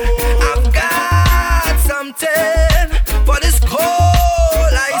 I've got something for this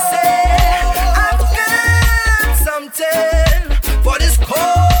cold, I say. I've got something for this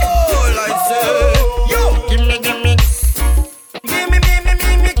cold, I say. Yo, give me, give me, give me, give me,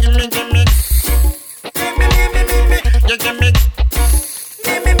 give me, give me, give me, give me, give me, give me, you give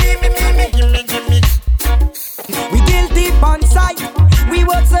me. We guilty on sight. We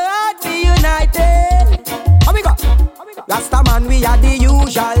work so hard to be united. How we go? Rasta man, we are the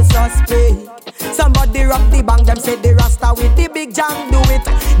usual suspect. Somebody rob the bank, them say the Rasta with the big jam do it.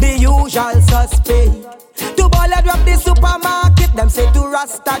 The usual suspect. To ballad rob the supermarket, them say to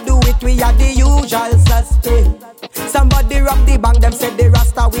Rasta do it. We are the usual suspect. Somebody rob the bank, them say the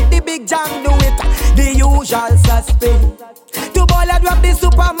Rasta with the big jam do it. The usual suspect. To ballad rob the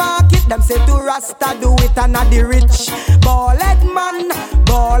supermarket, them say to Rasta do it. And not the rich ballad man,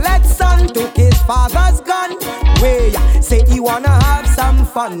 ballad son took his father's gun. Way say he wanna have some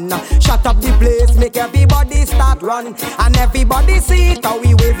fun. Shut up the place, make everybody start run. And everybody see it how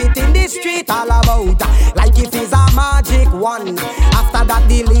we wave it in the street all about. Like if it's a magic one. After that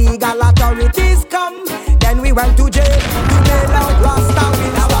the legal authorities come. Then we went to jail to bail out Rasta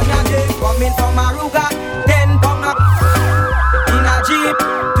with a one and jail. Coming from Aruga, then come up in a jeep,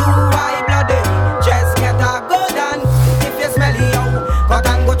 too high blooded. Just get a good and if you smell it out, cut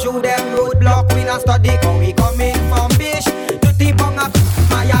and go through them roadblock. We not study, cause we coming from Bish to T-Bunga,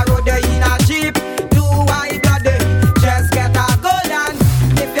 Maya road in a jeep, too high blooded. Just get a good and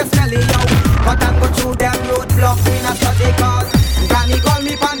if you smell it out, cut and go through them roadblock. We not study, cause Granny call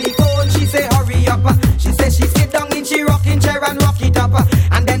me on the phone, she say hurry up. She say she sit down in she rocking chair and rock it up.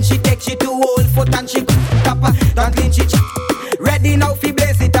 And then she take she to old foot and she up. Don't clean she ready now fi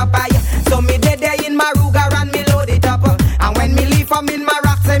blaze it up. So me dead there in my Ruger and me load it up. And when me leave from in my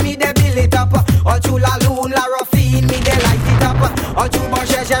rock, say me they build it up. All through La Lune, La Ruffin, me they light it up. All through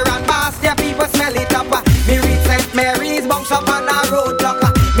Bonchester and Bastia, people smell it up. Me reach St. Mary's, bounce up on a roadblock.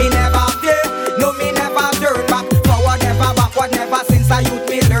 Me never fear, no me never turn back. Forward never, backward never, since I youth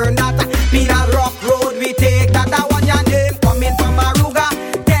me learn that. Penal Rock Road, we take that. I want your name coming from Aruga,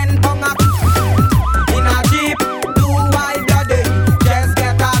 10 pound up in a jeep, too wide blooded. Just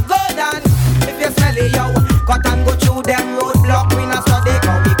get a good and if you smell it, yo, cut and go through them roadblock. We not study,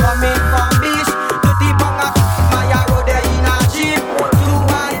 cause we coming from Bish to T-Bunga, Maya road in a jeep, too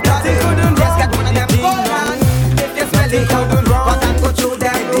wide blooded. Just get one of them good and if you smell it, yo, cut and go through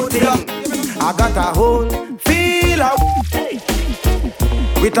them roadblock. I got a whole feel up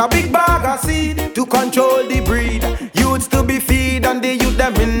with a big bag of seed to control the breed. Youths to be feed and the youth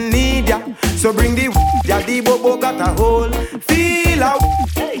them in need, yeah. So bring the yeah, the bobo got a whole feel out.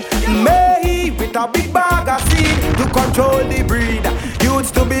 Me with a big bag of seed to control the breed. Youths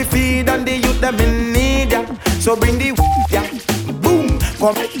to be feed and the youth them in need, yeah. So bring the yeah, boom,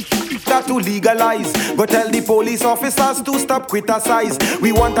 come. got to legalize. Go tell the police officers to stop criticize.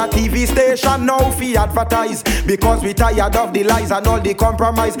 We want a TV station now fi advertise, because we tired of the lies and all the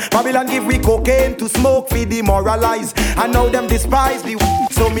compromise. Babylon give we cocaine to smoke fi demoralize, and now them despise the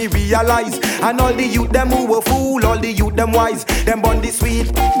so me realize. And all the youth them who were fool, all the youth them wise, them bun the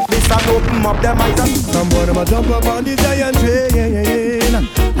sweet, this and open up them eyes. Someone of a jump up on the giant train,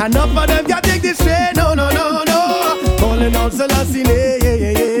 enough of them can't take this train, no, no, no, no. Calling out Selassie,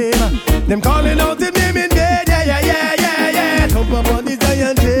 them calling out the name in dead, yeah. Jump up on the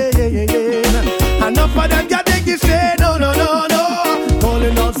giant train, enough of them can't take this train, no, no, no, no.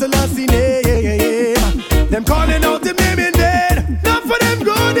 Calling out Selassie, them calling out the name in dead. Enough of them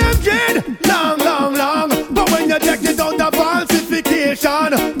go, them dread, long, long, long. But when you check it out, the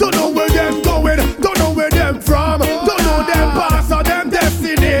falsification, don't know where them going, don't know where them from, don't know them past or them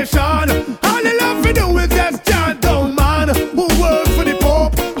destination. All they love to do is just chant down man who work for the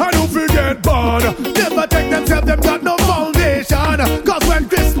Pope and who forget born. Never take themselves, them got no foundation. Cause when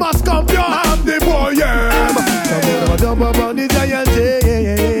Christmas come, you have the boy, yeah. Some jump up on the giant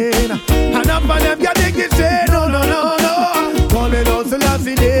chain, and up on them you take it chain, no, no, no, no. Calling out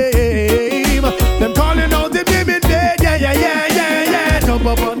Selassie name, them calling out the name in dead, yeah. Jump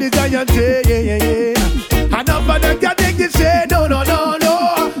up on the giant chain, and up on them you take it chain, no, no, no,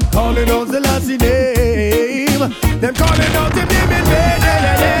 no. Calling out Selassie name, them calling out the name in dead,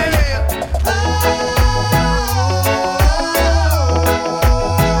 yeah.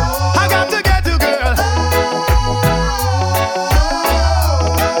 I got to get you, girl.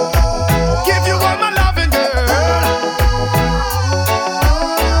 Give you all my loving, girl.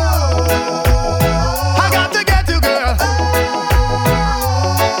 I got to get you, girl.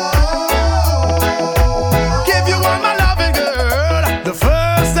 Give you all my loving, girl. The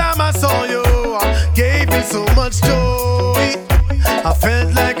first time I saw you gave me so much joy. I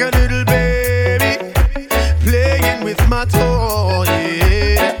felt like a little baby playing with my toy.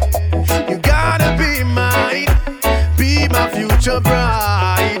 You gotta be mine, be my future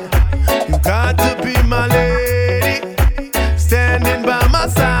bride. You got to be my lady, standing by my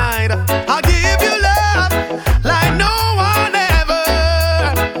side. I'll give you love like no one ever.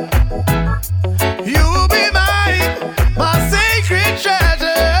 You'll be mine, my sacred treasure.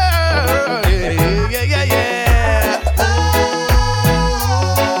 Yeah.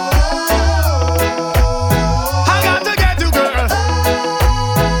 I got to get you, girl.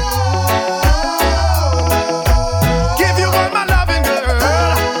 Give you all my loving, girl.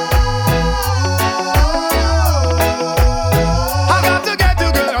 I got to get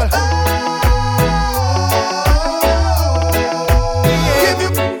you, girl. Give you.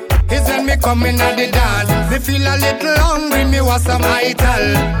 It's when me come in at the dance, me feel a little hungry, me want some ital.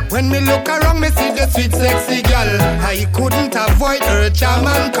 When me look around, me see the sweet sexy girl. I couldn't avoid her charm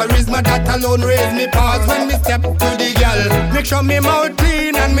and charisma, that alone raised me pause when me step to the girl. Make sure me mouth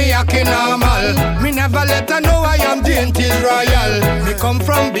clean and me acting normal. Me never let her know I am dainty royal. Me come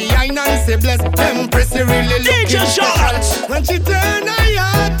from behind and say bless Empress, you really looking special. When she turn her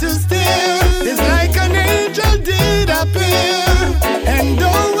heart to stare, it's like an angel did appear. And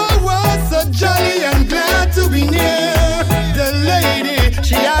though I was so jolly and glad to be near the lady,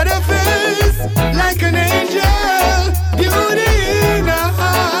 she had a face like an angel, beauty in her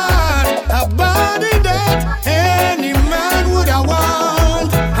heart, a body that any man would have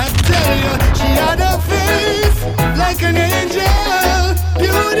want. I tell you, she had a face like an angel,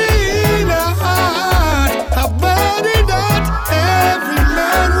 beauty in her heart, a body that every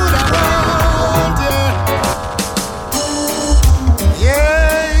man would have want.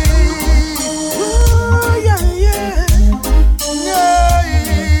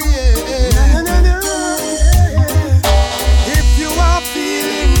 If you are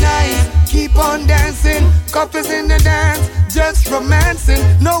feeling nice, keep on dancing. Couples in the dance, just romancing.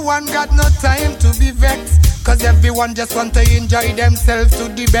 No one got no time to be vexed, cause everyone just want to enjoy themselves to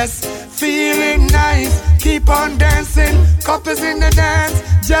the best. Feeling nice, keep on dancing. Couples in the dance,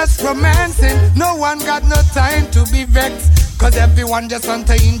 just romancing. No one got no time to be vexed, cause everyone just want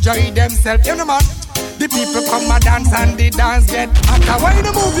to enjoy themselves. You know man, the people come and dance and the dance get hotter. Why you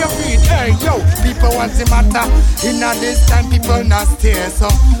move your feet? Hey yo, people want the matter. In a this time people not stay so.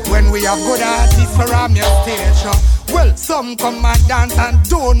 When we have good artists for our stage show. Well, some come and dance and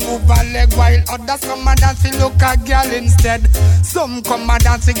don't move a leg, while others come and dance to look a girl instead. Some come and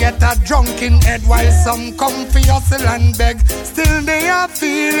dance to get a drunken head, while some come for hustle and beg. Still they are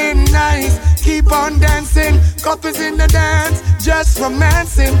feeling nice, keep on dancing. Couples in the dance, just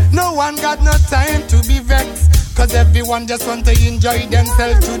romancing. No one got no time to be vexed, cause everyone just want to enjoy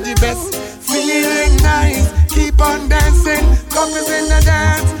themselves to the best. Feeling nice, keep on dancing. Couples in the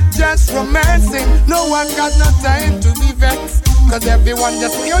dance, just just romancing. No one got no time to be vexed, cause everyone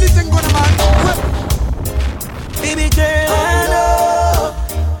just the only thing going on. Baby girl, I know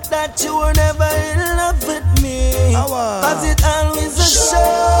that you were never in love with me, cause it always a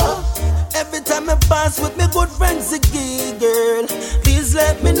show. Every time I pass with me good friends again, girl, please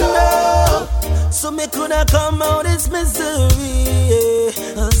let me know, so me coulda come out this misery,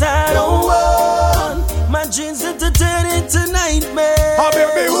 cause I don't want my dreams to turn into nightmares. Oh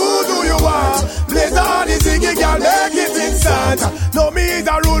baby, who do you want? Blaze all the singing, girl, make it instant. No me is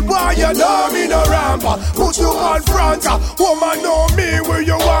a rude boy, you know me no ramp. Put you on front, woman know me where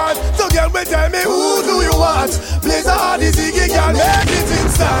you want. So girl, me tell me who do you want? Blaze all the singing, girl, make it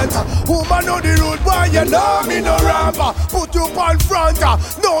instant. Woman know the rude boy, you know me no ramp. Put you on front,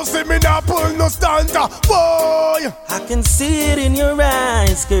 no see me not pull no stunt, boy. I can see it in your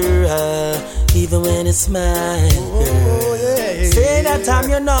eyes, girl, even when it's mine, girl. Say that I'm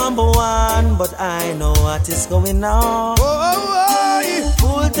your number one, but I know what is going on.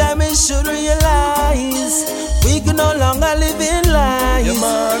 Full time you should realize we can no longer live in lies.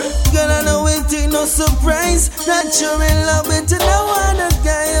 Girl, I know it ain't no surprise that you're in love with no other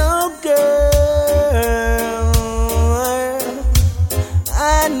guy, oh girl.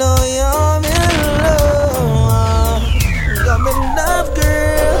 I know you're in love. I'm in love,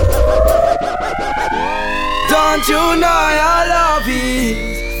 girl. Don't you know your love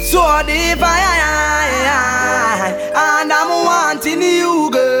is so deep, and I'm wanting you,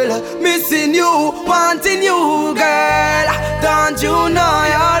 girl, missing you, wanting you, girl. Don't you know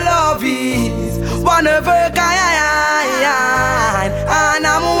your love is one of a kind, and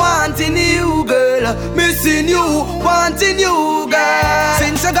I'm wanting you, girl, missing you, wanting you, girl.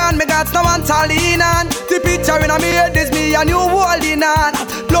 Since you gone, me got no one to lean on. The picture in my head is me and you holding on.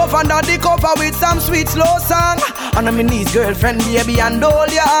 Love under the cover with some sweet slow song. And I'm in knees, girlfriend, baby, and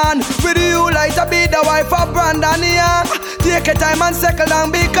hold your hand. With you like to be the wife of Brandon Young. Take your time and settle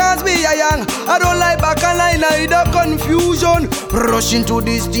down because we are young. I don't like back and line, I the confusion. Rush into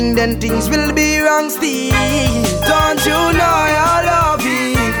this thing, then things will be wrong still. Don't you know your love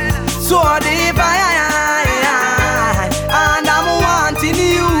is so deep, and I'm wanting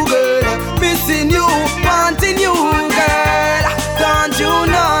you, girl, missing you, wanting you, girl. Don't you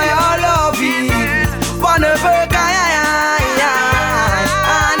know your love is one of a kind,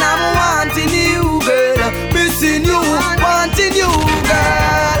 and I'm wanting you, girl, missing you, wanting you,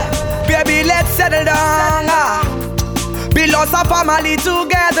 girl. Baby, let's settle down, build us a family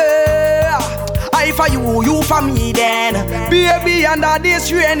together. I for you, you for me then, baby, under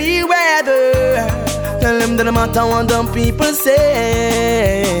this rainy weather. Tell them that no matter what them people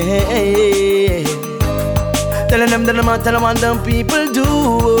say. Tell them that no matter what them people do.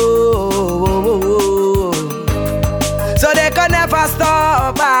 So they can never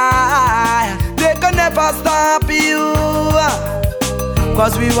stop, they can never stop you.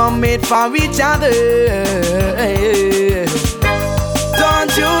 Cause we were made for each other.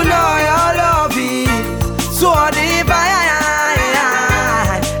 Don't you know your love is so deep,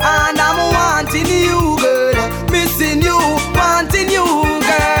 and I'm wanting you, girl, missing you, wanting you,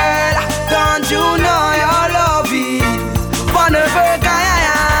 girl. Don't you know your love is one of a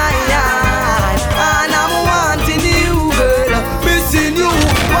kind, and I'm wanting you, girl, missing you,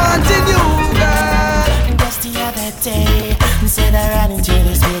 wanting you, girl. Just the other day, said I ran into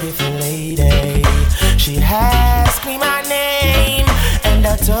this beautiful lady. She asked me my name, and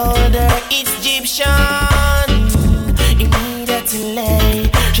I told her it's Egyptian. Immediately,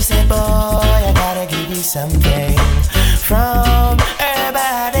 she said, boy, I gotta give you something from her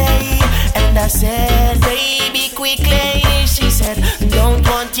body. And I said, baby, quickly. She said, don't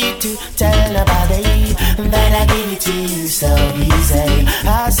want you to tell nobody that I give it to you so easy.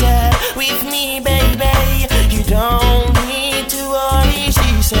 I said, with me, baby, you don't need to worry.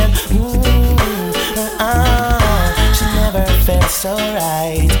 She said, she never felt so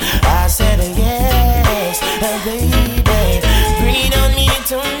right. I said, yes, baby, bring it on me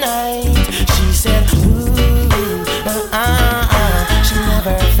tonight. She said, she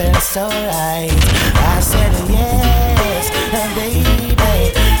never felt so right. I said, yes, baby,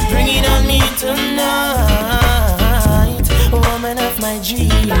 bring it on me tonight. Woman of my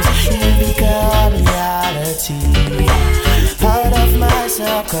dreams, you become reality. Out of my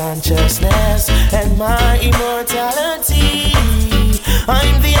subconsciousness and my immortality,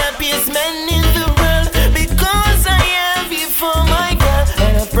 I'm the happiest man in the world because I have you for my girl.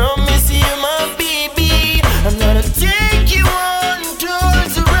 And I promise you, my baby, I'm gonna take you on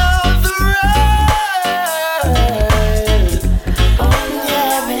tours around the world. Oh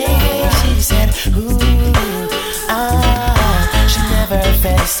yeah, baby, she said, she never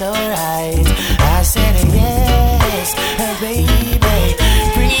felt face alright. I said yes, baby,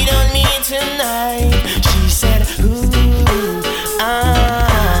 breathe on me tonight. She said, ooh,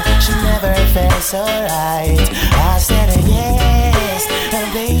 she never felt so right. I said yes,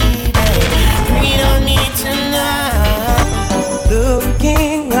 baby, breathe on me tonight.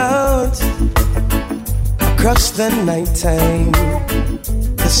 Looking out across the nighttime,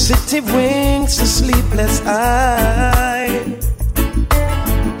 the city winks a sleepless eye.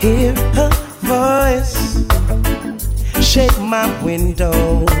 Hear her voice shake my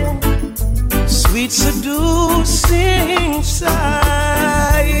window, sweet seducing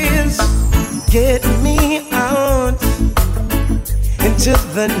sighs. Get me out into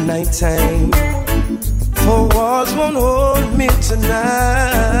the nighttime, for walls won't hold me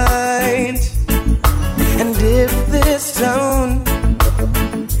tonight. And if this town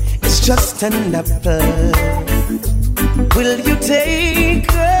is just an apple, will you take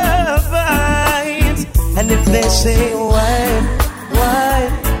a bite? And if they say why,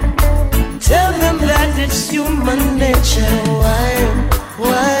 tell them that it's human nature.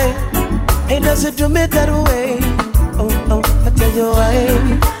 Why? Hey, does it do me that way? Oh, I tell you why?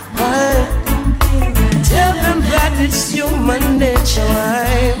 Tell them that it's human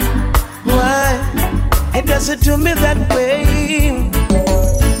nature. Why? Hey, does it do me that way?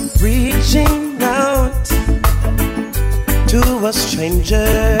 Reaching out to a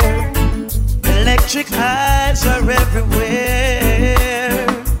stranger, electric eyes are everywhere,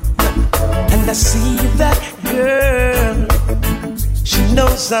 and I see that girl. She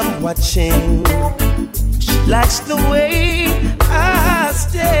knows I'm watching. She likes the way I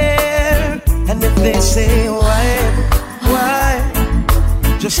stare. And if they say why,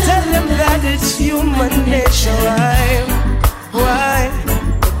 just tell them that it's human nature. Why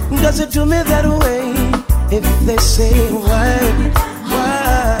does it do me that way? If they say why,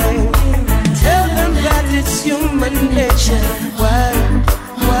 tell them that it's human nature. Why,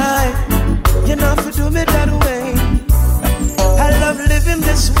 you know if you do me that way. I love living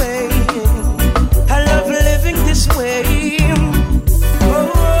this way. I love living this way.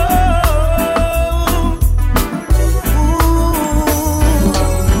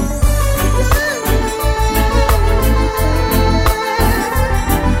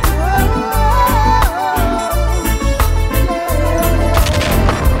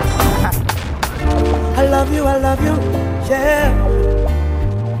 I love you, yeah.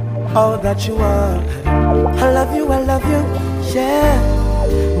 All that you are. I love you, yeah.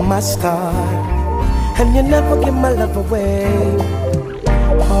 My star. And you never give my love away.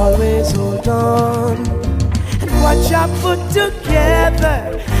 Always hold on. And watch I put together.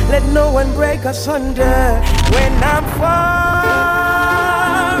 Let no one break us under. When I'm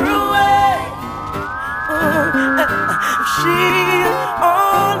far away, she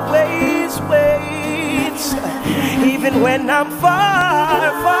always waits. Even when I'm far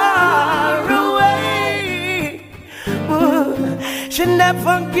away, she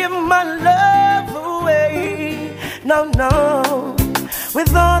never give my love away. No.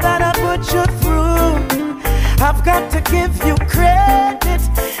 With all that I put you through, I've got to give you credit.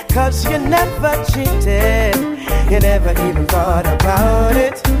 'Cause you never cheated, you never even thought about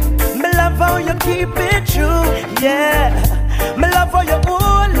it. Me love how you keep it true, yeah. Me love how you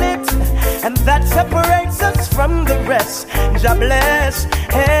hold it, and that separates us from the rest. God bless,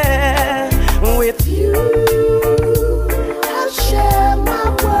 yeah. With you, I'll share my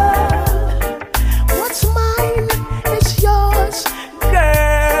world. What's mine is yours,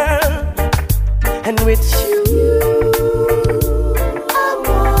 girl. And with you, I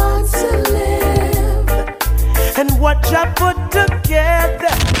want to live. And what I put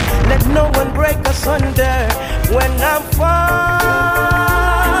together, let no one break us under. When I'm far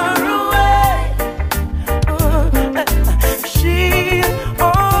away, she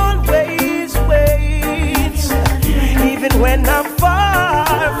always waits. Even when I'm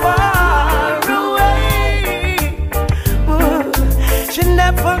far away, she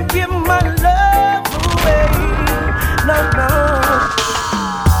never give my love away. No.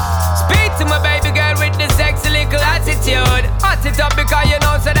 Speak to my baby girl with the sexy little attitude. Hot it up because you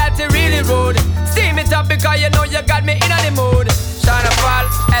know so that you really rude. Steam it up because you know you got me in the mood. Shana Paul,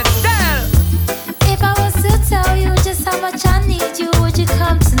 Estelle. If I was to tell you just how much I need you, would you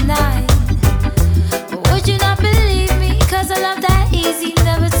come tonight? Or would you not believe me? 'Cause a love that easy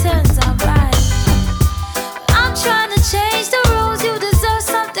never turns out right. I'm trying to change the rules. You deserve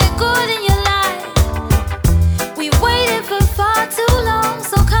something good in your life. We waited for far too long,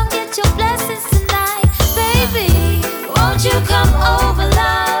 so come get your blessings tonight. Baby, won't you come over,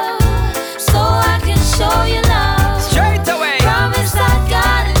 love, so I can show you love. Straight away. Promise I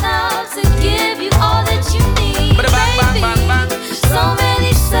got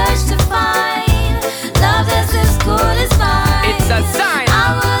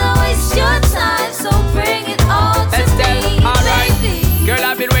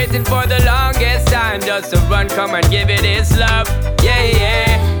waiting for the longest time just to run, come and give it his love. Yeah,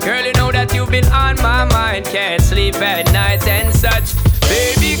 yeah. Girl, you know that you've been on my mind. Can't sleep at night and such.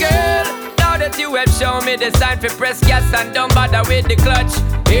 Baby girl, now that you have shown me the sign for press gas and don't bother with the clutch.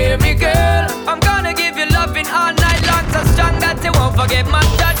 Hear me, girl, I'm gonna give you loving all night long, so strong that you won't forget my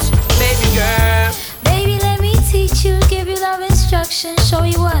touch. Baby girl, baby, let me teach you, give you love instruction, show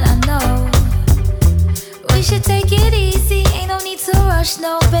you what I know. We should take it easy, ain't no need to rush,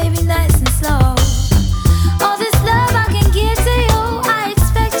 no, baby, nice and slow. All this love I can give to you, I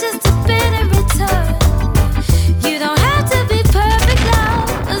expect just a bit in return. You don't have to be perfect now,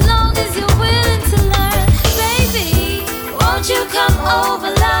 as long as you're willing to learn. Baby, won't you come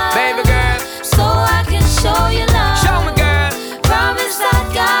over, love? Baby girl, so I can show you love. Show me, girl. Promise I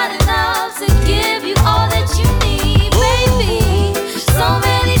got enough to give you all that you need, baby. So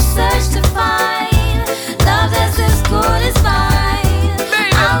many search to find love that's as good as mine.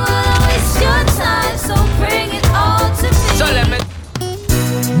 Baby. I will waste your time, so bring it all to me. So let me.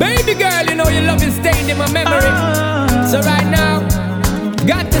 Baby girl, you know your love is stained in my memory. So right now,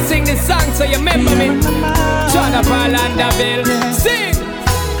 got to sing this song so you remember me. Jonathan Landaville, sing.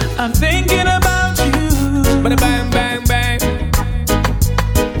 I'm thinking about you. Bada bang bang bang.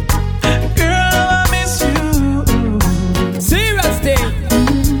 Girl, I miss you. Serious thing.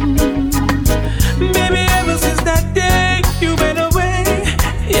 Baby, ever since that day you went away,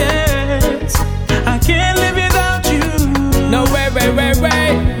 yes, I can't live without you. No way, girl,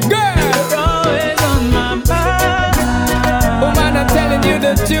 you're always on my mind. Oh man, I'm telling you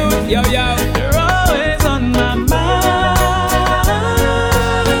the truth, yo yo. You're always on my mind.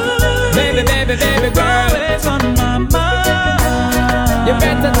 Baby girl, always on my mind. You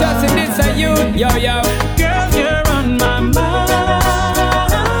better trust in this are you, yo yo. Girl, you're on my mind.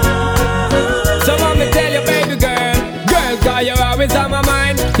 So let me tell you, baby girl, cause you're always on my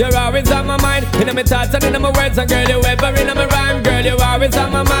mind. You're always on my mind. In my thoughts and in my words, and girl, you ever in my rhyme. Girl, you're always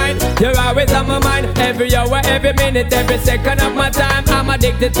on my mind. You're always on my mind. Every hour, every minute, every second of my time. I'm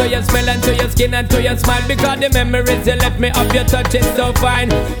addicted to your smell and to your skin and to your smile. Because the memories you left me of your touch is so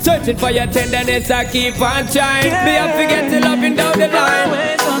fine. Searching for your tenderness, I keep on trying. Me, I forget to loving down the line.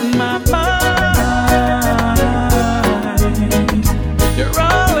 Always on my mind. You're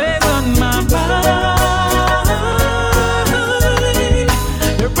always on my mind.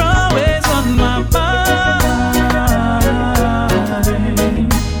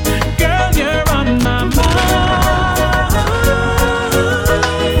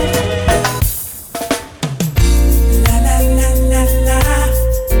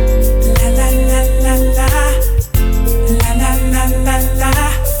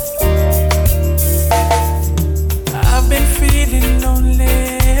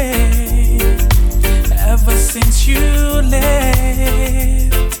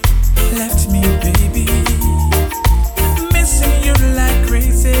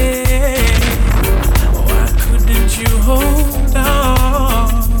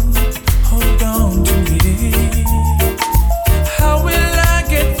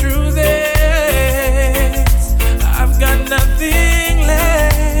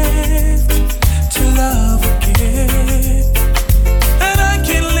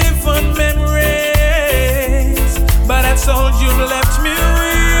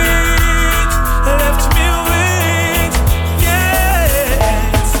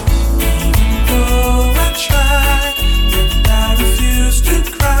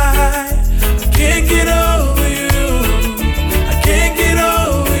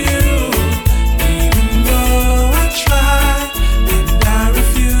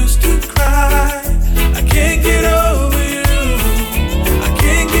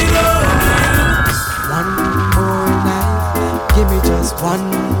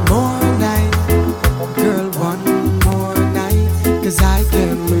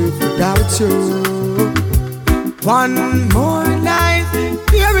 One more night,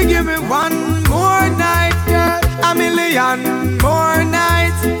 baby, give me one more night, girl. A million more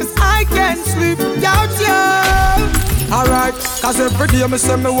nights, 'cause I can't sleep without you. Alright, cause every day me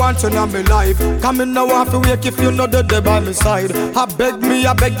say me want you in my life. Come in now off to wake if you know the day by my side. I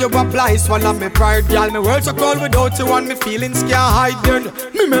beg you apply, swallow me pride. Girl, me world so cold without you and me feelings can't hide then.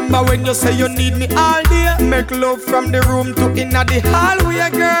 Remember when you say you need me all day. Make love from the room to inna the hallway,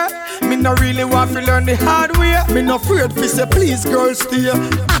 girl. Me no really want to learn the hard way. Me no afraid to say please girl stay.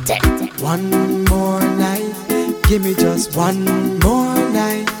 One more night, give me just one more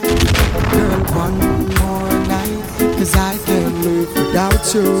night. Girl, one more night, 'cause I can't live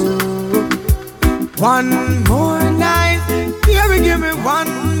without you. One more night, baby, give me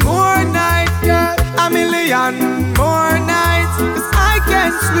one more night, girl. A million more nights, 'cause I can't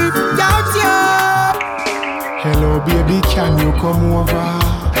can sleep without you. Hello baby, can you come over?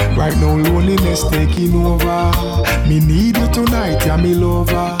 Right now loneliness taking over. Me need you tonight, yeah me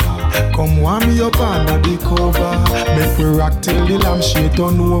lover. Come warm me up under the cover. Make we rock till the lampshade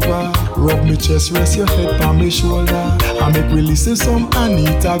turn over. Rub me chest, rest your head on me shoulder. And make we listen some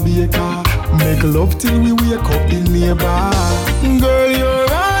Anita Baker. Make love till we wake up the neighbor. Girl, you're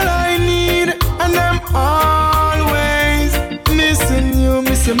all I need, and I'm always missing you.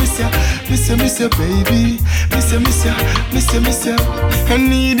 Miss you, baby. Miss you. I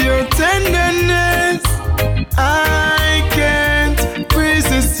need your tenderness. I can't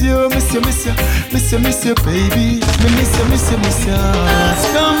resist you. Miss you, baby. Miss you. It's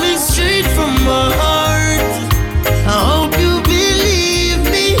coming straight from my heart. I hope you believe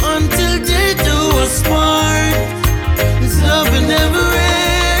me until they do us part. This love will never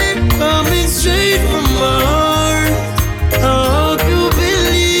end. Coming straight from my heart. I hope you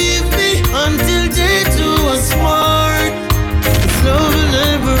believe me until they do us part. This love will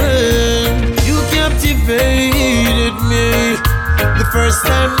never end. You captivated me the first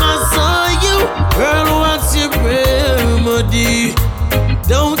time I saw you. Girl, what's your remedy?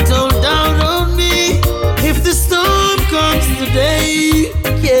 Don't hold down on me if the storm comes today.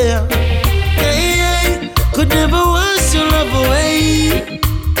 Yeah, hey, could never wash your love away.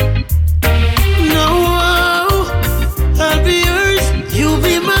 No, I'll be yours, you'll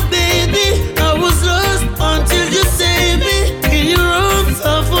be my baby. I was lost until you saved me. In your arms,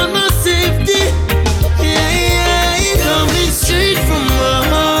 I found my safety. Yeah, coming straight from my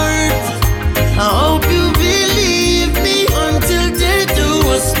heart. I hope you believe me until they do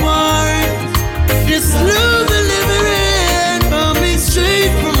us part. This love will never end. Coming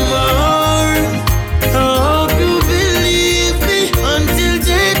straight from my heart. I hope you believe me until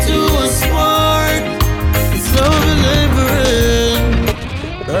they do us part. This love will never end.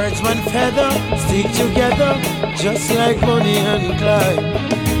 Birds one feather stick together, just like Bonnie and Clyde.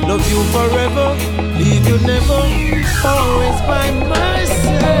 Love you forever, leave you never, always by my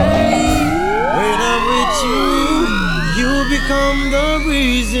side. When I'm with you, you become the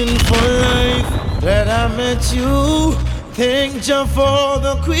reason for life. Glad I met you. Thank you for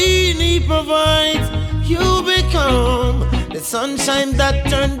the queen he provides. You become the sunshine that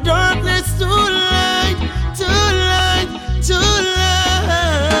turned darkness to light, to light, to light.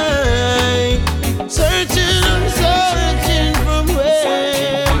 Searching, I'm searching from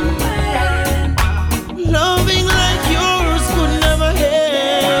where loving like yours could never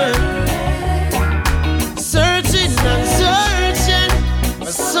end. Searching and searching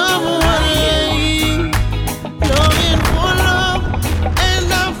for someone like longing for love, and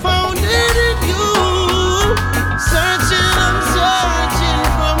I found it in you. Searching, I'm searching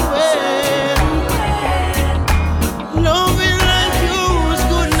from where loving like yours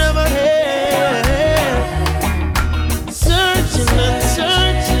could never end. Searching and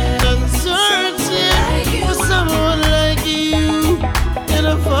searching and searching for someone like you, and I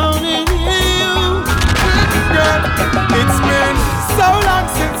found it in you. Girl, it's been so long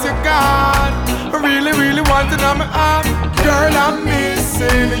since you're gone. I really, really want to know my arm. Girl, I'm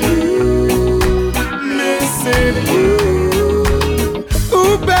missing you. Missing you.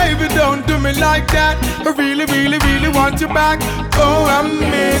 Ooh, baby, don't do me like that. I really, really, really want you back. Oh, I'm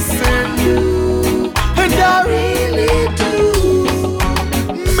missing you. And I really do.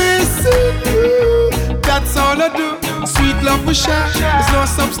 Missing you. That's all I do. Sweet love we share, there's no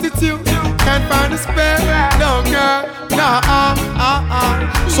substitute. Can't find a spare, no girl, nah.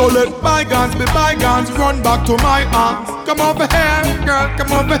 So let bygones be bygones, run back to my arms. Come over here, girl,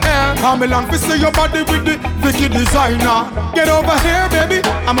 come over here. Come along to see your body with the Vicky designer. Get over here, baby,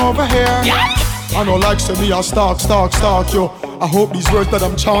 I'm over here. I know like say me a stalk you. I hope these words that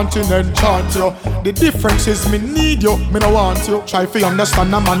I'm chanting enchant you. The difference is me need you, me no want you. Try to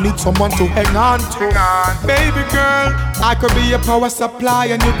understand I need someone to hang on to. Baby girl, I could be your power supply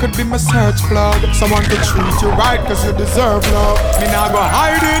and you could be my search plug. Someone to treat you right cause you deserve love. Me not go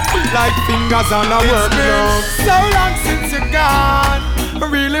hide it like fingers on a work glove. So long since you're gone, I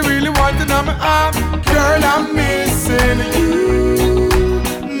really, really want to know my arm. Girl, I'm missing you.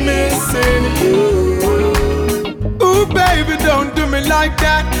 Missing you. Ooh, baby, don't do me like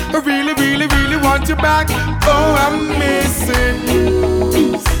that. I really, really, really want you back. Oh, I'm missing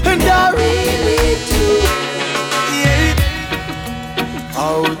you. And I really do. Yeah.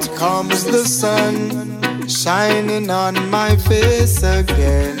 Out comes the sun, shining on my face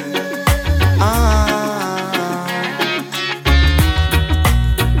again.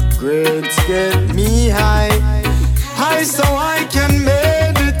 Grades get me high so I can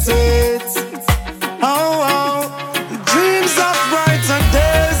meditate. Dreams of brighter days.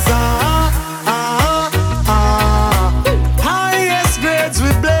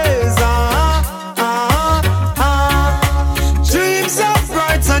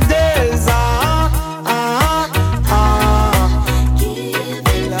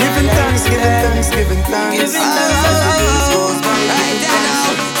 giving thanks. Right now,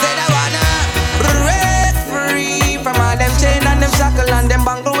 said I wanna break free from all them chain and them shackle and them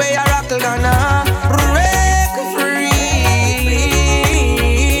bangle way I rockle gonna break free.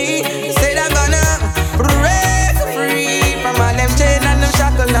 Said I gonna break free from all them chain and them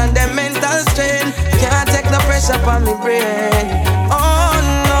shackle and them mental strain. Can't take no pressure from me brain. Oh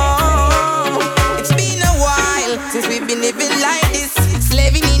no, it's been a while since we've been living like this,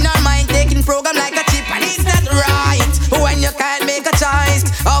 slaving in our mind, taking program like a chip, and it's not right. When you can't make a choice,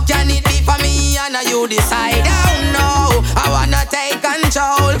 how can it be for me and you decide? Oh no, I wanna take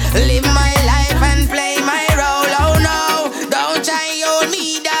control, live my life and play my role. Oh no, don't try hold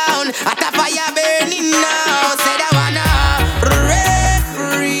me down, at a fire burning now. Said I wanna break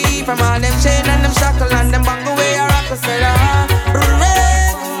free from all them chain and them shackle and them bangle way I rock. Said I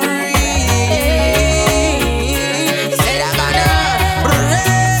break free. Said I wanna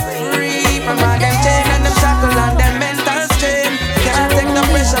break free from all them chain and them shackle and them mental strain. Can't take no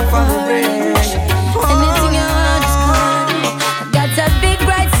pressure from the brain. Anything you want, just come. Got a big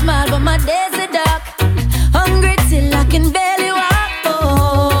bright smile, but my days are dark. Hungry till I can barely walk.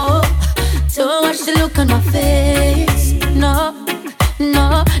 Oh, don't watch the look on my face. No,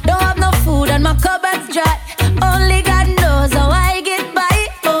 no, don't have no food and my cupboard's dry. Only God knows how I get by.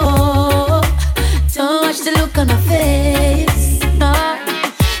 Oh, don't watch the look on her face. No,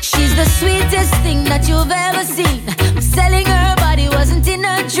 she's the sweetest thing that you've ever seen. Selling her body wasn't in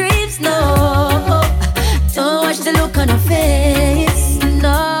her dreams. No, don't watch the look on her face.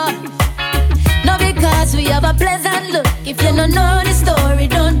 No, no, because we have a pleasant look. If you don't know the story,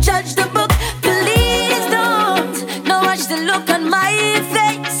 don't judge the book. Please don't. No, watch the look on my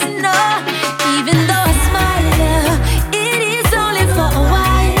face. No, even though I smile, it is only for a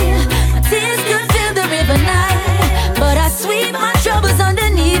while. My tears could fill the river Nile, but I sweep my troubles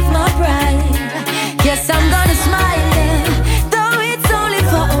underneath my pride. Yes, I'm gonna smile, though it's only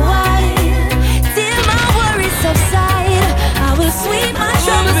for a while. Till my worries subside, I will sweep my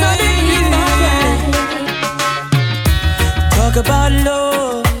troubles underneath my pride. Talk about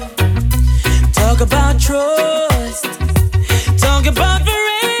love, talk about trust, talk about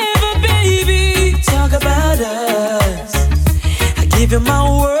forever, baby. Talk about us. I give you my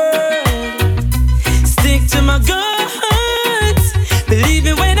word, stick to my guns. Believe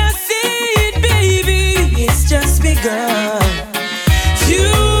me when I say it, baby. It's just begun. You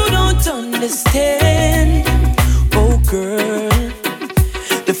don't understand, oh girl,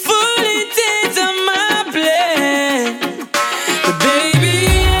 the full intent of my plan. But baby,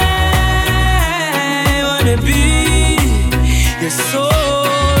 I wanna be your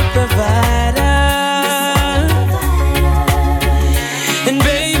sole provider. And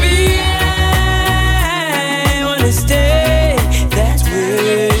baby, I wanna stay that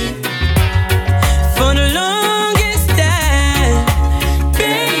way for the longest time.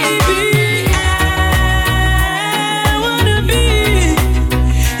 Baby, I wanna be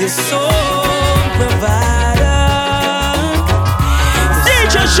your sole provider.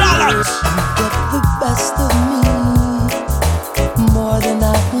 DJ Charlotte. The best of me, more than I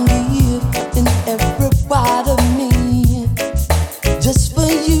can give in every part of me. Just for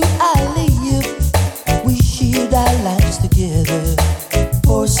you I live. We shared our lives together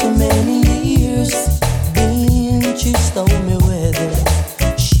for so many years. Been through stormy weather,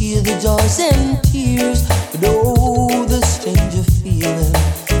 share the joys and tears. But oh, the stranger feeling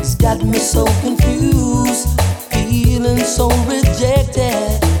has got me so confused, feeling so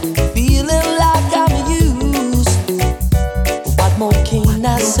rejected, feeling like I'm used. What more can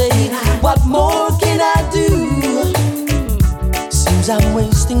I say? What more can I do? Seems I'm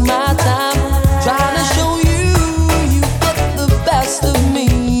wasting my time trying to show you you get the best of me.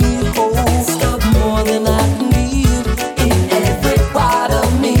 Oh, more than I can give in every part of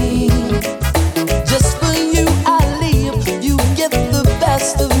me. Just for you I live. You get the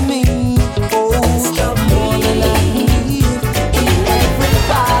best of me. Oh,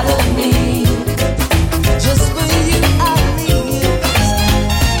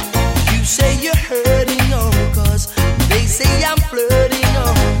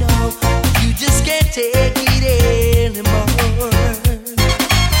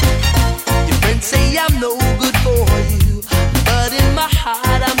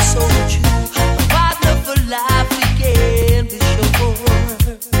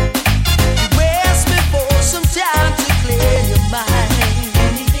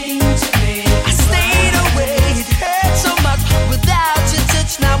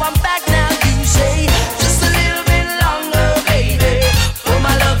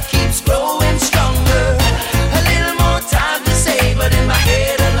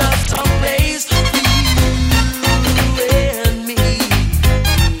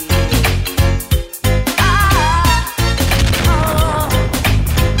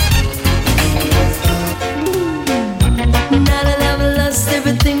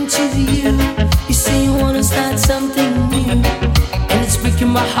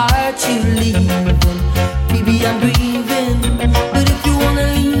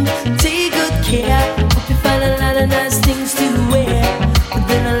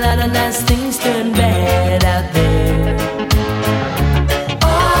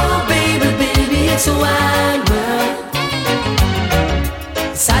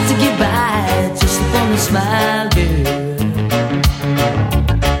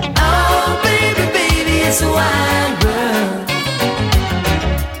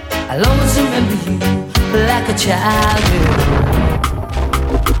 a childhood.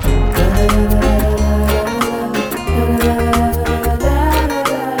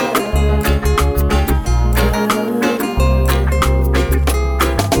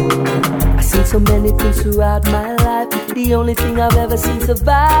 I've seen so many things throughout my life. The only thing I've ever seen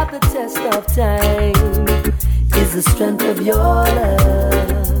survive the test of time is the strength of your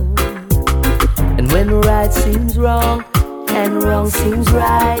love. And when right seems wrong and wrong seems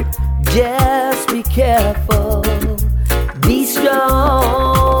right, just be careful, be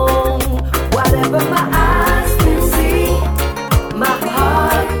strong. Whatever my eyes can see, my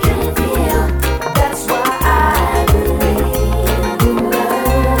heart can feel. That's why I believe in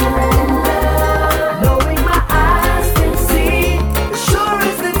love. Knowing my eyes can see, sure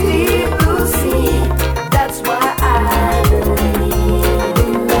as the deep blue sea. That's why I believe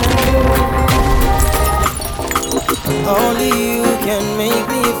in love. Only you can make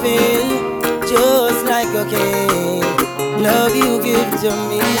me feel just like a king. Love you give to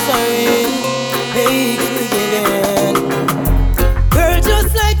me, sorry, makes me give in. Girl,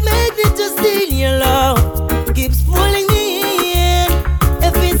 just like magnet, just steal your love, keeps pulling me in.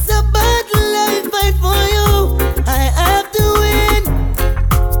 If it's a battle I fight for you, I have to win.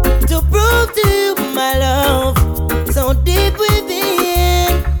 To prove to you my love, so deep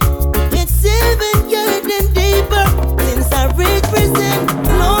within. It's even getting deeper since I represent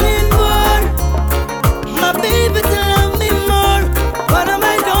longing for my baby to love me more. What am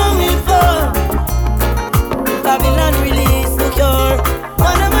I longing for? Babylon release the cure.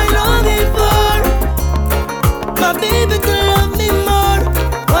 What am I longing for? My baby to love me more.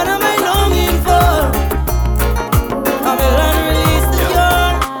 What am I longing for? Babylon release the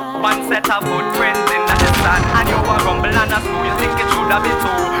cure. One set of footprints in the sand, and you a rumble and a screw. You think it should have been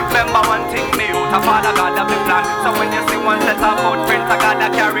two. Remember one thing, me out of Father God have the plan. So when you see one set of footprints, I gotta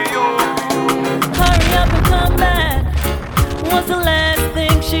carry you. Hurry up and come back was the last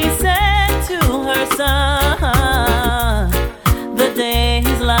thing she said to her son. The day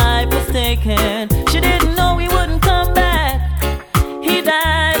his life was taken, she didn't know he wouldn't come back. He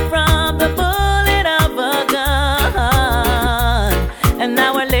died from the bullet of a gun, and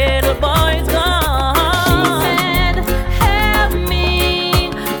now her little boy's gone. She said, help me,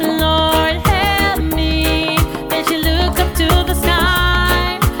 Lord, help me. Then she looked up to the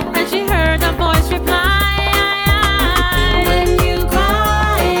sky, and she heard a voice reply. When you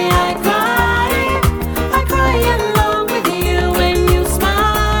cry, I cry. I cry along with you. When you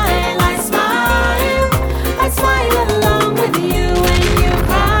smile, I smile. I smile along with you. When you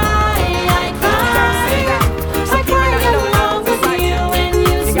cry, I cry. I cry along with you. When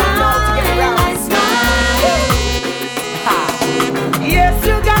you smile, I smile. Yes,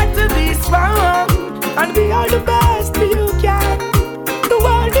 you got to be strong and be all the best you can. The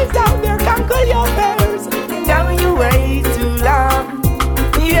world is out there, conquer your fears. Now you wait too long.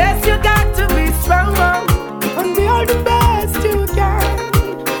 Yes, you got to be strong and be all the best you can.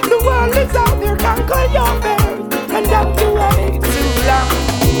 The world is out there, conquer your fears. And now you wait too long.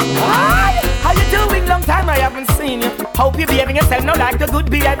 Hi, how you doing? Long time I haven't seen you. Hope you're behaving yourself now like a good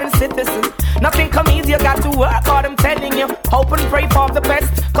behaving citizen. Nothing come easy, you got to work hard, I'm telling you. Hope and pray for the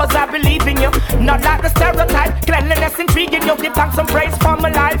best, cause I believe in you. Not like the stereotype, cleanliness intriguing you. Give thanks and praise for my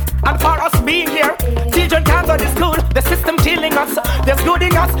life and for us being here. Children can't go to school, the system killing us. There's good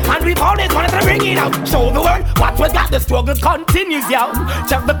in us, and we've always wanted to bring it out. Show the world what we got, the struggle continues, yo.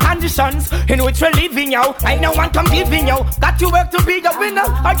 Check the conditions in which we're living, yo. Ain't no one competing, yo. Got to work to be a winner.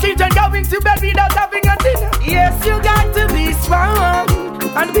 Our children going to bed without having a dinner. Yes, you got to be strong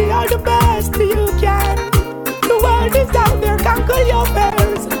and be all the best you can. The world is out there, conquer your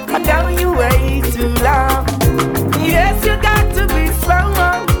fears. And now you wait too long. Yes, you got to be strong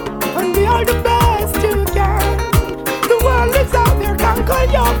and be all the best you can. The world is out there, conquer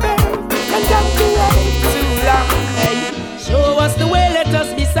your fears. And now you wait too long. Hey, show us the way, let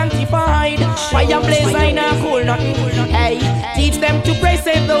us be sanctified. Fire blaze, I not cool nothing. Hey, teach them to pray,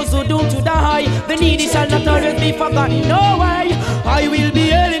 save those who doomed to die. The needy shall not always be forgotten. No way. I will be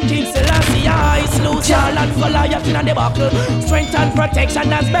hailing King Selassie. I slew Charlotte Goliath in the buckle. Strength and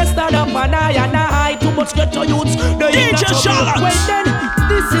protection as best of an eye and eye. Too much get to youths. DJ Charlotte. Well then,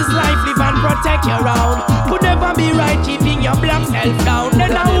 this is life, live and protect your round. Could never be right, keeping your black self down.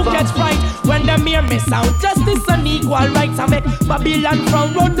 Then now who gets right when the mere miss out? Justice and equal rights I make Babylon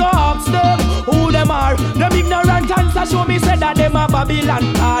from road to ox them. Who them are? Them ignorant answers show me say that them a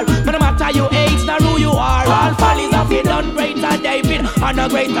Babylon are. But no matter your age, nor who you are, all follies of it done greater David and a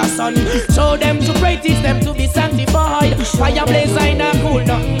greater son. Show them to pray, teach them to be sanctified. Fire blaze I not cool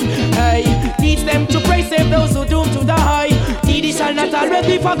nothing. Hey, teach them to pray, save those who doomed to die. Needy shall not always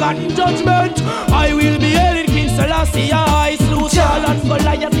be forgotten. Judgment I will be hailing see I slew Saul and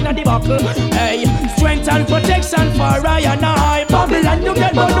Goliath in the buckle. Hey, strength and protection for I and I. Babylon, you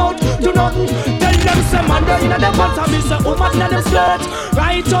get burn out to nothing. Tell them some man in the bottom is a woman in the skirt.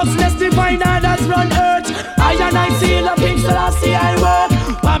 Righteousness divine others run earth. I and I seal a pink, so I see I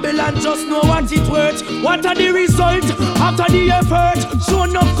work. Babylon just know what it worth. What are the result after the effort? Show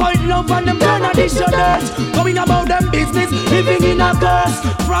no cold love and them burn addition dirt. Going about them business, living in a curse.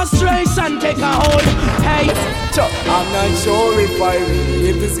 Frustration take a hold. Hey, I'm not sure if I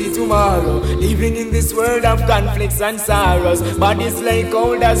really live to see tomorrow. Living in this world of conflicts and sorrows. Bodies like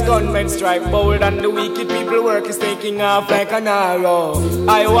cold as gunmen strike bold, and the wicked people work is taking off like an arrow.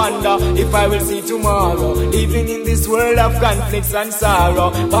 I wonder if I will see tomorrow. Living in this world of conflicts and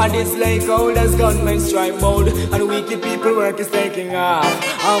sorrow. Bodies like cold as gunmen strike bold, and wicked people work is taking off.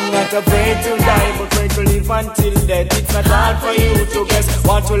 I'm not afraid to die, but afraid to live until death. It's not hard for you to guess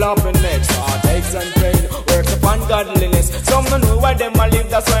what will happen next. Heartaches and pain, works upon godliness. Some don't know why them a live,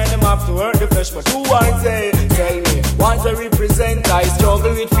 that's why them have to hurt the flesh. But who are they? Tell me, what I represent? I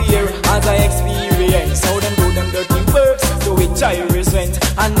struggle with fear as I experience how them do them dirty works, to which I resent.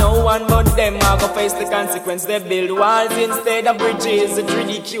 And no one but them are gonna face the consequence. They build walls instead of bridges, it's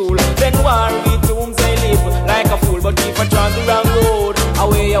ridicule. Then war with whom they live like a fool. But if I try the wrong road,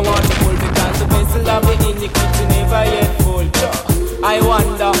 away I want to pull, because the vessel of the iniquity never yet full. I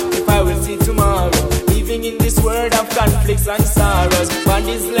wonder if I will see tomorrow. Living in this world of conflicts and sorrows.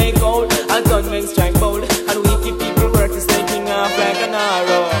 Bodies lay cold and gunmen strike bold, and wicked people work is taking off like an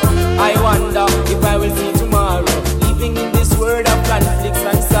arrow. I wonder if I will see tomorrow. Living in this world of conflicts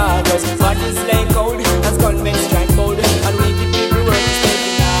and sorrows. Bodies lay cold and gunmen strike bold, and wicked people work is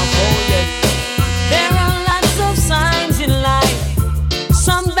taking off. Oh yeah. There are lots of signs in life,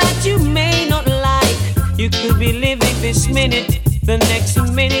 some that you may not like. You could be living this minute, the next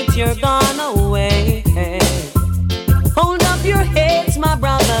minute you're gone away. Hold up your heads, my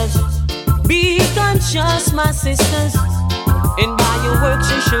brothers. Be conscious, my sisters. And by your works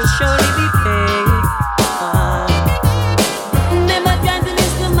you shall surely be paid. Never try to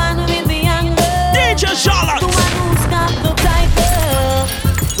miss the man with the anger. DJ Charlotte. The one who's got the title.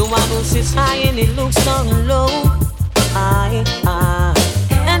 The one who sits high and he looks down low.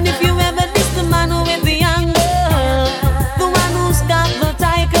 And if you ever miss the man with the anger, the one who's got the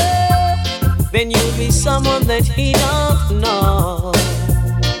title, then you'll be someone that he don't know.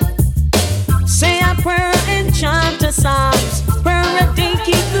 Say a prayer and chant a psalms. Prayer a day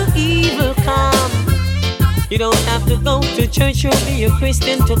keep the evil calm. You don't have to go to church or be a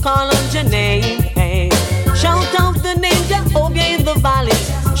Christian to call on your name. Hey. Shout out the name Jehovah in the valleys.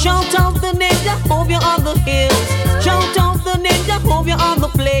 Shout out the name Jehovah on the hills. Shout out the name Jehovah on the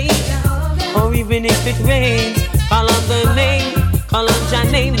plain. Or even if it rains, call on the name. Call on your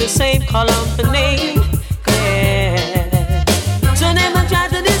name the same. Call on the name. Yeah. So never try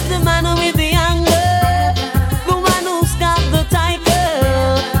to diss the man with the anger. The one who's got the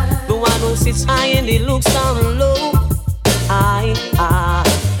title. The one who sits high and he looks down low.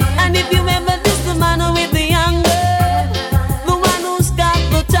 And if you ever diss the man with the anger, the one who's got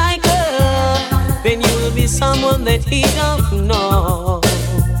the title, then you will be someone that he don't know.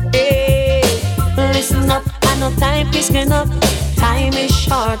 Hey, listen up, I know time is enough. Time is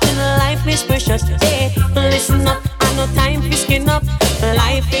short and life is precious. Hey, listen up, I know time is enough.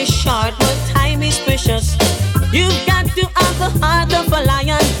 Life is short but time is precious. You've got to have the heart of a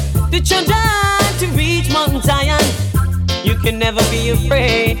lion, the children to reach Mount Zion. You can never be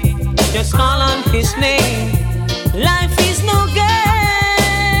afraid, just call on his name. Life is no game.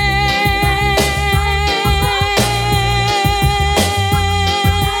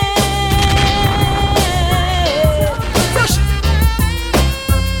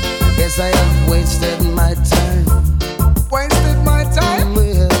 Guess I have wasted my time. Wasted my time?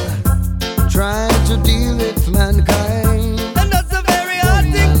 Well, trying to deal with mankind. And that's a very hard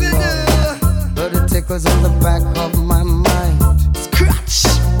thing to do. But it tickles on the back of my mind. Scratch.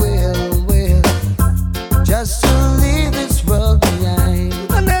 Well, just to leave this world behind.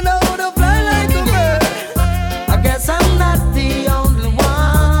 And then I would have fly like a bird. I guess I'm not the only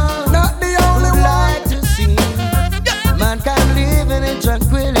one. Not the only one. Like to see mankind living in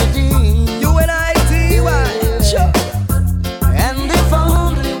tranquility. UNITY. Sure. And if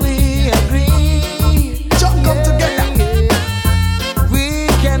only we agree, come together. We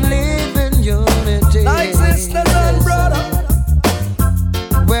can live in unity. Like sisters and brothers.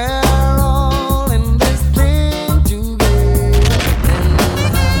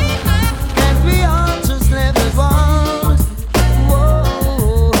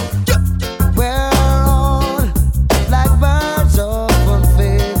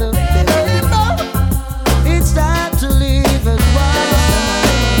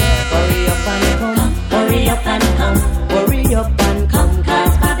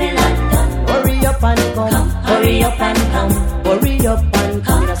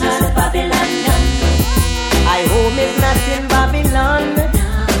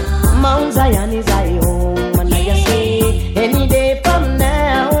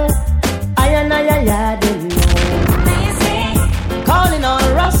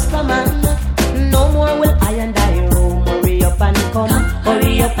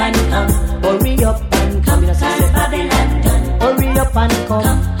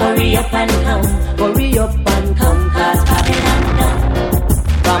 Hurry up and come, hurry up and come, cause Babylon done.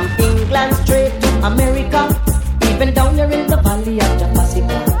 From England straight to America, even down here in the valley of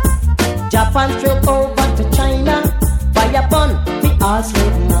Japasica. Japan straight over to China, fire burn, we all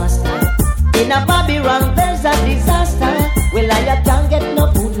slave master. In a Babylon there's a disaster. Well, I can't get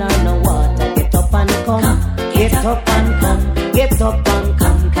no food nor no water. Get up and come, get up and come, get up and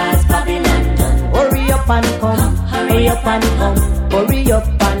come, cause Babylon done. Hurry up and come, hurry up and come, hurry up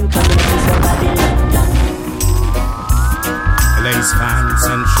and come, cause Babylon done. LA's fine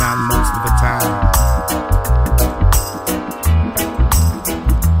sunshine most of the time,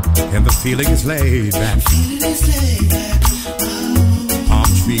 and the feeling is laid back. Palm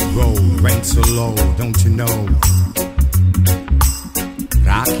tree road, rent so low, don't you know? But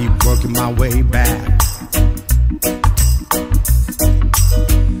I keep working my way back.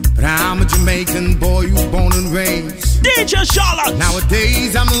 But I'm a Jamaican boy who's born and raised DJ Charlotte.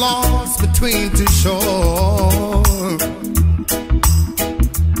 Nowadays I'm lost between two shores.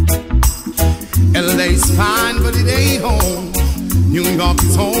 LA's fine, but it ain't home. New York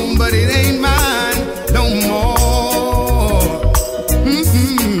is home, but it ain't mine no more.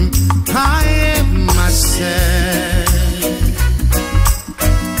 I am myself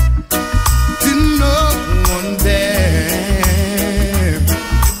to no one there,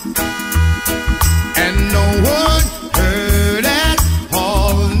 and no one heard at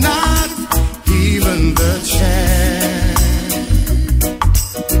all, not even the chair.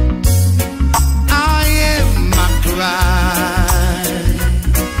 I am my pride,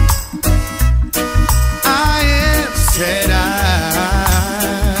 I am said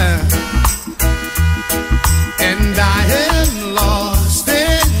and I am lost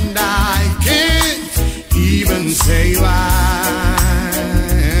and I can't even say why.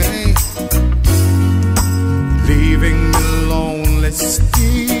 Leaving me lonely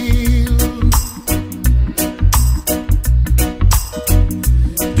still.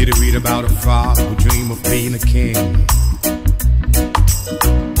 Did you read about a father who dreamed of being a king?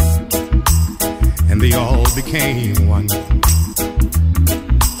 And they all became one,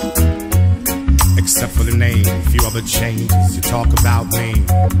 except for the name. A few other changes to talk about me.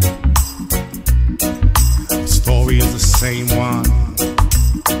 The story is the same one,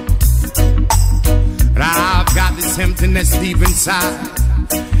 but I've got this emptiness deep inside,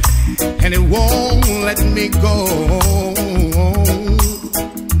 and it won't let me go.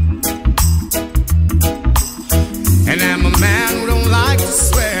 And I'm a man who don't like to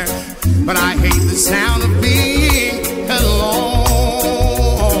swear, but I hate the sound of being alone.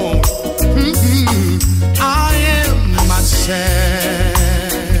 I am myself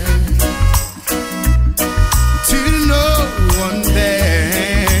to no one there,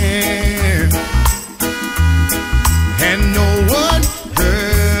 and no one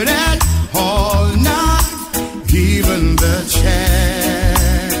heard at all, not even the chair.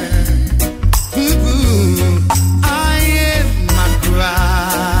 I am my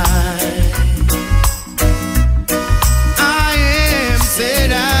pride, I am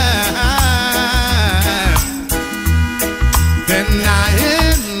said then I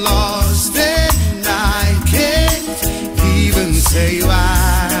am lost and I can't even say why.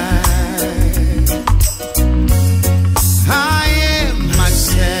 I am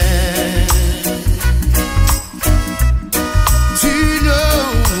myself to no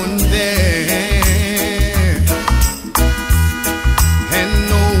one there, and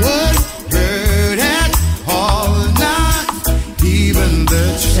no one heard at all, not even the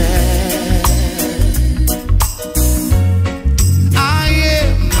chair. I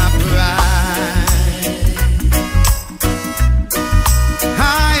am my pride,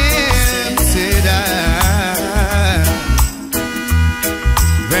 I am said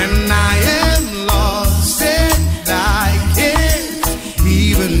then I am lost and I can't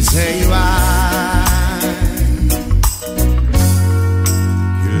even say why.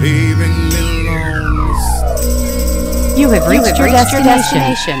 You're leaving me lonely. You have reached your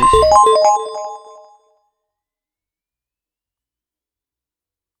destination.